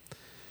 One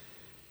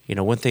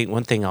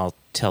thing I'll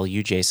tell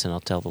you, Jason, I'll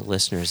tell the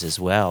listeners as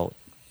well.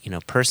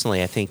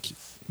 Personally, I think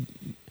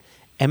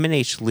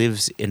M&H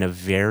lives in a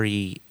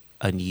very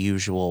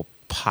unusual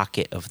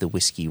pocket of the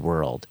whiskey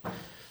world.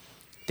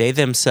 They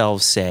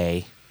themselves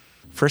say,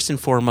 first and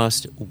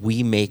foremost,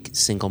 we make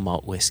single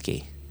malt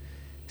whiskey.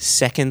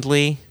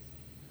 Secondly,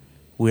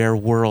 we're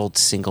world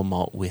single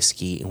malt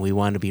whiskey, and we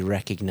want to be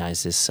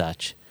recognized as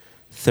such.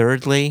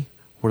 Thirdly,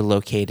 we're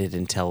located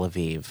in Tel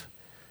Aviv.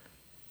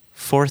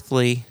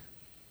 Fourthly,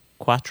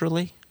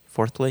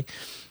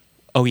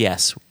 oh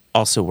yes,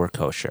 also we're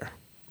kosher,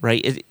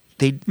 right?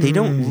 They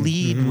don't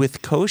lead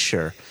with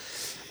kosher,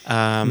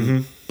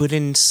 but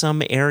in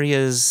some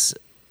areas,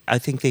 I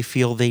think they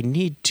feel they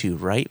need to,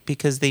 right?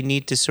 Because they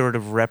need to sort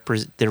of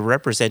they're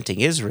representing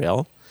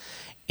Israel,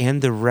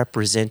 and they're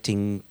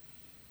representing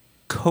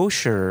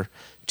kosher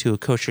to a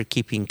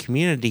kosher-keeping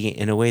community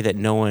in a way that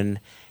no one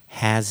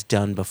has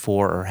done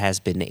before or has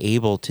been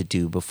able to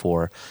do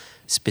before,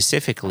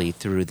 specifically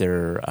through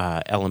their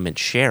Element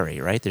Sherry,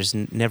 right? There's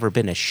never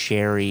been a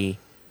sherry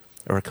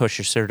or a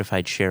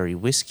kosher-certified sherry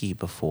whiskey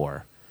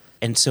before.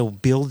 And so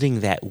building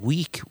that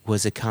week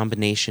was a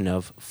combination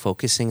of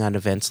focusing on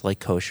events like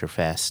Kosher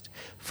Fest,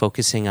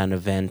 focusing on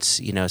events,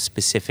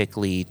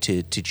 specifically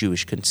to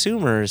Jewish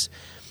consumers,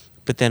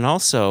 but then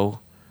also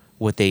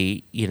what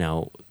the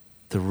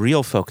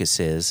real focus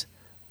is,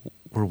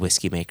 we're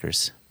whiskey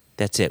makers.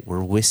 That's it.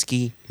 We're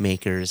whiskey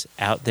makers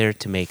out there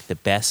to make the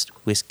best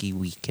whiskey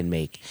we can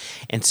make.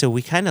 And so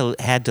we kind of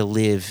had to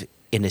live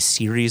in a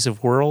series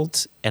of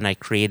worlds, and I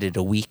created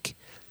a week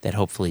that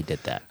hopefully did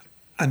that.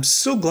 I'm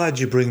so glad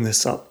you bring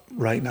this up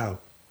right now.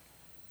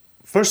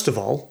 First of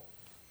all,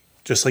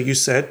 just like you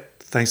said,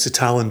 thanks to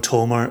Tal and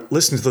Tomer,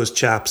 listen to those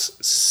chaps,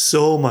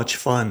 so much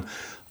fun.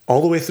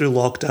 All the way through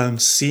lockdown,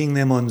 seeing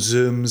them on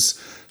Zooms,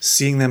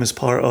 seeing them as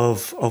part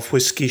of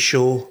Whiskey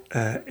Show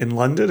in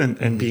London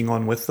and being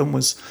on with them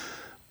was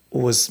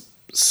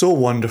so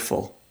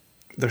wonderful.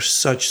 They're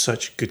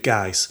such good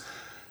guys.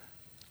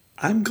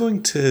 I was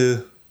going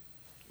to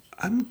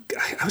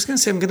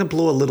say I'm going to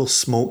blow a little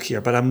smoke here,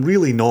 but I'm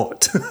really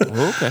not.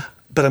 Okay.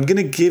 But I'm going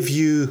to give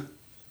you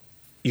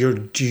your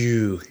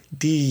due.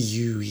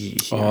 D-U-E.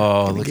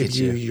 Oh, look at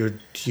you. Your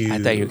due. I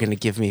thought you were going to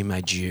give me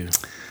my due.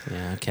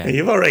 Yeah, okay.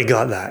 You've already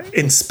got that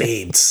in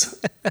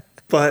spades.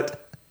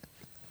 But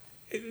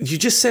you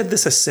just said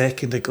this a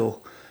second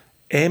ago.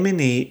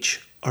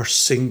 M&H are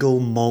single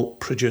malt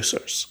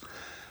producers.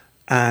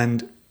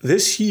 And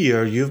this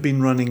year you've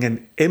been running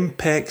an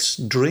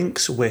Impex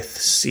Drinks With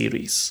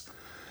series,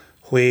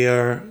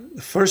 where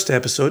the first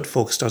episode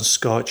focused on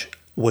Scotch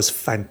was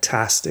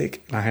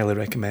fantastic, and I highly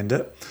recommend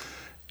it.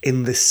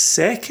 In the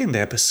second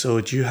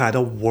episode, you had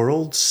a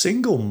world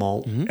single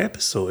malt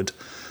episode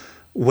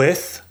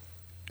with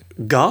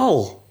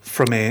Gal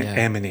from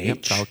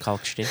M&H, Gal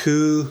Kalkstein,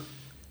 who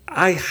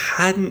I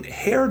hadn't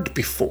heard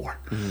before.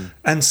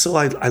 And so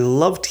I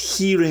loved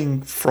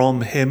hearing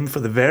from him for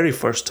the very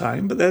first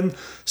time, but then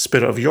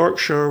Spirit of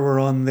Yorkshire were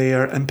on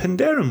there and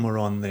Penderyn were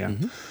on there.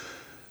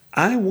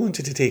 I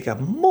wanted to take a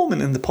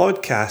moment in the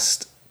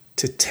podcast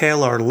to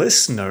tell our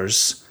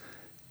listeners,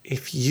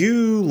 if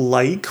you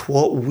like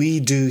what we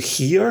do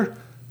here,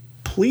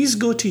 please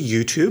go to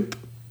YouTube,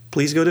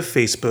 please go to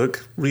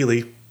Facebook,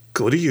 really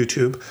go to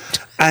YouTube,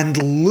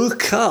 and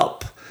look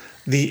up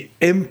the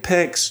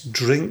Impex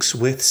Drinks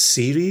With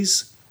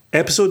series.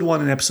 Episode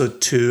 1 and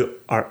Episode 2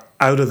 are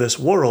out of this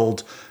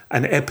world,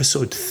 and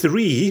Episode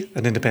 3,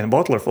 an independent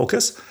bottler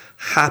focus,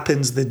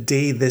 happens the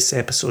day this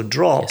episode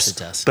drops. Yes, it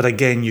does. But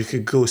again, you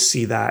could go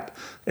see that.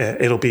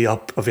 It'll be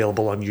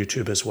available on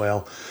YouTube as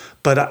well.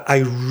 But I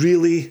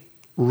really,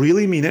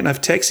 really mean it, and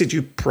I've texted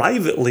you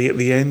privately at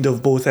the end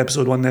of both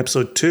Episode 1 and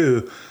Episode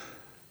 2.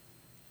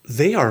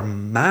 They are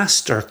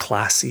master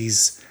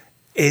classes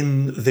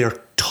in their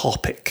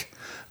topic.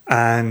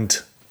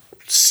 And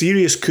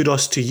serious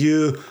kudos to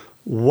you.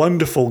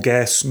 Wonderful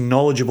guests,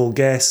 knowledgeable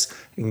guests.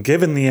 And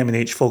given the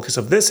M&H focus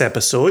of this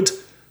episode,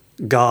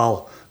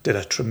 Gal did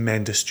a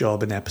tremendous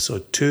job in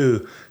Episode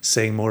 2,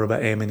 saying more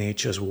about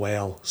M&H as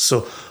well.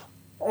 So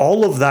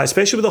all of that,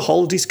 especially with the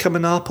holidays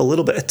coming up, a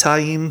little bit of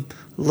time,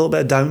 a little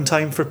bit of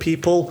downtime for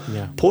people,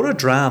 pour a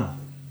dram.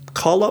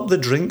 Call up the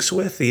Drinks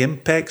With, the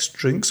Impex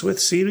Drinks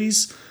With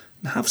series,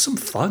 and have some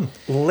fun.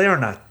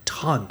 Learn a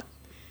ton.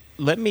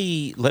 Let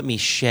me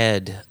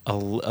shed a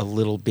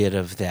little bit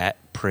of that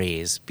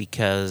praise,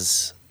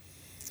 because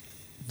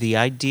the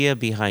idea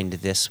behind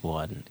this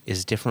one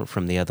is different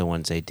from the other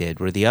ones I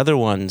did, where the other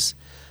ones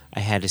I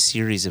had a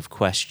series of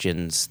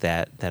questions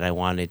that I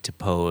wanted to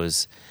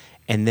pose,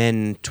 and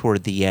then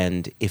toward the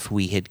end, if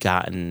we had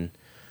gotten,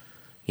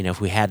 if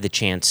we had the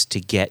chance to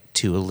get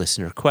to a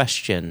listener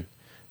question,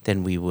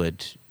 then we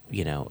would,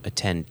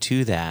 attend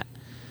to that.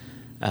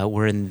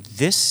 Where in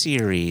this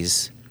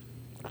series,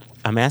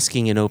 I'm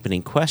asking an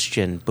opening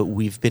question, but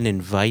we've been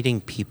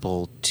inviting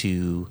people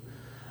to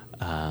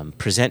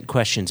present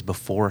questions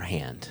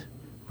beforehand.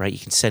 right? You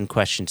can send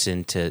questions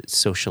into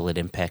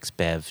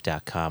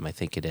social@impactsbev.com, I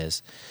think it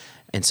is.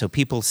 And so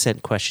people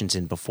sent questions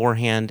in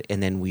beforehand,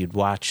 and then we'd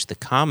watch the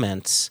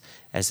comments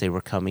as they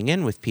were coming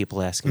in with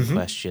people asking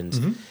questions.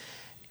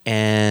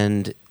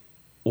 And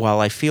while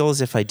I feel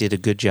as if I did a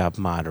good job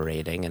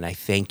moderating, and I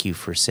thank you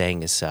for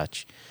saying as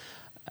such,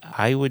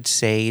 I would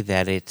say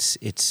that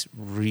it's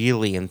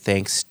really, and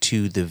thanks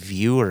to the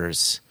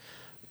viewers,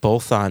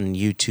 both on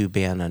YouTube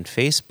and on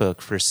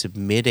Facebook, for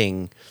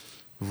submitting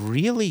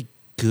really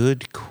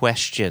good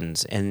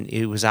questions. And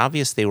it was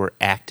obvious they were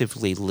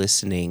actively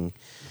listening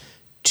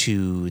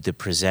to the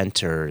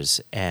presenters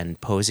and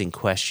posing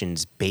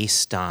questions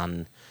based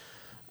on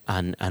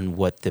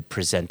what the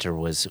presenter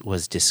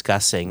was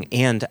discussing.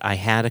 And I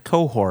had a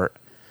cohort,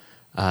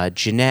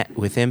 Jeanette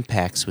with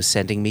Impacts, was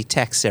sending me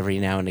texts every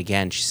now and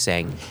again. She's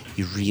saying,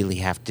 you really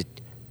have to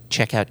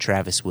check out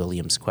Travis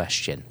Williams'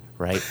 question,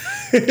 right?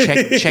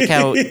 check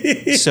out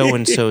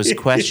so-and-so's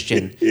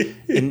question.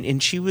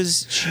 And she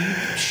was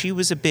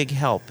a big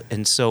help.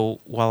 And so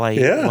while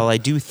I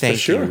do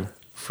thank you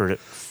for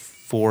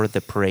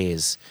the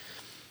praise,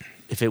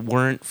 if it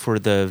weren't for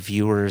the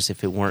viewers,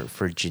 if it weren't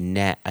for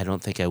Jeanette, I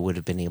don't think I would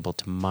have been able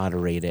to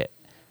moderate it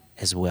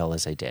as well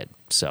as I did.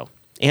 So,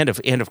 and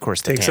of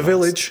course, the takes a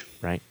village,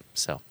 right?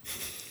 So,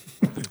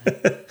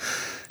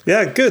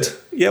 yeah, good.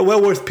 Yeah, well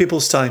worth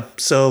people's time.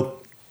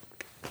 So,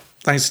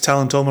 thanks to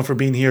Tal and Toma for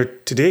being here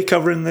today,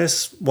 covering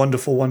this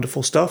wonderful,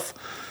 wonderful stuff.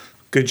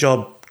 Good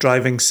job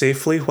driving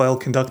safely while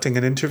conducting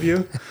an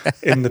interview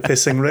in the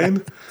pissing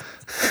rain.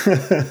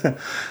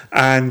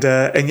 and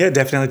yeah,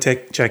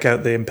 definitely check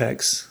out the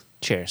Impacts.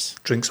 Cheers.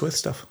 Drinks with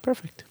stuff.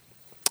 Perfect.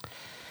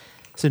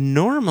 So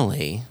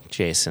normally,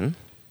 Jason,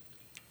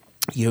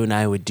 you and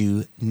I would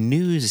do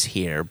news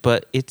here,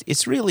 but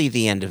it's really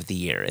the end of the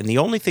year. And the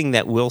only thing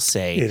that we'll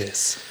say it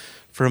is,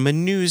 from a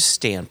news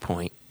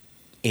standpoint,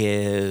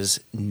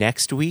 is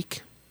next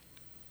week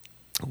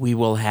we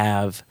will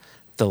have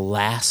the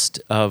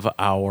last of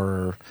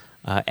our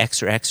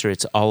Extra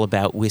It's All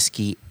About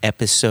Whiskey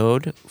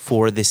episode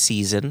for the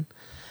season.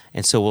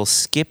 And so we'll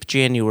skip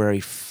January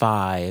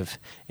 5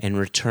 and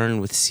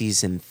return with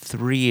season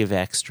 3 of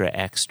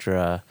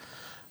Extra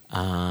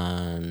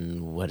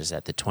on, what is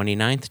that, the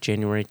 29th,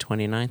 January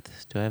 29th?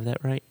 Do I have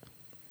that right?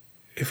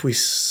 If we,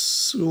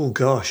 skip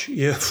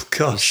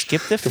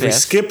the 5th. If we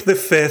skip the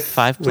 5th,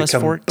 5 plus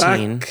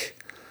 14. Back.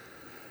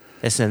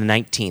 That's the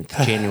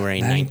 19th,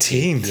 January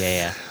 19th.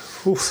 Yeah.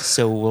 Oof.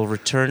 So we'll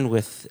return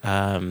with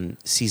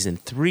season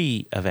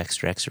 3 of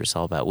Extra It's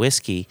All About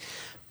Whiskey.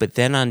 But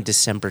then on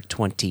December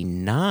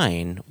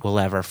 29, we'll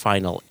have our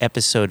final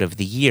episode of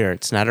the year.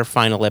 It's not our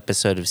final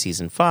episode of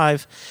season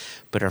 5,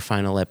 but our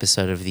final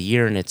episode of the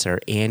year, and it's our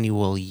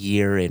annual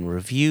year in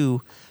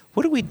review.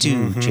 What do we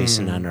do,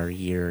 Jason, on our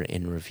year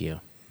in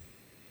review?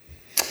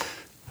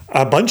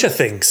 A bunch of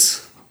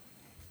things.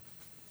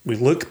 We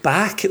look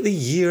back at the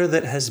year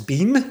that has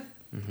been.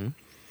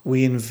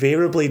 We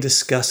invariably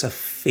discuss a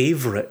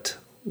favorite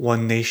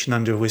One Nation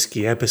Under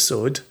Whiskey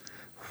episode,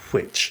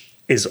 which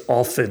is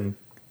often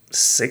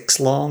 6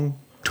 long,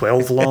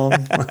 12 long.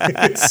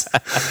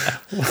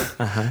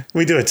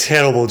 We do a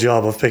terrible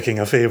job of picking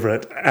a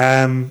favorite.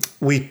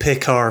 We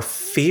pick our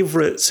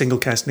favorite Single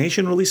Cask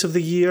Nation release of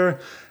the year,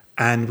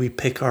 and we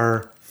pick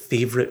our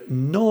favorite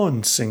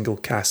non-Single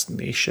Cask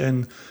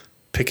Nation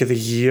pick of the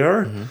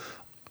year.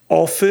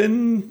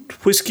 Often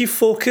whiskey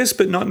focused,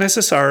 but not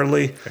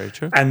necessarily. Very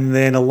true. And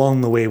then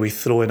along the way, we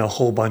throw in a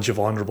whole bunch of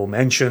honourable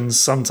mentions.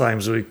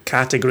 Sometimes we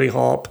category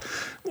hop.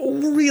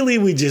 Really,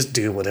 we just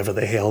do whatever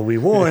the hell we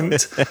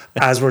want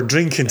as we're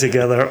drinking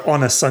together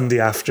on a Sunday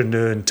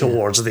afternoon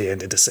towards the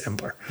end of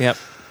December. Yep.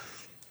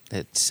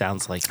 It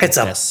sounds like the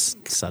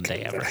best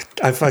Sunday ever.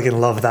 I fucking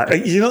love that. Do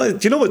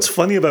you know what's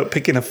funny about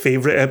picking a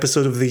favourite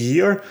episode of the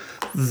year?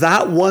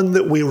 That one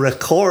that we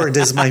record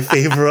is my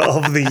favourite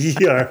of the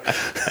year.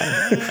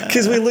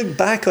 Because we look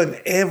back on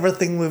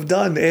everything we've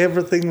done,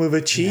 everything we've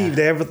achieved,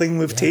 everything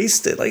we've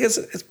tasted. Like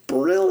it's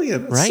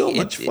brilliant. It's so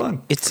much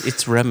fun.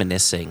 It's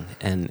reminiscing,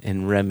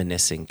 and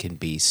reminiscing can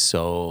be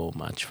so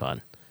much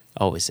fun.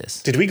 Always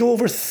is. Did we go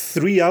over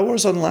 3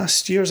 hours on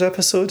last year's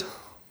episode?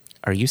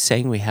 Are you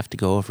saying we have to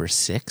go over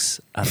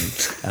 6 on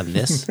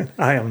this?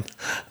 I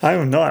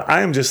am not.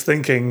 I am just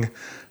thinking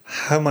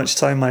how much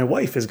time my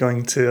wife is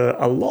going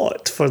to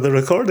allot for the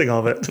recording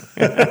of it.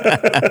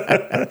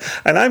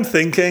 And I'm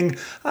thinking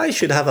I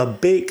should have a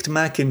baked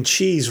mac and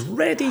cheese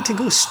ready to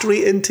go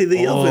straight into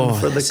the oven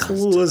for the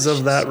close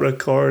of that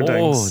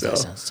recording. Oh, that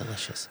sounds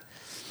delicious.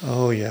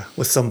 Oh, yeah.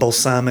 With some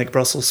balsamic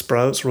Brussels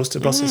sprouts,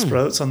 roasted Brussels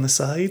sprouts on the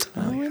side.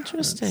 Oh,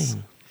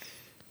 interesting.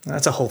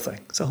 That's a whole thing.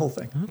 It's a whole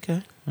thing.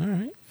 Okay. All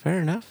right. Fair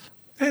enough.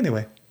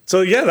 Anyway, so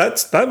yeah,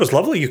 that was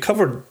lovely. You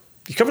covered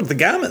the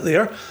gamut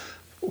there.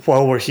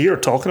 While we're here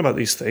talking about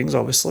these things,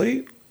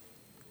 obviously,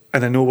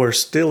 and I know we're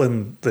still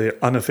in the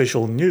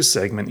unofficial news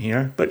segment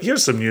here, but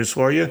here's some news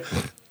for you.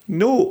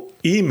 No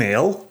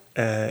email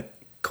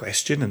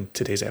question in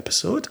today's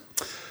episode.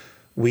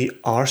 We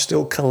are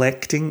still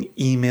collecting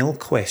email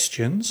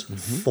questions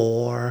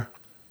for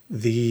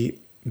the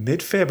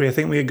mid-February. I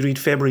think we agreed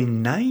February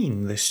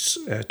 9 this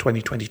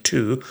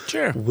 2022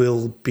 Sure.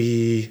 will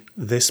be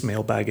this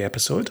mailbag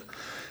episode.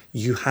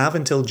 You have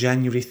until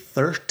January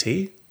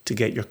 30 to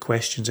get your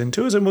questions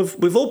into us, and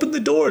we've opened the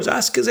doors.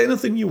 Ask us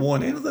anything you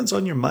want, anything's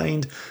on your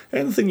mind,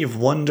 anything you've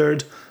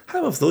wondered.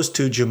 How have those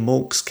two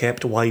jamokes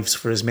kept wives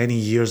for as many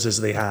years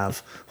as they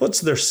have?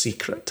 What's their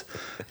secret?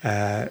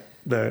 Well,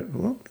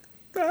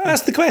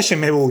 ask the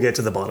question. Maybe we'll get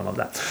to the bottom of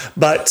that.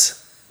 But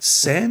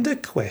send a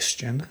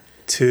question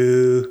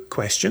to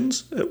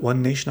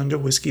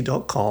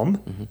questions@onenationunderwhiskey.com.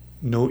 Mm-hmm.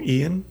 No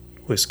Ian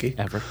Whiskey.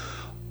 Ever.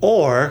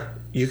 Or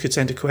you could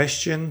send a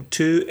question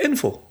to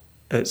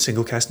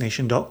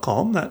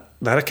info@singlecastnation.com.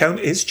 That account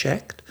is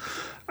checked.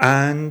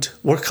 And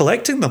we're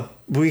collecting them.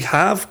 We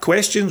have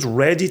questions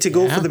ready to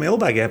go for the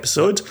mailbag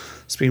episode.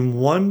 It's been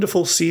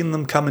wonderful seeing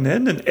them coming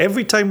in. And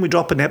every time we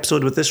drop an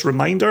episode with this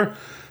reminder,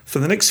 for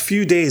the next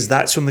few days,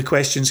 that's when the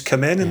questions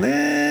come in. And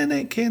then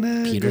it kind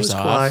of goes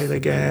quiet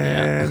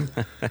again.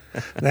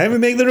 Then we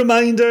make the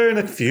reminder and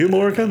a few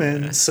more come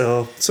in.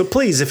 So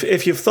please,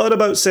 if you've thought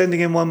about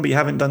sending in one but you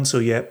haven't done so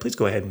yet, please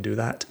go ahead and do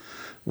that.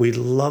 We'd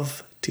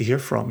love to hear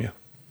from you.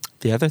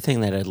 The other thing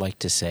that I'd like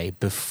to say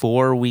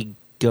before we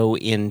go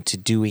into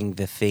doing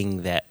the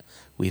thing that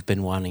we've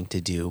been wanting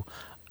to do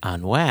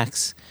on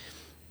Wax,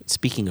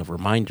 speaking of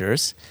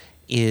reminders,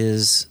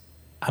 is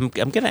I'm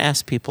going to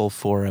ask people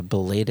for a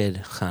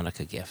belated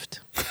Hanukkah gift.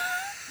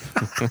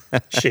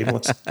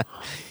 Shameless.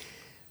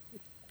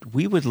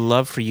 We would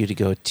love for you to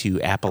go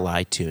to Apple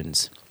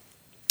iTunes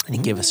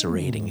and give us a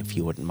rating if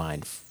you wouldn't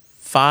mind.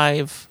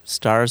 5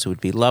 stars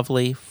would be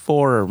lovely.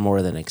 4 are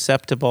more than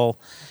acceptable.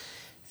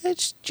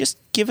 Just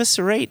give us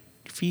a rate.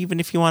 Even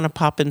if you want to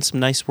pop in some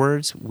nice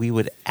words, we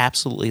would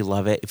absolutely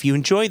love it. If you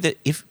enjoy this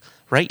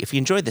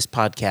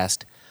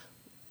podcast,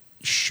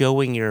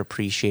 showing your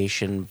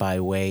appreciation by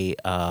way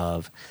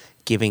of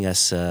giving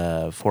us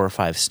 4 or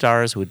 5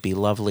 stars would be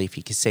lovely. If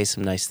you could say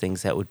some nice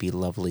things, that would be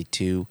lovely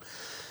too.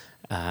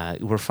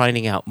 We're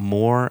finding out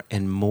more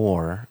and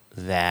more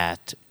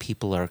that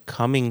people are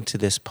coming to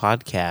this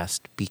podcast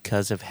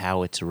because of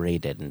how it's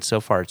rated. And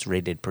so far it's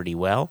rated pretty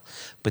well,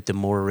 but the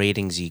more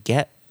ratings you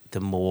get, the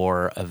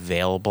more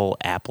available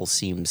Apple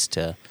seems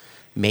to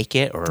make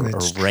it or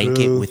rank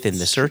it within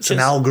the searches. It's an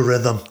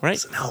algorithm. Right?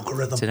 It's an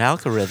algorithm. It's an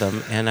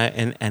algorithm,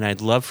 and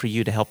I'd love for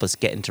you to help us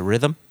get into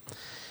rhythm.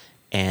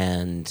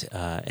 And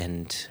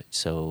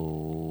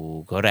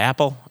so go to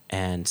Apple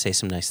and say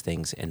some nice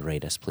things and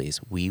rate us, please.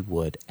 We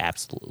would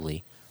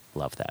absolutely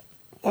love that.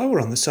 While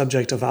we're on the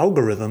subject of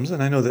algorithms,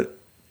 and I know that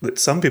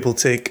some people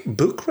take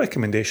book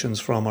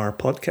recommendations from our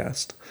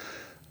podcast,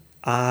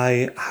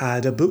 I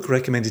had a book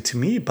recommended to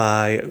me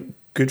by a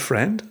good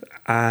friend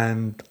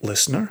and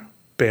listener,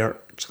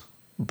 Bert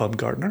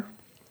Bumgardner.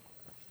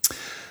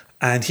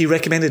 And he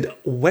recommended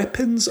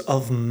Weapons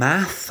of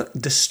Math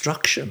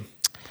Destruction.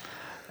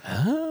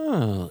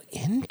 Oh,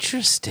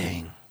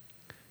 interesting.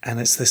 And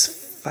it's this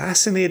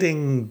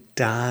fascinating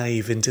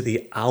dive into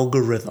the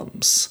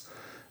algorithms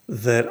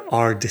that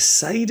are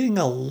deciding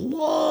a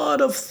lot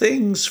of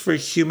things for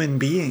human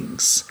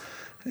beings.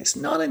 It's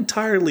not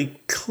entirely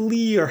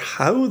clear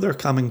how they're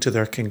coming to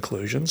their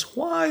conclusions,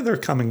 why they're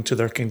coming to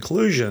their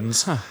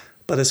conclusions.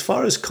 But as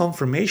far as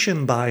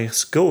confirmation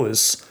bias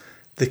goes,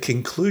 the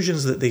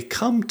conclusions that they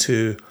come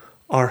to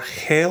are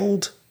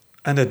held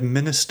and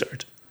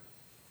administered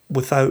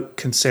without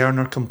concern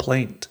or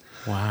complaint.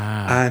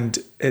 Wow. And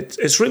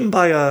it's written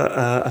by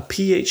a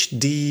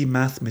PhD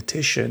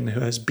mathematician who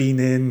has been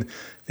in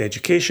the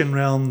education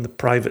realm, the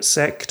private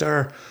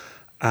sector.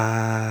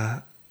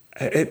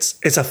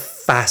 It's a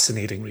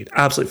fascinating read,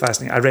 absolutely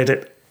fascinating. I read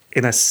it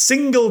in a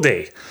single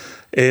day.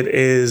 It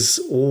is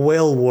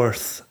well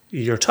worth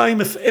your time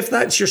if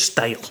that's your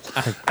style.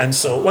 And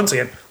so, once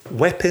again,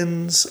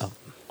 Weapons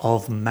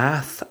of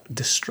Math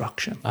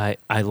Destruction.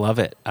 I love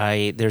it.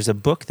 There's a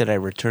book that I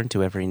return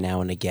to every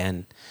now and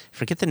again. I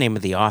forget the name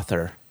of the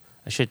author.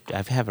 I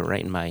have it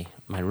right in my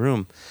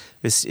room.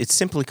 It's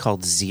simply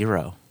called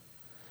Zero.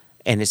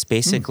 And it's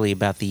basically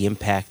about the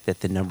impact that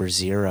the number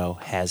 0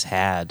 has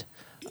had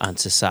on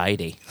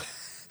society.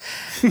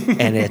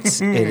 And it's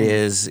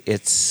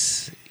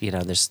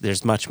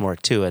there's much more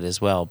to it as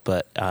well,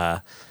 but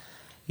I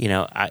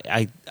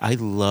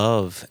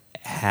love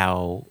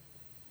how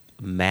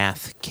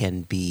math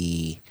can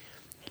be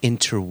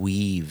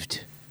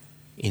interweaved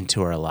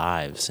into our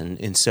lives,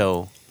 and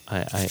so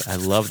I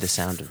love the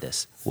sound of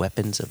this.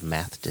 Weapons of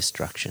Math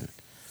Destruction.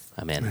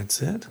 I'm in.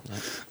 That's it.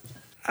 Yep.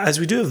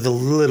 As we do have the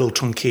little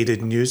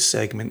truncated news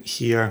segment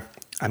here,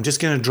 I'm just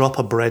going to drop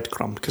a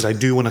breadcrumb because I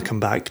do want to come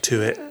back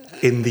to it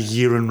in the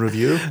year in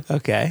review.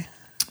 Okay.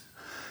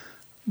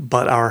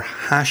 But our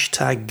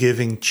hashtag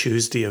Giving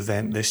Tuesday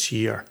event this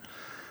year,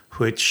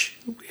 which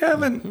we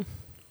haven't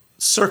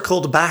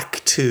circled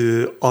back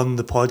to on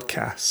the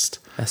podcast.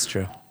 That's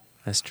true.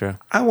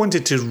 I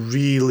wanted to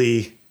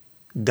really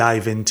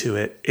dive into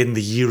it in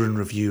the year in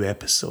review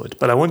episode,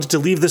 but I wanted to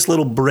leave this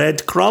little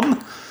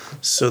breadcrumb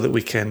so that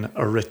we can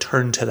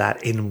return to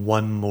that in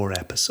one more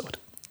episode.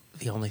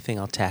 The only thing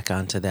I'll tack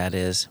on to that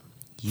is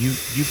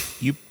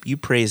you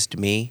praised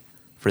me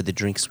for the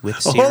Drinks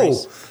With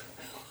series.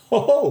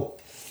 Oh.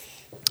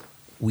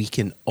 We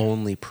can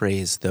only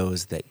praise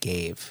those that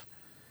gave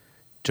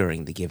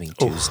during the Giving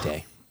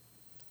Tuesday.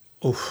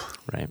 Oof.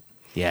 Right?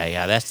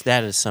 Yeah.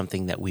 That is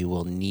something that we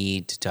will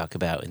need to talk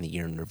about in the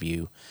Year in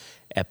Review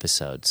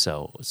episode.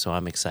 So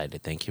I'm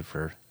excited. Thank you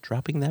for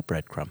dropping that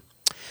breadcrumb.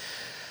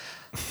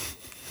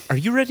 Are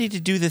you ready to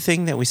do the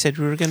thing that we said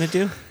we were going to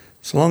do?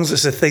 As long as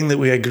it's a thing that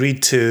we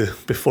agreed to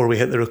before we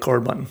hit the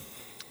record button.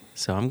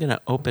 So I'm going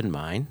to open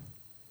mine.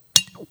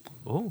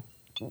 Oh,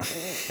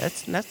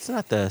 that's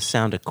not the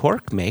sound a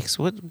cork makes.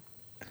 What?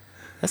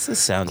 That's the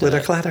sound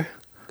Glitter clatter.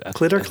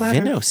 Glitter clatter.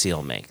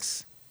 VinoSeal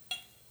makes.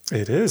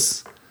 It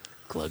is.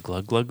 Glug,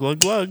 glug, glug, glug,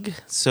 glug.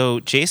 So,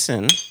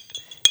 Jason,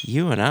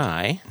 you and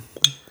I,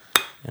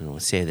 and we'll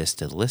say this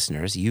to the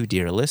listeners, you,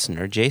 dear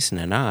listener, Jason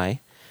and I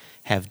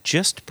have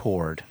just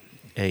poured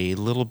a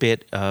little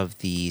bit of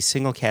the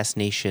Single Cask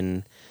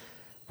Nation,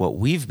 what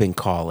we've been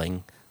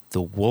calling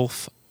the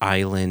Wolf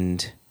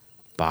Island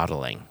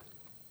bottling.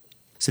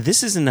 So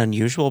this is an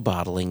unusual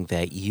bottling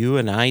that you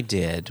and I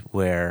did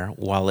where,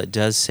 while it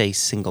does say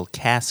Single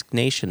Cask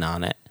Nation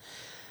on it,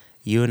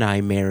 you and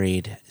I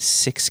married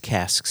 6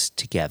 casks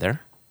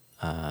together.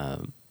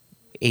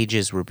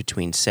 Ages were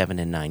between 7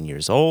 and 9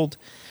 years old.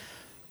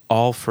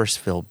 All first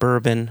fill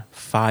bourbon.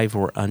 5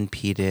 were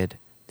unpeated.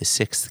 The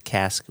 6th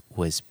cask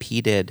was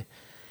peated.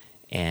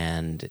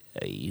 And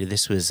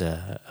this was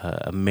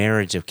a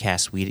marriage of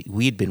casks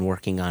we'd been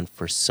working on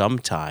for some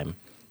time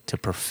to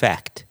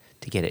perfect,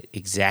 to get it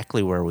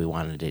exactly where we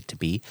wanted it to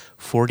be.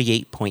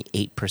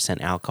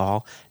 48.8%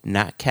 alcohol,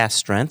 not cask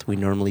strength. We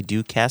normally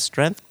do cask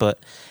strength, but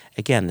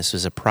again, this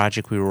was a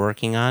project we were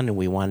working on, and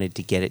we wanted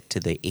to get it to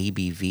the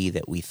ABV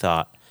that we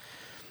thought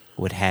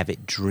would have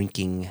it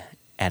drinking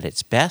at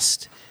its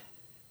best.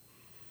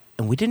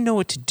 And we didn't know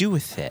what to do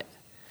with it.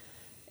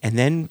 And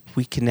then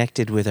we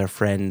connected with our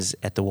friends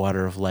at the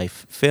Water of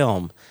Life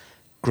film,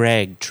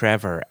 Greg,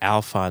 Trevor,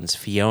 Alphonse,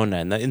 Fiona,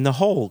 and the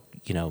whole,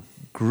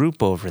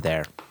 group over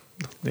there.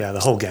 Yeah,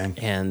 the whole gang.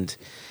 And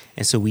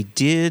so we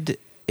did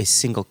a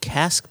single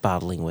cask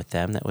bottling with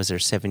them. That was their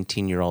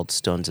 17-year-old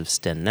Stones of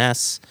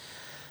Stenness.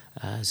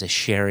 It was a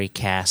sherry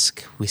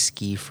cask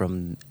whiskey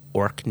from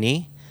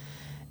Orkney.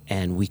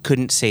 And we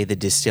couldn't say the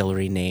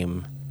distillery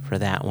name for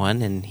that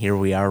one. And here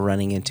we are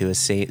running into a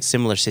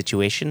similar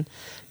situation,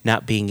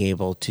 not being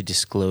able to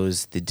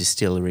disclose the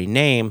distillery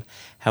name.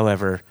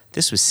 However,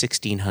 this was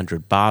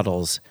 1,600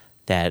 bottles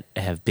that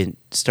have been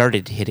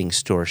started hitting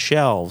store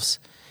shelves,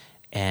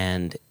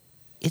 and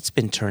it's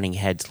been turning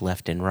heads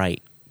left and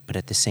right. But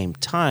at the same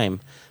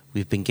time,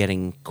 we've been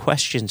getting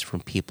questions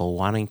from people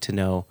wanting to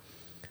know,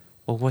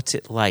 well, what's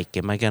it like?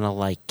 Am I going to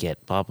like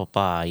it? Blah, blah,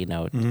 blah,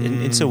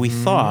 And so we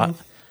thought,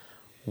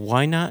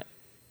 why not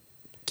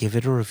give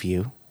it a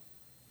review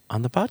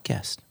on the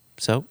podcast?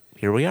 So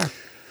here we are.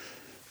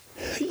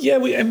 Yeah,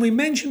 we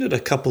mentioned it a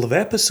couple of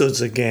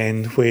episodes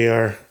again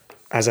where,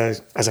 as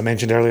I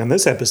mentioned earlier in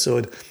this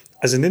episode,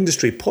 as an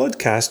industry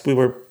podcast, we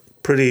were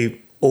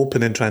pretty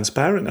open and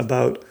transparent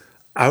about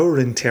our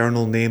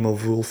internal name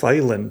of Wolf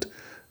Island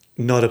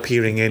not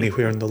appearing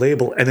anywhere on the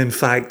label. And in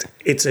fact,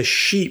 it's a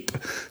sheep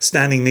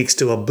standing next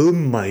to a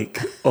boom mic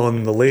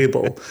on the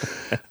label.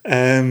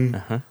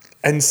 And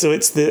so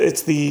it's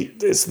the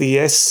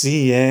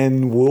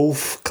SCN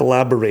Wolf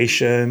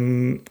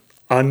collaboration,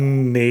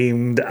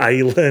 unnamed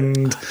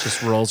island.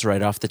 Just rolls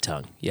right off the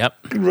tongue. Yep.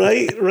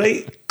 Right.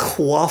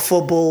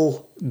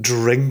 Quaffable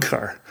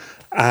drinker.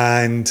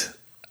 And,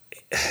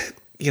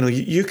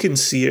 you can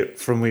see it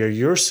from where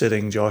you're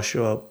sitting,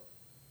 Joshua,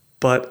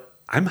 but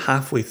I'm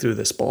halfway through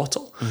this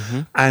bottle.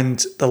 Mm-hmm.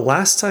 And the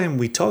last time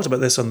we talked about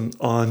this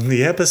on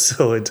the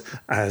episode,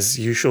 as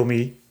you show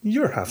me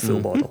your half-full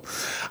bottle,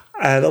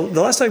 the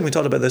last time we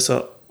talked about this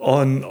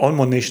on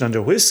One Nation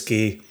Under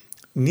Whiskey,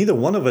 neither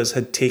one of us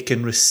had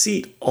taken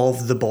receipt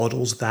of the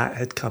bottles that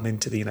had come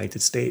into the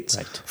United States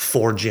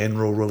for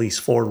general release,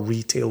 for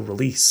retail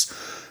release.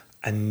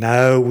 And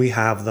now we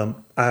have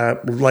them.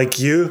 Like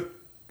you,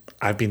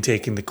 I've been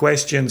taking the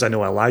questions. I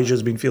know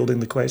Elijah's been fielding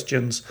the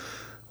questions.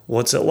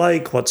 What's it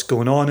like? What's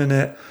going on in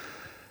it?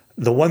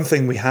 The one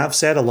thing we have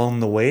said along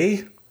the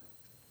way,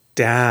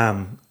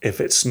 damn if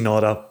it's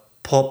not a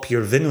pop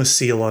your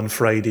VinoSeal on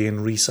Friday and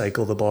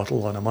recycle the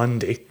bottle on a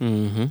Monday.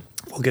 Mm-hmm.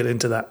 We'll get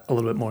into that a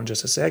little bit more in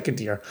just a second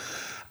here.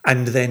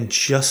 And then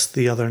just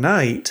the other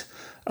night,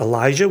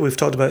 Elijah, we've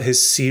talked about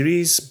his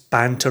series,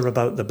 Banter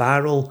About the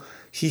Barrel.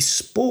 He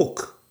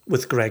spoke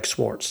with Greg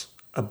Swartz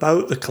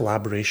about the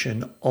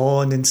collaboration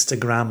on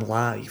Instagram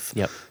Live.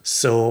 Yep.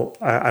 So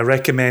I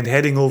recommend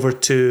heading over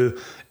to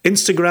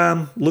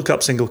Instagram, look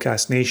up Single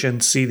Cask Nation,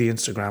 see the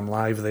Instagram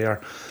Live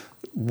there.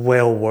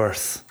 Well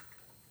worth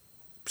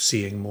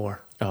seeing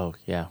more. Oh,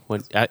 yeah.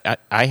 When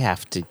I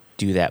have to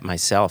do that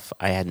myself.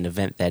 I had an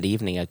event that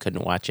evening. I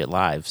couldn't watch it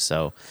live,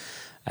 so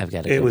I've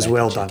got to go It was back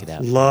well and check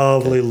done. it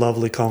out.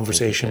 Lovely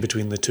conversation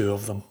between the two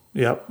of them.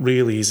 Yep,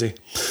 real easy.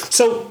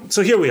 So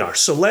here we are.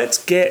 So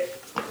let's get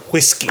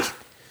whiskey.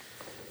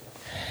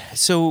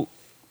 So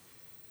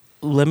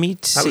let me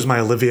see. That was my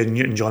Olivia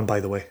Newton-John, by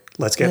the way.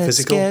 Let's get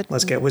physical.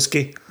 Let's get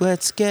whiskey.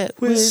 Let's get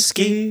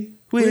whiskey.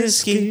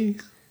 Whiskey.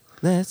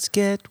 Let's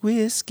get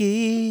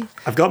whiskey.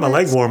 I've got my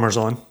leg warmers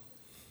on.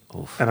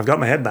 Oof. And I've got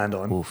my headband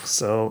on. Oof.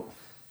 So,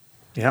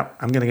 yeah,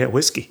 I'm going to get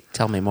whiskey.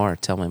 Tell me more.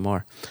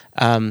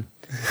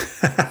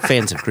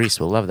 Fans of Grease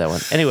will love that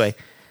one. Anyway,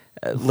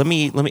 let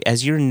me.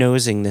 As you're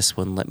nosing this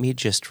one, let me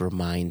just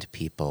remind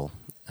people.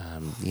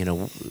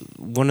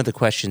 One of the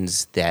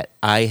questions that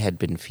I had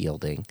been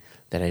fielding,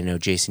 that I know,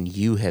 Jason,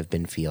 you have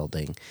been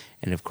fielding,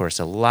 and of course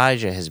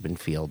Elijah has been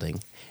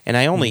fielding, and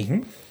I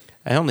only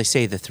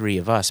say the three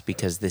of us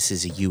because this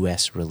is a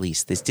U.S.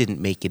 release. This didn't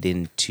make it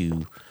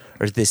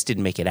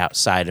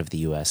outside of the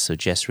U.S., so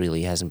Jess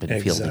really hasn't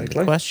been fielding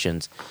the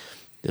questions.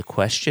 The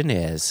question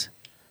is,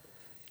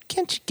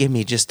 can't you give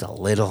me just a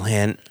little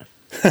hint?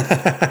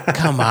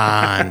 Come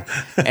on.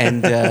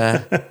 And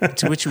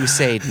to which we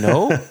say,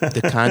 no,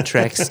 the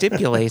contract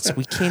stipulates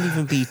we can't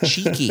even be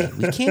cheeky.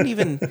 We can't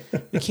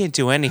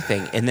do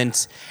anything. And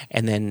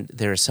then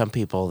there are some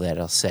people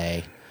that'll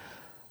say,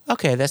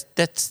 okay,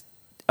 that's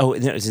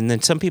and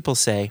then some people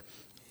say,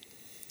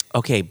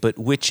 okay, but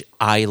which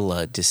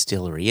Islay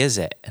distillery is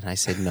it? And I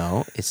said,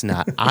 no, it's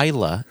not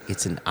Islay,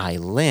 it's an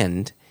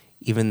island,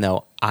 even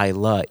though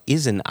Islay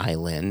is an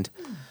island.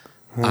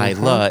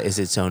 Islay is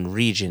its own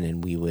region,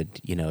 and we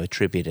would,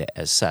 attribute it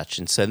as such.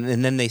 And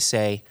then they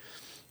say,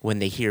 when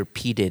they hear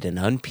peated and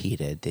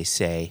unpeated, they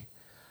say,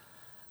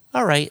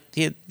 "All right,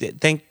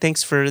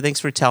 thanks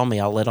for telling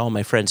me. I'll let all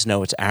my friends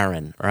know it's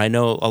Aaron, or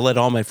I'll let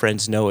all my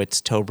friends know it's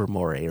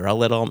Tobermory, or I'll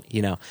let all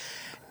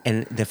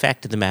And the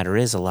fact of the matter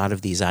is, a lot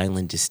of these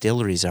island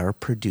distilleries are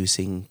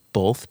producing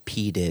both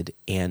peated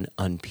and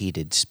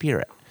unpeated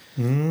spirit.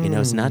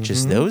 It's not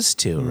just those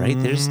two, right?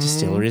 There's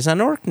distilleries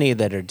on Orkney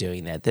that are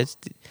doing that.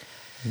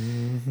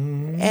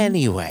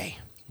 Anyway,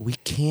 we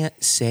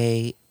can't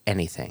say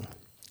anything.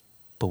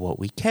 But what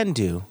we can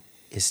do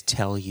is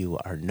tell you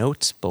our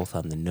notes, both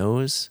on the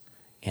nose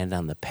and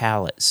on the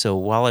palate. So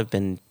while I've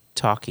been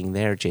talking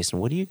there, Jason,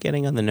 what are you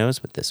getting on the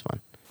nose with this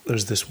one?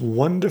 There's this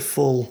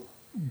wonderful,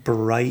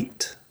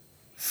 bright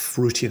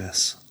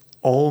fruitiness,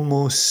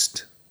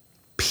 almost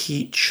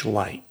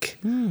peach-like.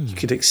 You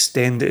could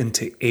extend it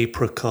into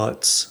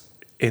apricots,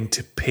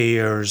 into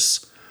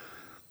pears,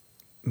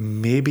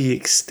 maybe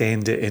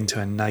extend it into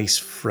a nice,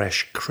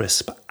 fresh,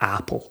 crisp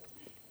apple.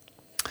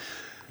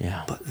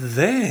 Yeah. But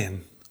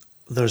then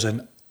there's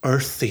an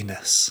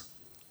earthiness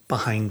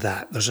behind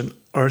that. There's an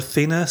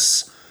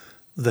earthiness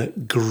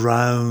that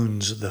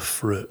grounds the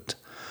fruit.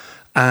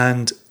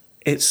 And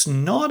it's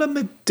not a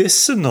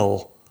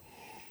medicinal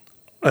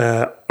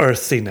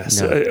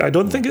earthiness. No. I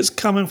don't think it's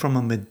coming from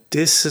a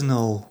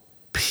medicinal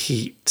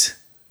peat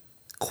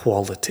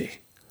quality.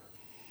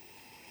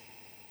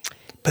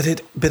 But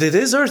it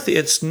is earthy.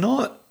 It's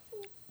not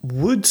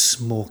wood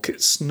smoke.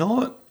 It's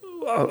not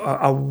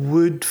a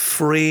wood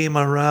frame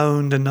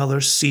around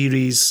another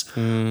series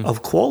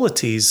of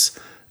qualities.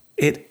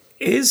 It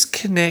is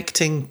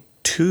connecting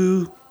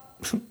to,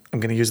 I'm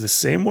going to use the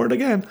same word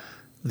again,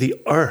 the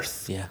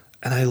earth. Yeah.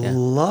 And I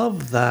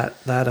love that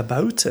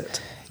about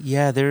it.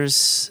 Yeah,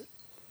 there's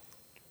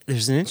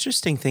an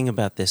interesting thing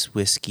about this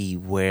whiskey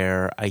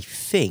where I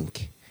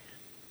think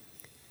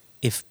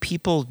if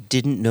people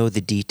didn't know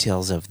the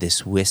details of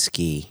this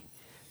whiskey,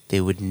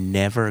 they would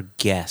never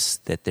guess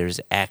that there's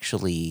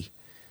actually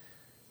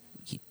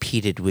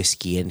peated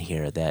whiskey in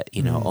here that,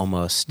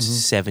 almost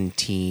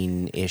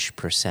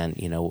 17-ish%,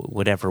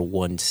 whatever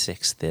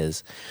 1/6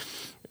 is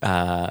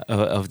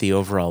of the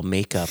overall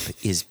makeup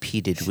is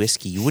peated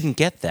whiskey. You wouldn't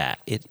get that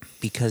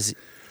because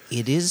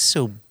it is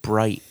so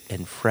bright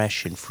and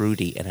fresh and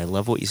fruity. And I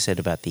love what you said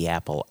about the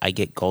apple. I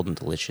get Golden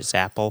Delicious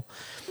apple.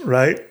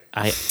 Right.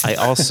 I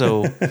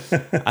also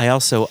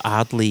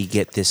oddly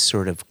get this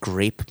sort of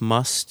grape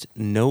must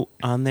note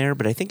on there,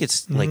 but I think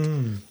it's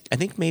I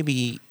think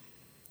maybe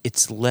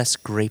it's less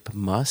grape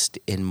must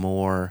and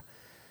more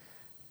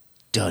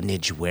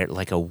dunnage,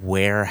 like a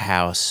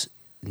warehouse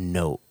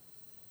note.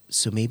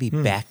 So maybe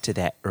back to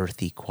that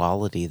earthy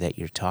quality that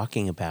you're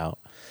talking about.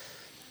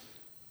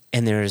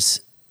 And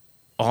there's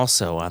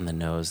also on the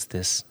nose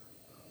there's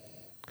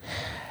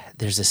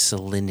a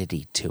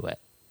salinity to it.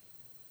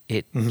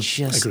 It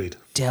just Agreed.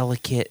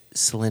 Delicate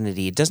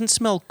salinity. It doesn't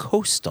smell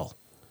coastal.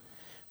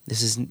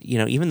 This is,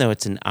 even though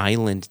it's an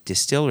island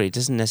distillery, it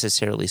doesn't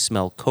necessarily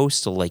smell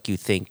coastal like you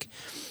think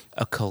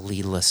a Caol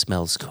Ila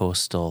smells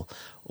coastal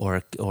or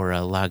a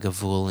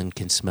Lagavulin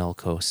can smell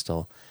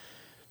coastal.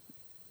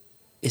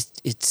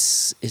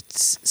 It's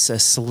a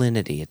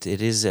salinity.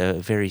 It is a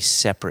very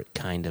separate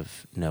kind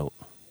of note.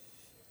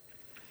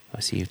 I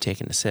see you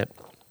taking a sip.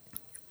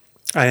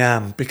 I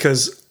am,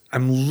 because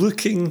I'm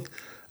looking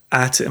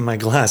at it in my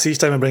glass each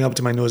time I bring it up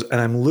to my nose, and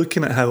I'm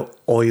looking at how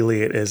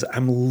oily it is.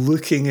 I'm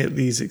looking at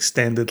these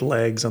extended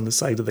legs on the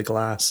side of the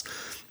glass,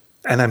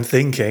 and I'm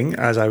thinking,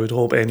 as I would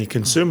hope any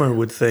consumer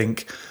would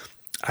think,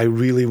 I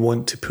really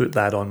want to put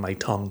that on my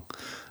tongue.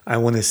 I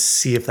want to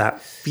see if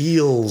that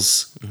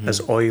feels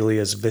as oily,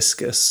 as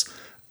viscous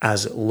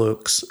as it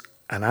looks.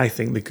 And I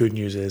think the good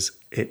news is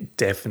it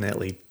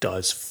definitely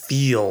does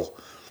feel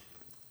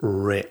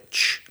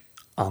rich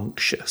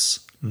unctuous,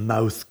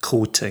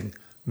 mouth-coating,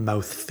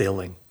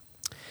 mouth-filling.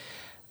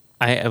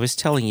 I was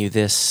telling you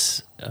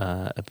this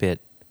a bit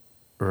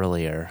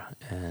earlier,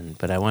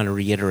 but I want to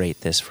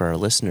reiterate this for our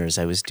listeners.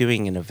 I was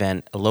doing an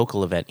event, a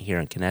local event here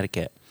in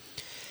Connecticut,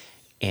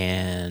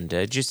 and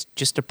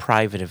just a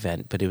private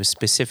event, but it was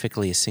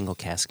specifically a Single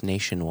Cask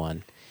Nation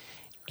one.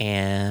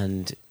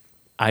 And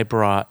I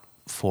brought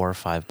 4 or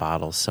 5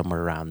 bottles,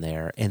 somewhere around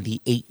there, and the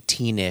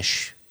 18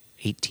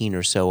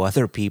 or so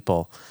other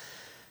people,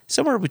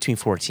 somewhere between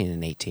 14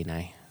 and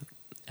 18,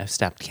 I've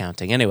stopped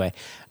counting. Anyway,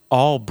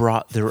 all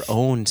brought their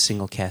own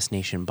Single Cask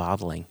Nation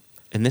bottling.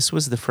 And this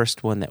was the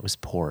first one that was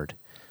poured.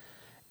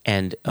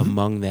 And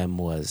among them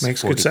was...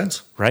 Makes good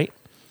sense. Right?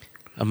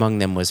 Among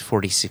them was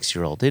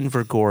 46-year-old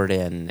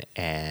Invergordon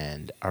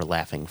and Our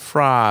Laughing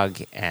Frog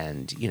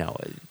and,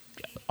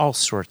 all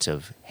sorts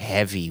of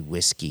heavy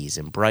whiskeys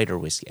and brighter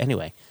whiskey.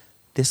 Anyway,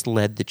 this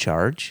led the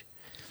charge.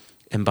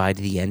 And by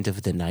the end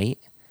of the night,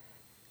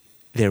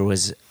 there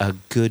was a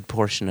good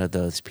portion of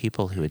those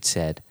people who had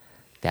said,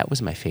 that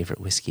was my favorite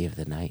whiskey of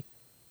the night.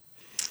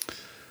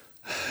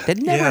 That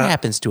never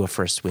happens to a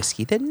first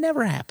whiskey. That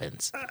never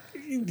happens.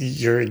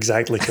 You're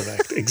exactly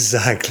correct.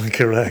 Exactly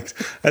correct.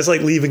 It's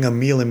like leaving a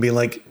meal and being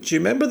like, do you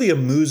remember the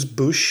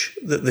amuse-bouche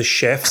that the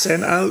chef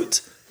sent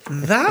out?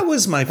 That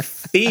was my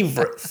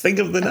favorite thing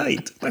of the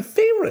night. My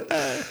favorite.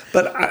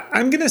 But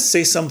I'm going to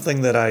say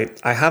something that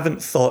I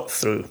haven't thought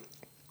through.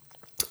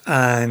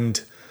 And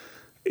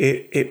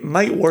it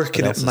might work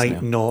and it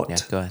might not. Yeah,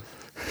 go ahead.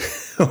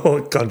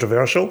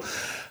 Controversial.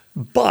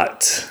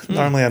 But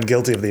normally I'm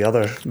guilty of the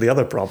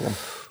other problem.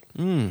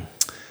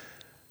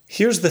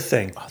 Here's the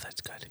thing. Oh, that's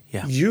good.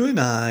 Yeah. You and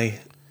I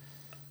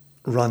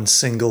run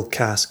Single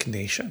Cask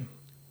Nation.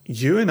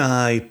 You and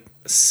I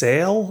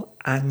sell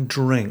and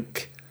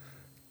drink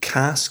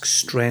cask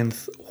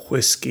strength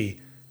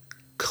whiskey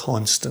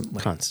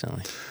constantly.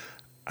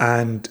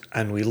 And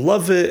we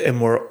love it,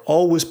 and we're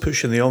always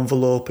pushing the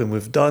envelope, and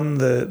we've done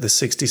the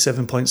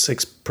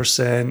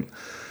 67.6%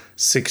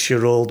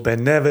 6-year-old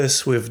Ben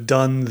Nevis. We've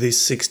done the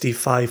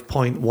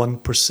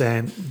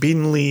 65.1%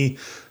 Beanley.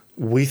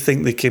 We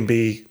think they can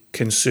be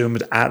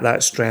consumed at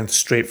that strength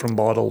straight from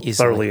bottle, easily.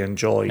 Thoroughly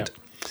enjoyed. Yep.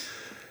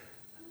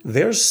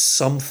 There's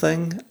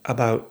something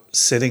about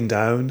sitting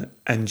down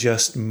and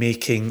just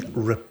making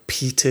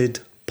repeated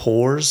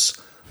pours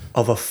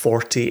of a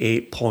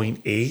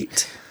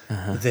 48.8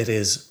 that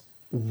is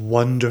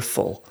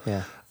wonderful.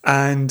 Yeah.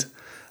 And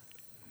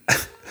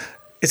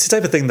it's the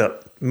type of thing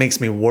that makes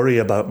me worry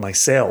about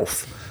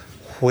myself,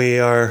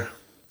 where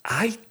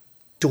I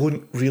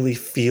don't really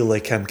feel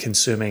like I'm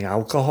consuming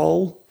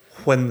alcohol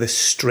when the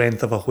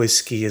strength of a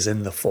whiskey is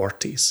in the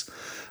 40s.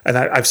 And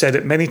I've said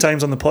it many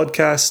times on the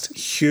podcast,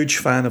 huge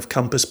fan of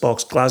Compass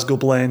Box Glasgow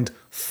Blend,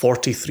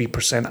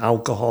 43%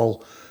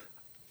 alcohol,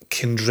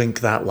 can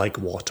drink that like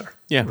water.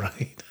 Yeah.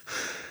 Right?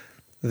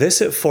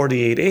 This at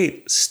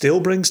 48.8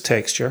 still brings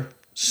texture,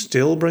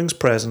 still brings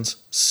presence,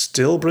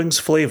 still brings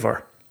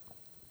flavour.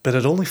 But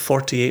at only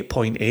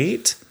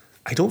 48.8,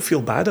 I don't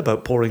feel bad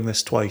about pouring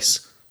this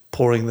twice,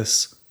 pouring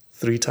this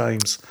 3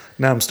 times.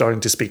 Now I'm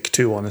starting to speak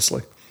too,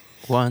 honestly.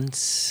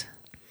 Once,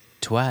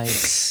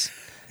 twice,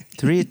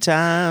 3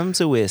 times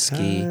a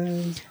whiskey.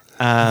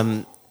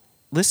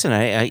 Listen,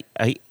 I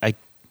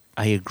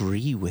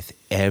agree with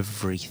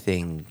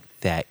everything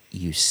that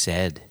you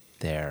said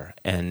there.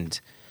 And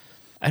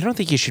I don't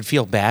think you should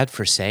feel bad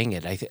for saying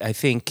it. I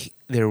think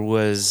there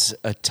was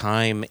a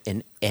time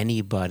in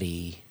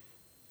anybody's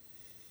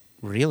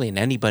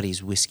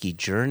whiskey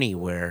journey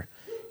where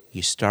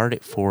you start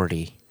at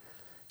 40,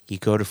 you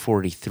go to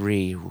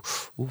 43,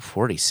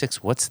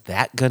 46, what's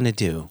that going to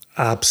do?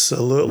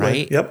 Absolutely.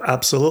 Right? Yep,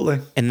 absolutely.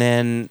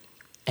 And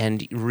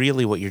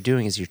really what you're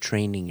doing is you're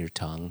training your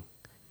tongue,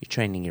 you're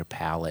training your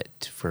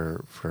palate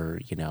for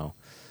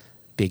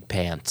big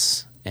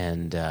pants.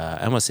 And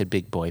I almost said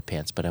big boy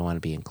pants, but I want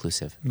to be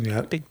inclusive.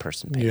 Yeah. Big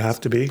person pants. You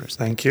have to be.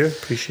 Thank you.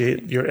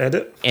 Appreciate your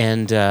edit.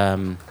 And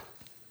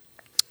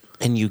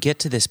you get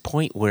to this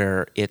point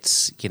where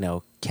it's,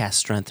 cast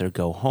strength or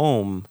go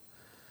home,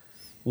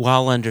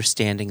 while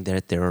understanding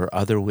that there are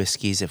other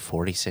whiskeys at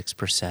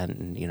 46%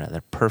 and,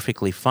 they're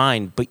perfectly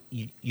fine, but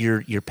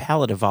your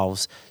palate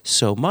evolves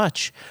so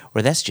much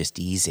where that's just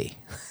easy.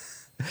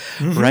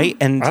 Right?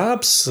 And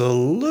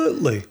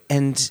absolutely.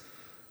 And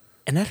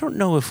I don't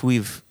know if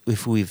we've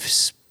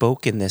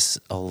spoken this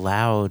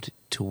aloud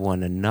to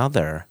one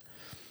another,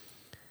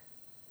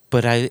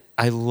 but I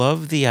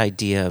love the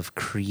idea of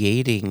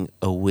creating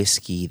a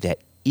whiskey that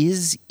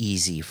is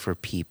easy for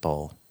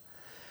people,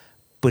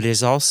 but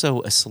is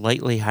also a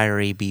slightly higher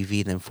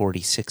ABV than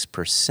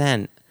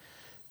 46%,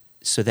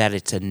 so that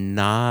it's a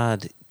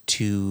nod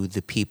to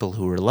the people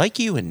who are like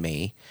you and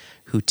me,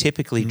 who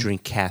typically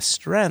drink cask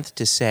strength,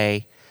 to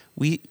say,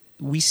 we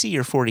see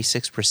your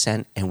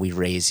 46% and we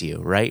raise you,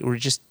 right? We're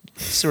just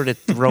sort of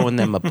throwing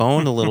them a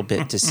bone a little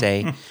bit to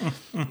say,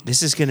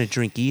 this is going to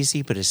drink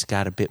easy, but it's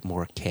got a bit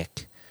more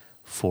kick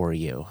for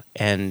you.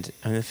 And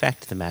the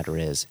fact of the matter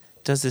is,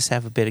 does this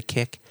have a bit of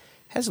kick?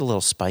 Has a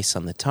little spice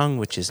on the tongue,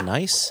 which is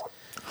nice.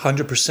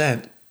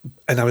 100%.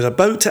 And I was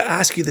about to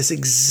ask you this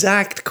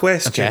exact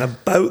question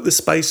about the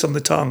spice on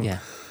the tongue. Yeah.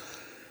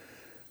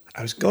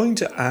 I was going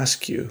to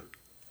ask you,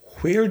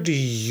 where do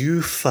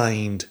you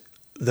find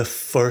the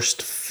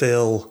first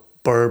fill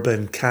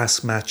bourbon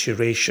cask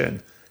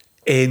maturation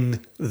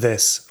in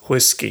this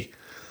whiskey?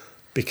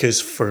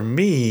 Because for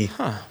me,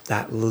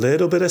 that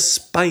little bit of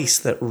spice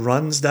that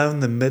runs down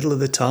the middle of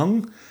the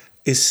tongue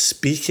is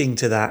speaking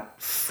to that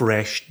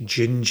fresh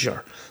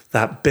ginger,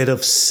 that bit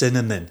of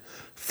cinnamon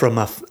from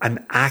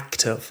an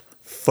active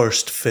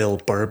first fill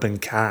bourbon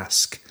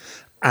cask.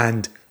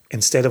 And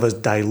instead of us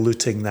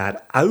diluting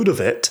that out of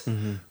it,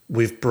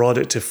 we've brought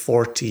it to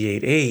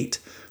 48.8,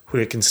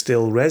 where it can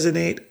still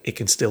resonate, it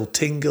can still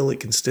tingle, it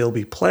can still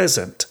be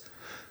pleasant,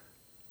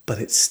 but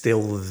it's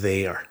still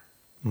there,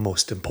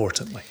 most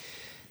importantly.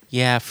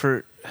 Yeah,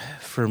 for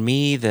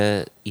me,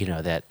 the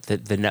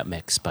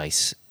nutmeg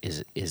spice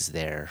is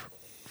there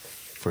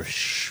for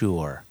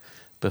sure,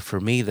 but for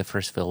me, the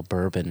first fill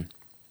bourbon,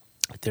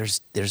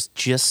 there's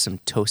just some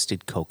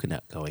toasted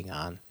coconut going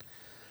on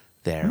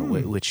there,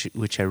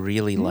 which I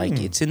really like.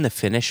 It's in the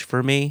finish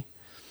for me.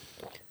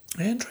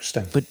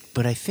 Interesting.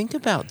 But I think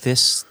about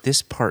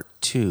this part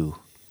too.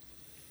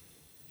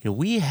 You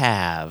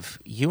know,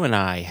 you and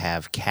I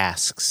have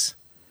casks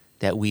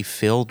that we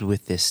filled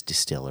with this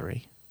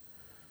distillery.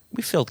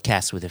 We filled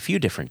casks with a few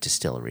different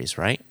distilleries,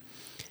 right?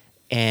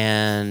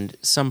 And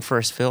some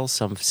first fill,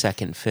 some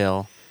second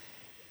fill.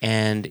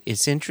 And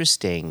it's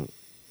interesting,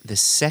 the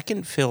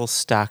second fill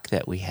stock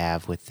that we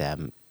have with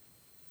them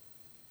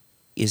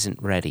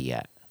isn't ready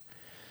yet.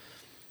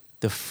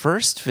 The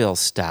first fill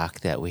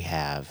stock that we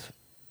have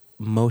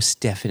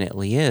most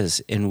definitely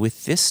is. And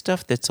with this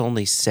stuff that's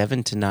only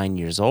 7 to 9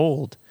 years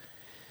old,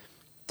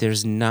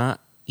 there's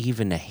not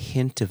even a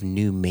hint of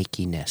new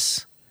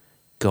makiness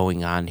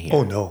going on here.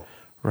 Oh, no.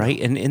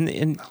 Right?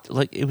 And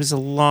like, it was a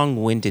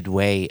long-winded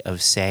way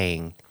of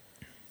saying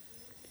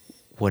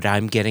what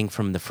I'm getting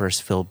from the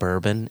first fill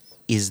bourbon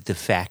is the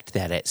fact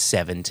that at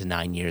 7 to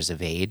 9 years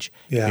of age,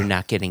 you're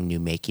not getting new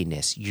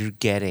makiness. You're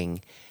getting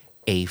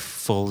a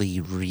fully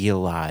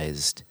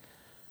realized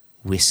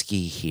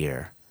whiskey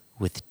here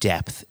with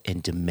depth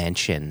and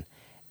dimension.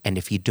 And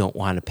if you don't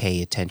want to pay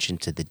attention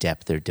to the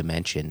depth or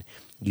dimension,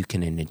 you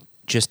can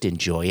just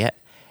enjoy it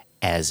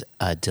as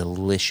a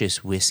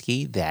delicious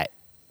whiskey that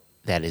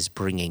is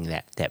bringing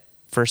that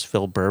first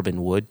fill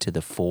bourbon wood to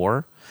the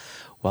fore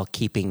while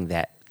keeping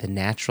the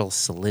natural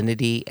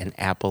salinity and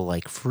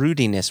apple-like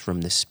fruitiness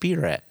from the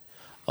spirit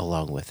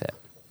along with it.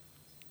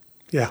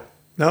 Yeah.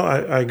 No,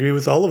 I agree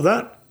with all of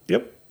that.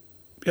 Yep.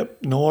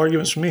 No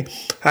arguments from me.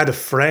 I had a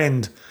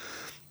friend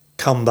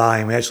come by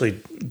and we actually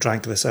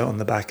drank this out on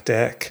the back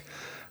deck,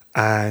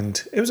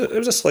 and it was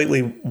a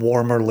slightly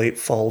warmer late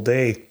fall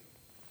day,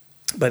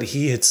 but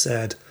he had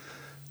said,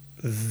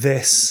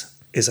 this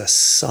is a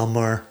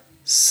summer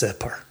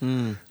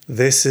sipper.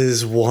 This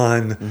is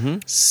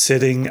one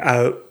sitting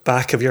out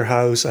back of your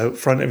house, out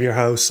front of your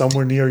house,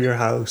 somewhere near your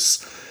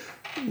house,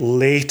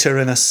 later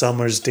in a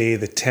summer's day,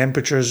 the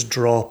temperature's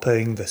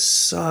dropping, the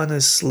sun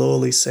is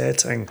slowly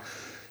setting.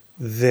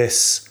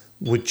 This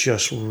would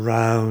just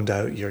round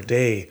out your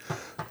day.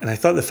 And I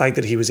thought the fact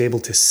that he was able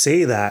to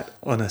say that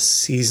on a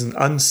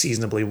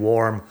unseasonably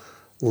warm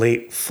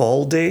late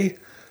fall day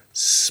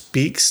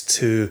speaks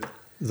to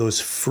those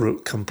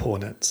fruit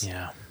components.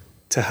 Yeah.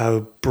 To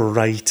how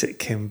bright it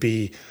can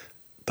be,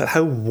 but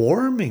how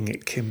warming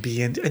it can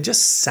be, and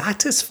just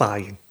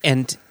satisfying.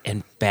 And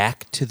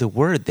back to the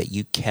word that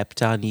you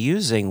kept on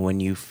using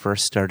when you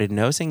first started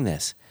nosing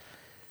this.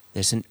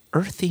 There's an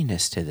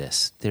earthiness to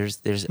this. There's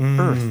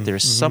earth.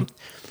 There's some.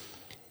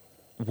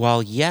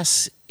 While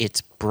yes,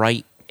 it's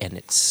bright and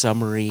it's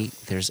summery,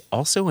 there's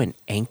also an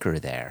anchor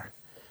there.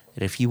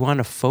 And if you want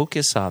to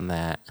focus on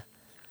that,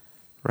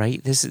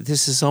 right? This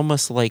is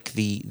almost like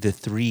the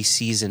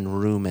 3-season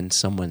room in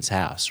someone's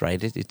house,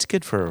 right? It's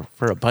good for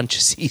a bunch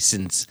of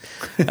seasons,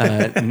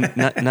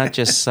 not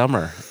just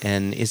summer.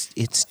 And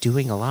it's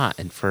doing a lot.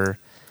 And for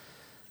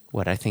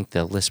what I think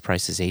the list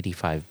price is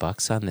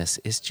 $85 on this,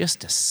 is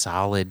just a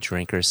solid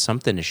drinker,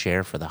 something to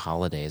share for the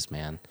holidays,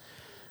 man.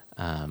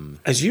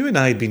 As you and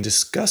I had been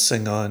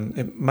discussing on,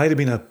 it might have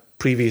been a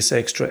previous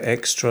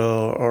extra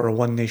or a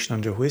One Nation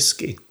Under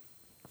Whiskey.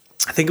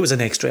 I think it was an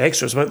extra. It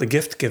was about the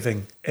gift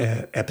giving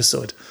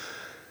episode.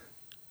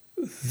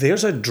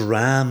 There's a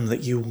dram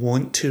that you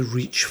want to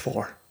reach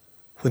for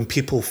when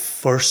people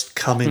first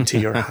come into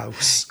your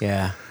house.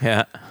 Yeah.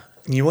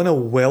 You want to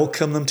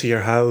welcome them to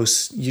your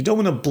house. You don't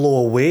want to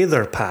blow away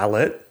their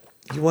palate.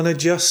 You want to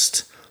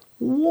just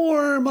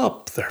warm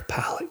up their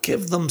palate.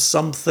 Give them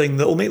something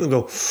that will make them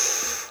go,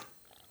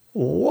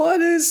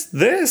 what is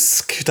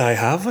this? Could I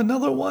have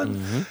another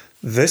one?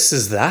 This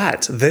is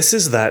that. This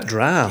is that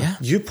dram. Yeah.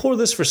 You pour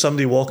this for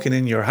somebody walking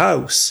in your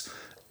house.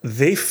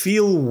 They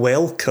feel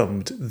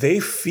welcomed.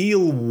 They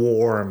feel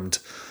warmed.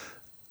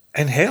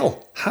 And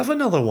hell, have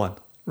another one,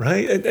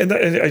 right?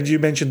 And you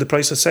mentioned the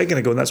price a second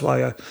ago, and that's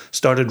why I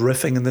started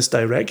riffing in this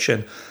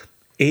direction.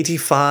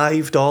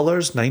 $85,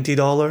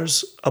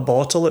 $90 a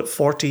bottle at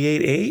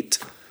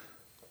 48.8.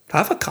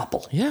 Have a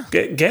couple. Yeah.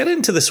 Get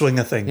into the swing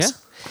of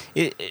things.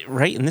 Yeah.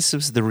 Right. And this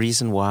was the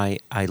reason why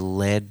I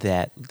led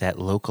that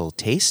local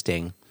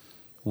tasting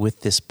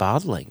with this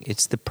bottling.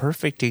 It's the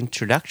perfect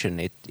introduction.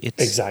 It's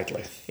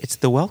exactly. It's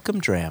the welcome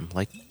dram.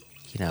 Like,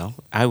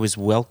 I was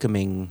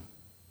welcoming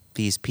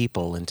these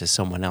people into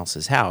someone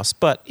else's house,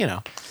 but,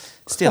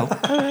 still,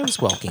 I was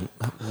welcoming.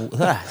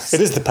 It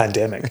is the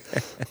pandemic.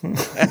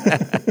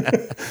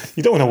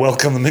 You don't want to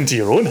welcome them into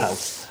your own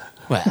house.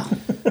 Well,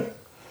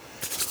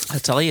 I'll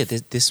tell you,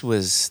 this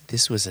was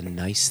a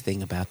nice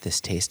thing about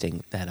this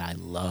tasting that I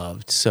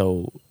loved.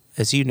 So,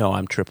 as you know,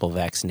 I'm triple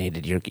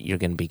vaccinated. You're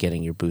going to be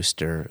getting your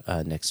booster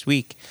next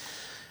week.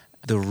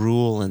 The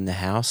rule in the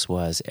house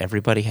was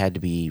everybody had to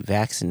be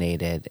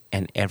vaccinated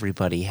and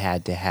everybody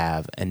had to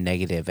have a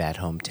negative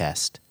at-home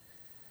test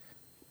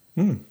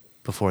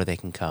before they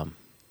can come.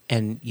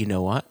 And you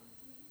know what?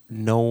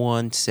 No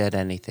one said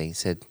anything.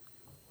 Said,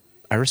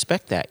 I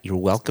respect that. You're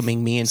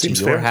welcoming me into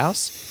your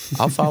house.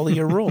 I'll follow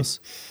your rules.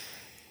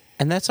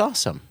 And that's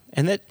awesome.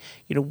 And that,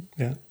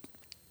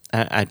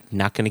 I'm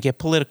not going to get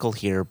political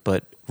here,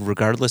 but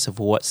regardless of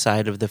what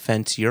side of the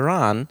fence you're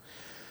on,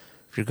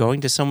 if you're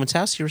going to someone's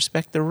house, you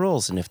respect their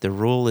rules. And if the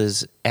rule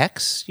is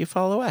X, you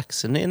follow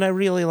X. And I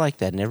really liked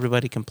that. And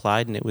everybody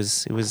complied, and it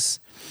was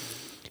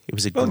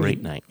a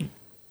great night.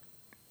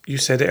 You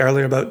said it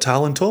earlier about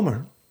Tal and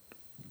Tomer.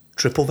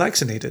 Triple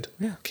vaccinated.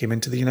 Yeah. Came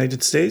into the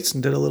United States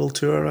and did a little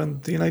tour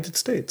around the United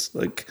States.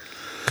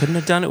 Couldn't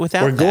have done it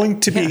without We're going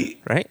to be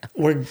right.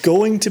 We're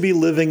going to be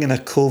living in a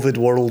COVID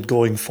world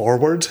going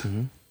forward.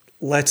 Mm-hmm.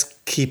 Let's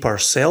keep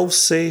ourselves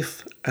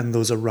safe and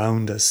those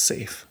around us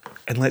safe.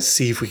 And let's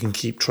see if we can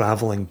keep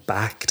traveling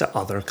back to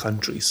other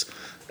countries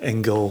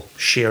and go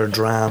share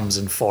drams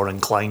in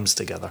foreign climes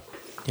together.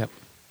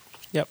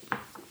 Yep.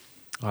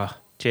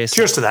 Jason.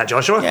 Cheers to that,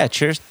 Joshua. Yeah,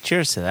 cheers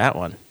to that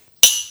one.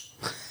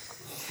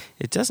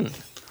 It doesn't.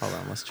 Hold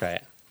on, let's try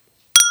it.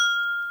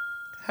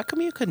 How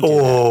come you couldn't do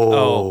that?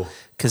 Oh,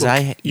 because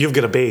you've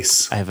got a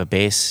base. I have a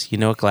base. You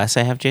know what glass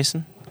I have,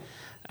 Jason?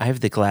 I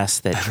have the glass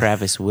that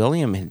Travis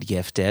William had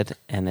gifted,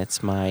 and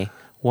it's my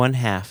one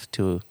half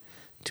to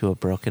a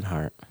broken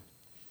heart.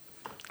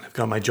 I've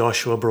got my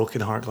Joshua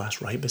broken heart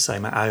glass right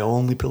beside me. I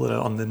only pull it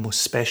out on the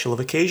most special of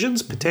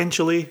occasions,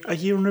 potentially a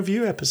year in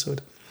review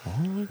episode.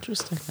 Oh,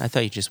 interesting. I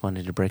thought you just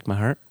wanted to break my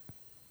heart.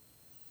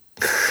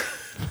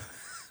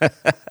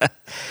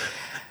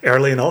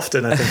 Early and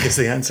often, I think, is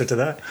the answer to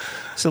that.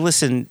 So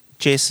listen,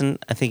 Jason,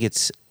 I think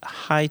it's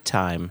high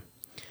time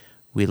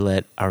we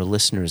let our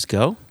listeners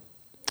go.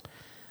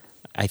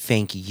 I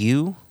thank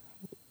you,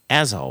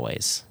 as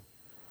always,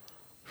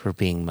 for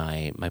being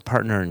my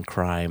partner in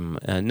crime,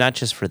 not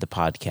just for the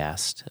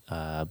podcast,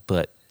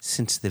 but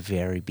since the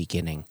very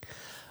beginning.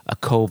 A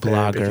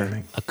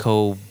co-blogger, a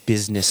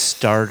co-business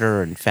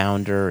starter and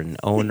founder and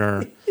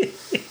owner,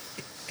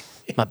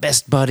 my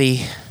best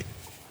buddy,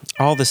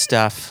 all the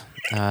stuff.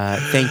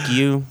 Thank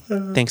you.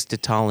 Thanks to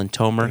Tal and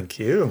Tomer. Thank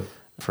you.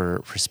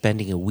 For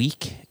spending a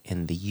week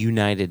in the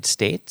United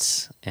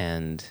States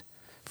and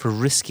for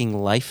risking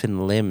life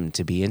and limb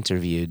to be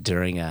interviewed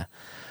during a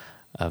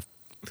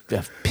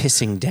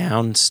pissing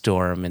down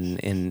storm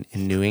in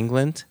New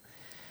England.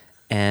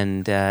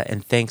 And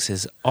thanks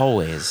as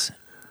always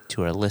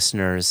to our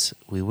listeners.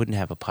 We wouldn't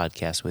have a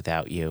podcast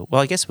without you.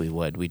 Well, I guess we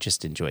would. We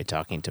just enjoy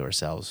talking to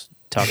ourselves,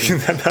 talking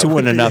to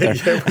one another.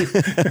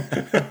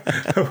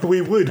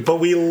 We would, but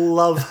we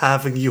love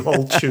having you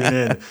all tune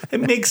in. It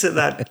makes it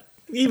that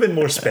even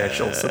more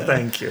special, so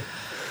thank you.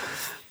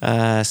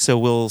 So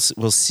we'll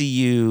see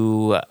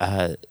you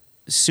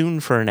soon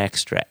for an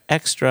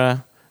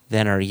extra,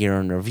 then our year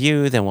in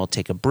review, then we'll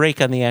take a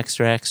break on the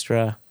extra,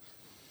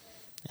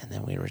 and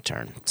then we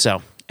return.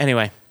 So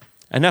anyway,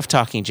 enough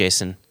talking,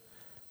 Jason.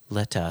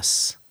 Let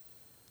us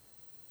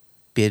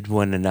bid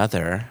one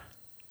another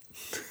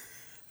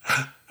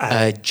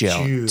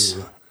adieu.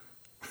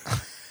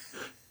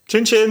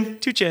 Chin chin.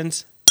 2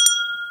 chins.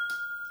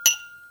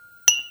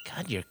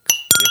 God, your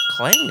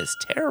clang is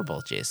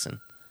terrible, Jason.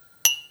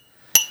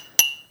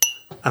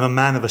 I'm a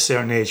man of a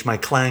certain age. My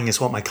clang is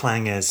what my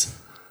clang is.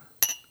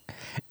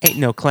 Ain't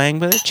no clang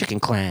but a chicken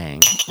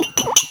clang.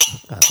 Oh,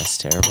 that's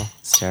terrible.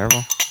 It's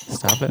terrible.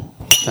 Stop it.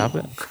 Stop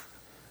it.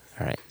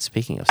 All right,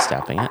 speaking of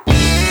stopping it.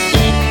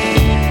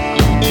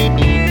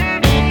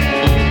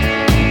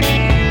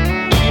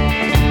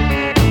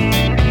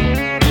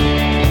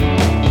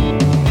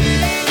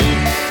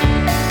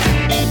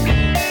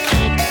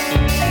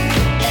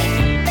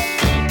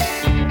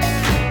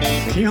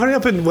 Can you hurry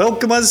up and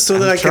welcome us so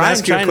that I can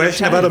ask you a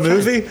question about a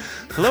movie?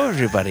 Hello,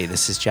 everybody.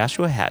 This is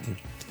Joshua Hatton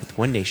with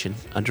One Nation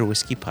Under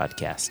Whiskey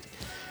podcast.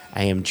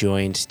 I am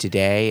joined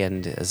today,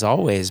 and as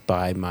always,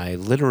 by my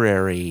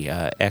literary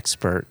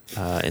expert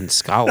and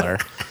scholar.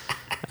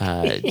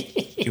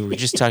 You were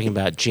just talking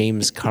about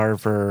James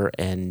Carver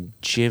and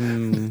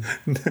Jim.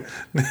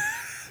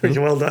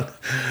 Well done.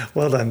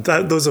 Well done.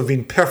 Those have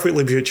been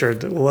perfectly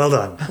butchered. Well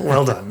done.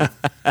 Well done.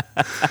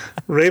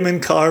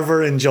 Raymond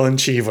Carver and John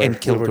Cheever. And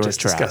Kilgore we were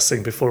just Trout.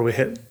 discussing before we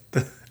hit.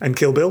 And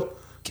Kill Bill?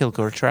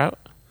 Kilgore Trout.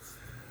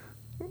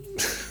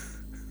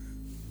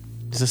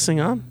 Is this thing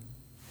on?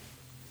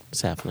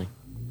 What's happening?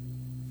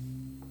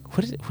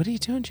 What are you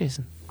doing,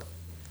 Jason?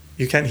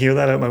 You can't hear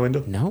that out my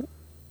window? No.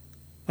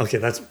 Okay,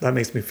 that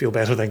makes me feel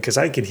better then, because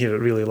I can hear it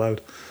really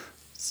loud.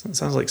 It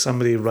sounds like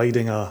somebody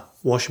riding a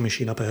washing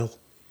machine up a hill.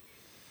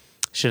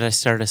 Should I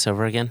start us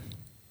over again?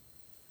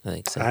 I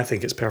think so. I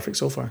think it's perfect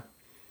so far.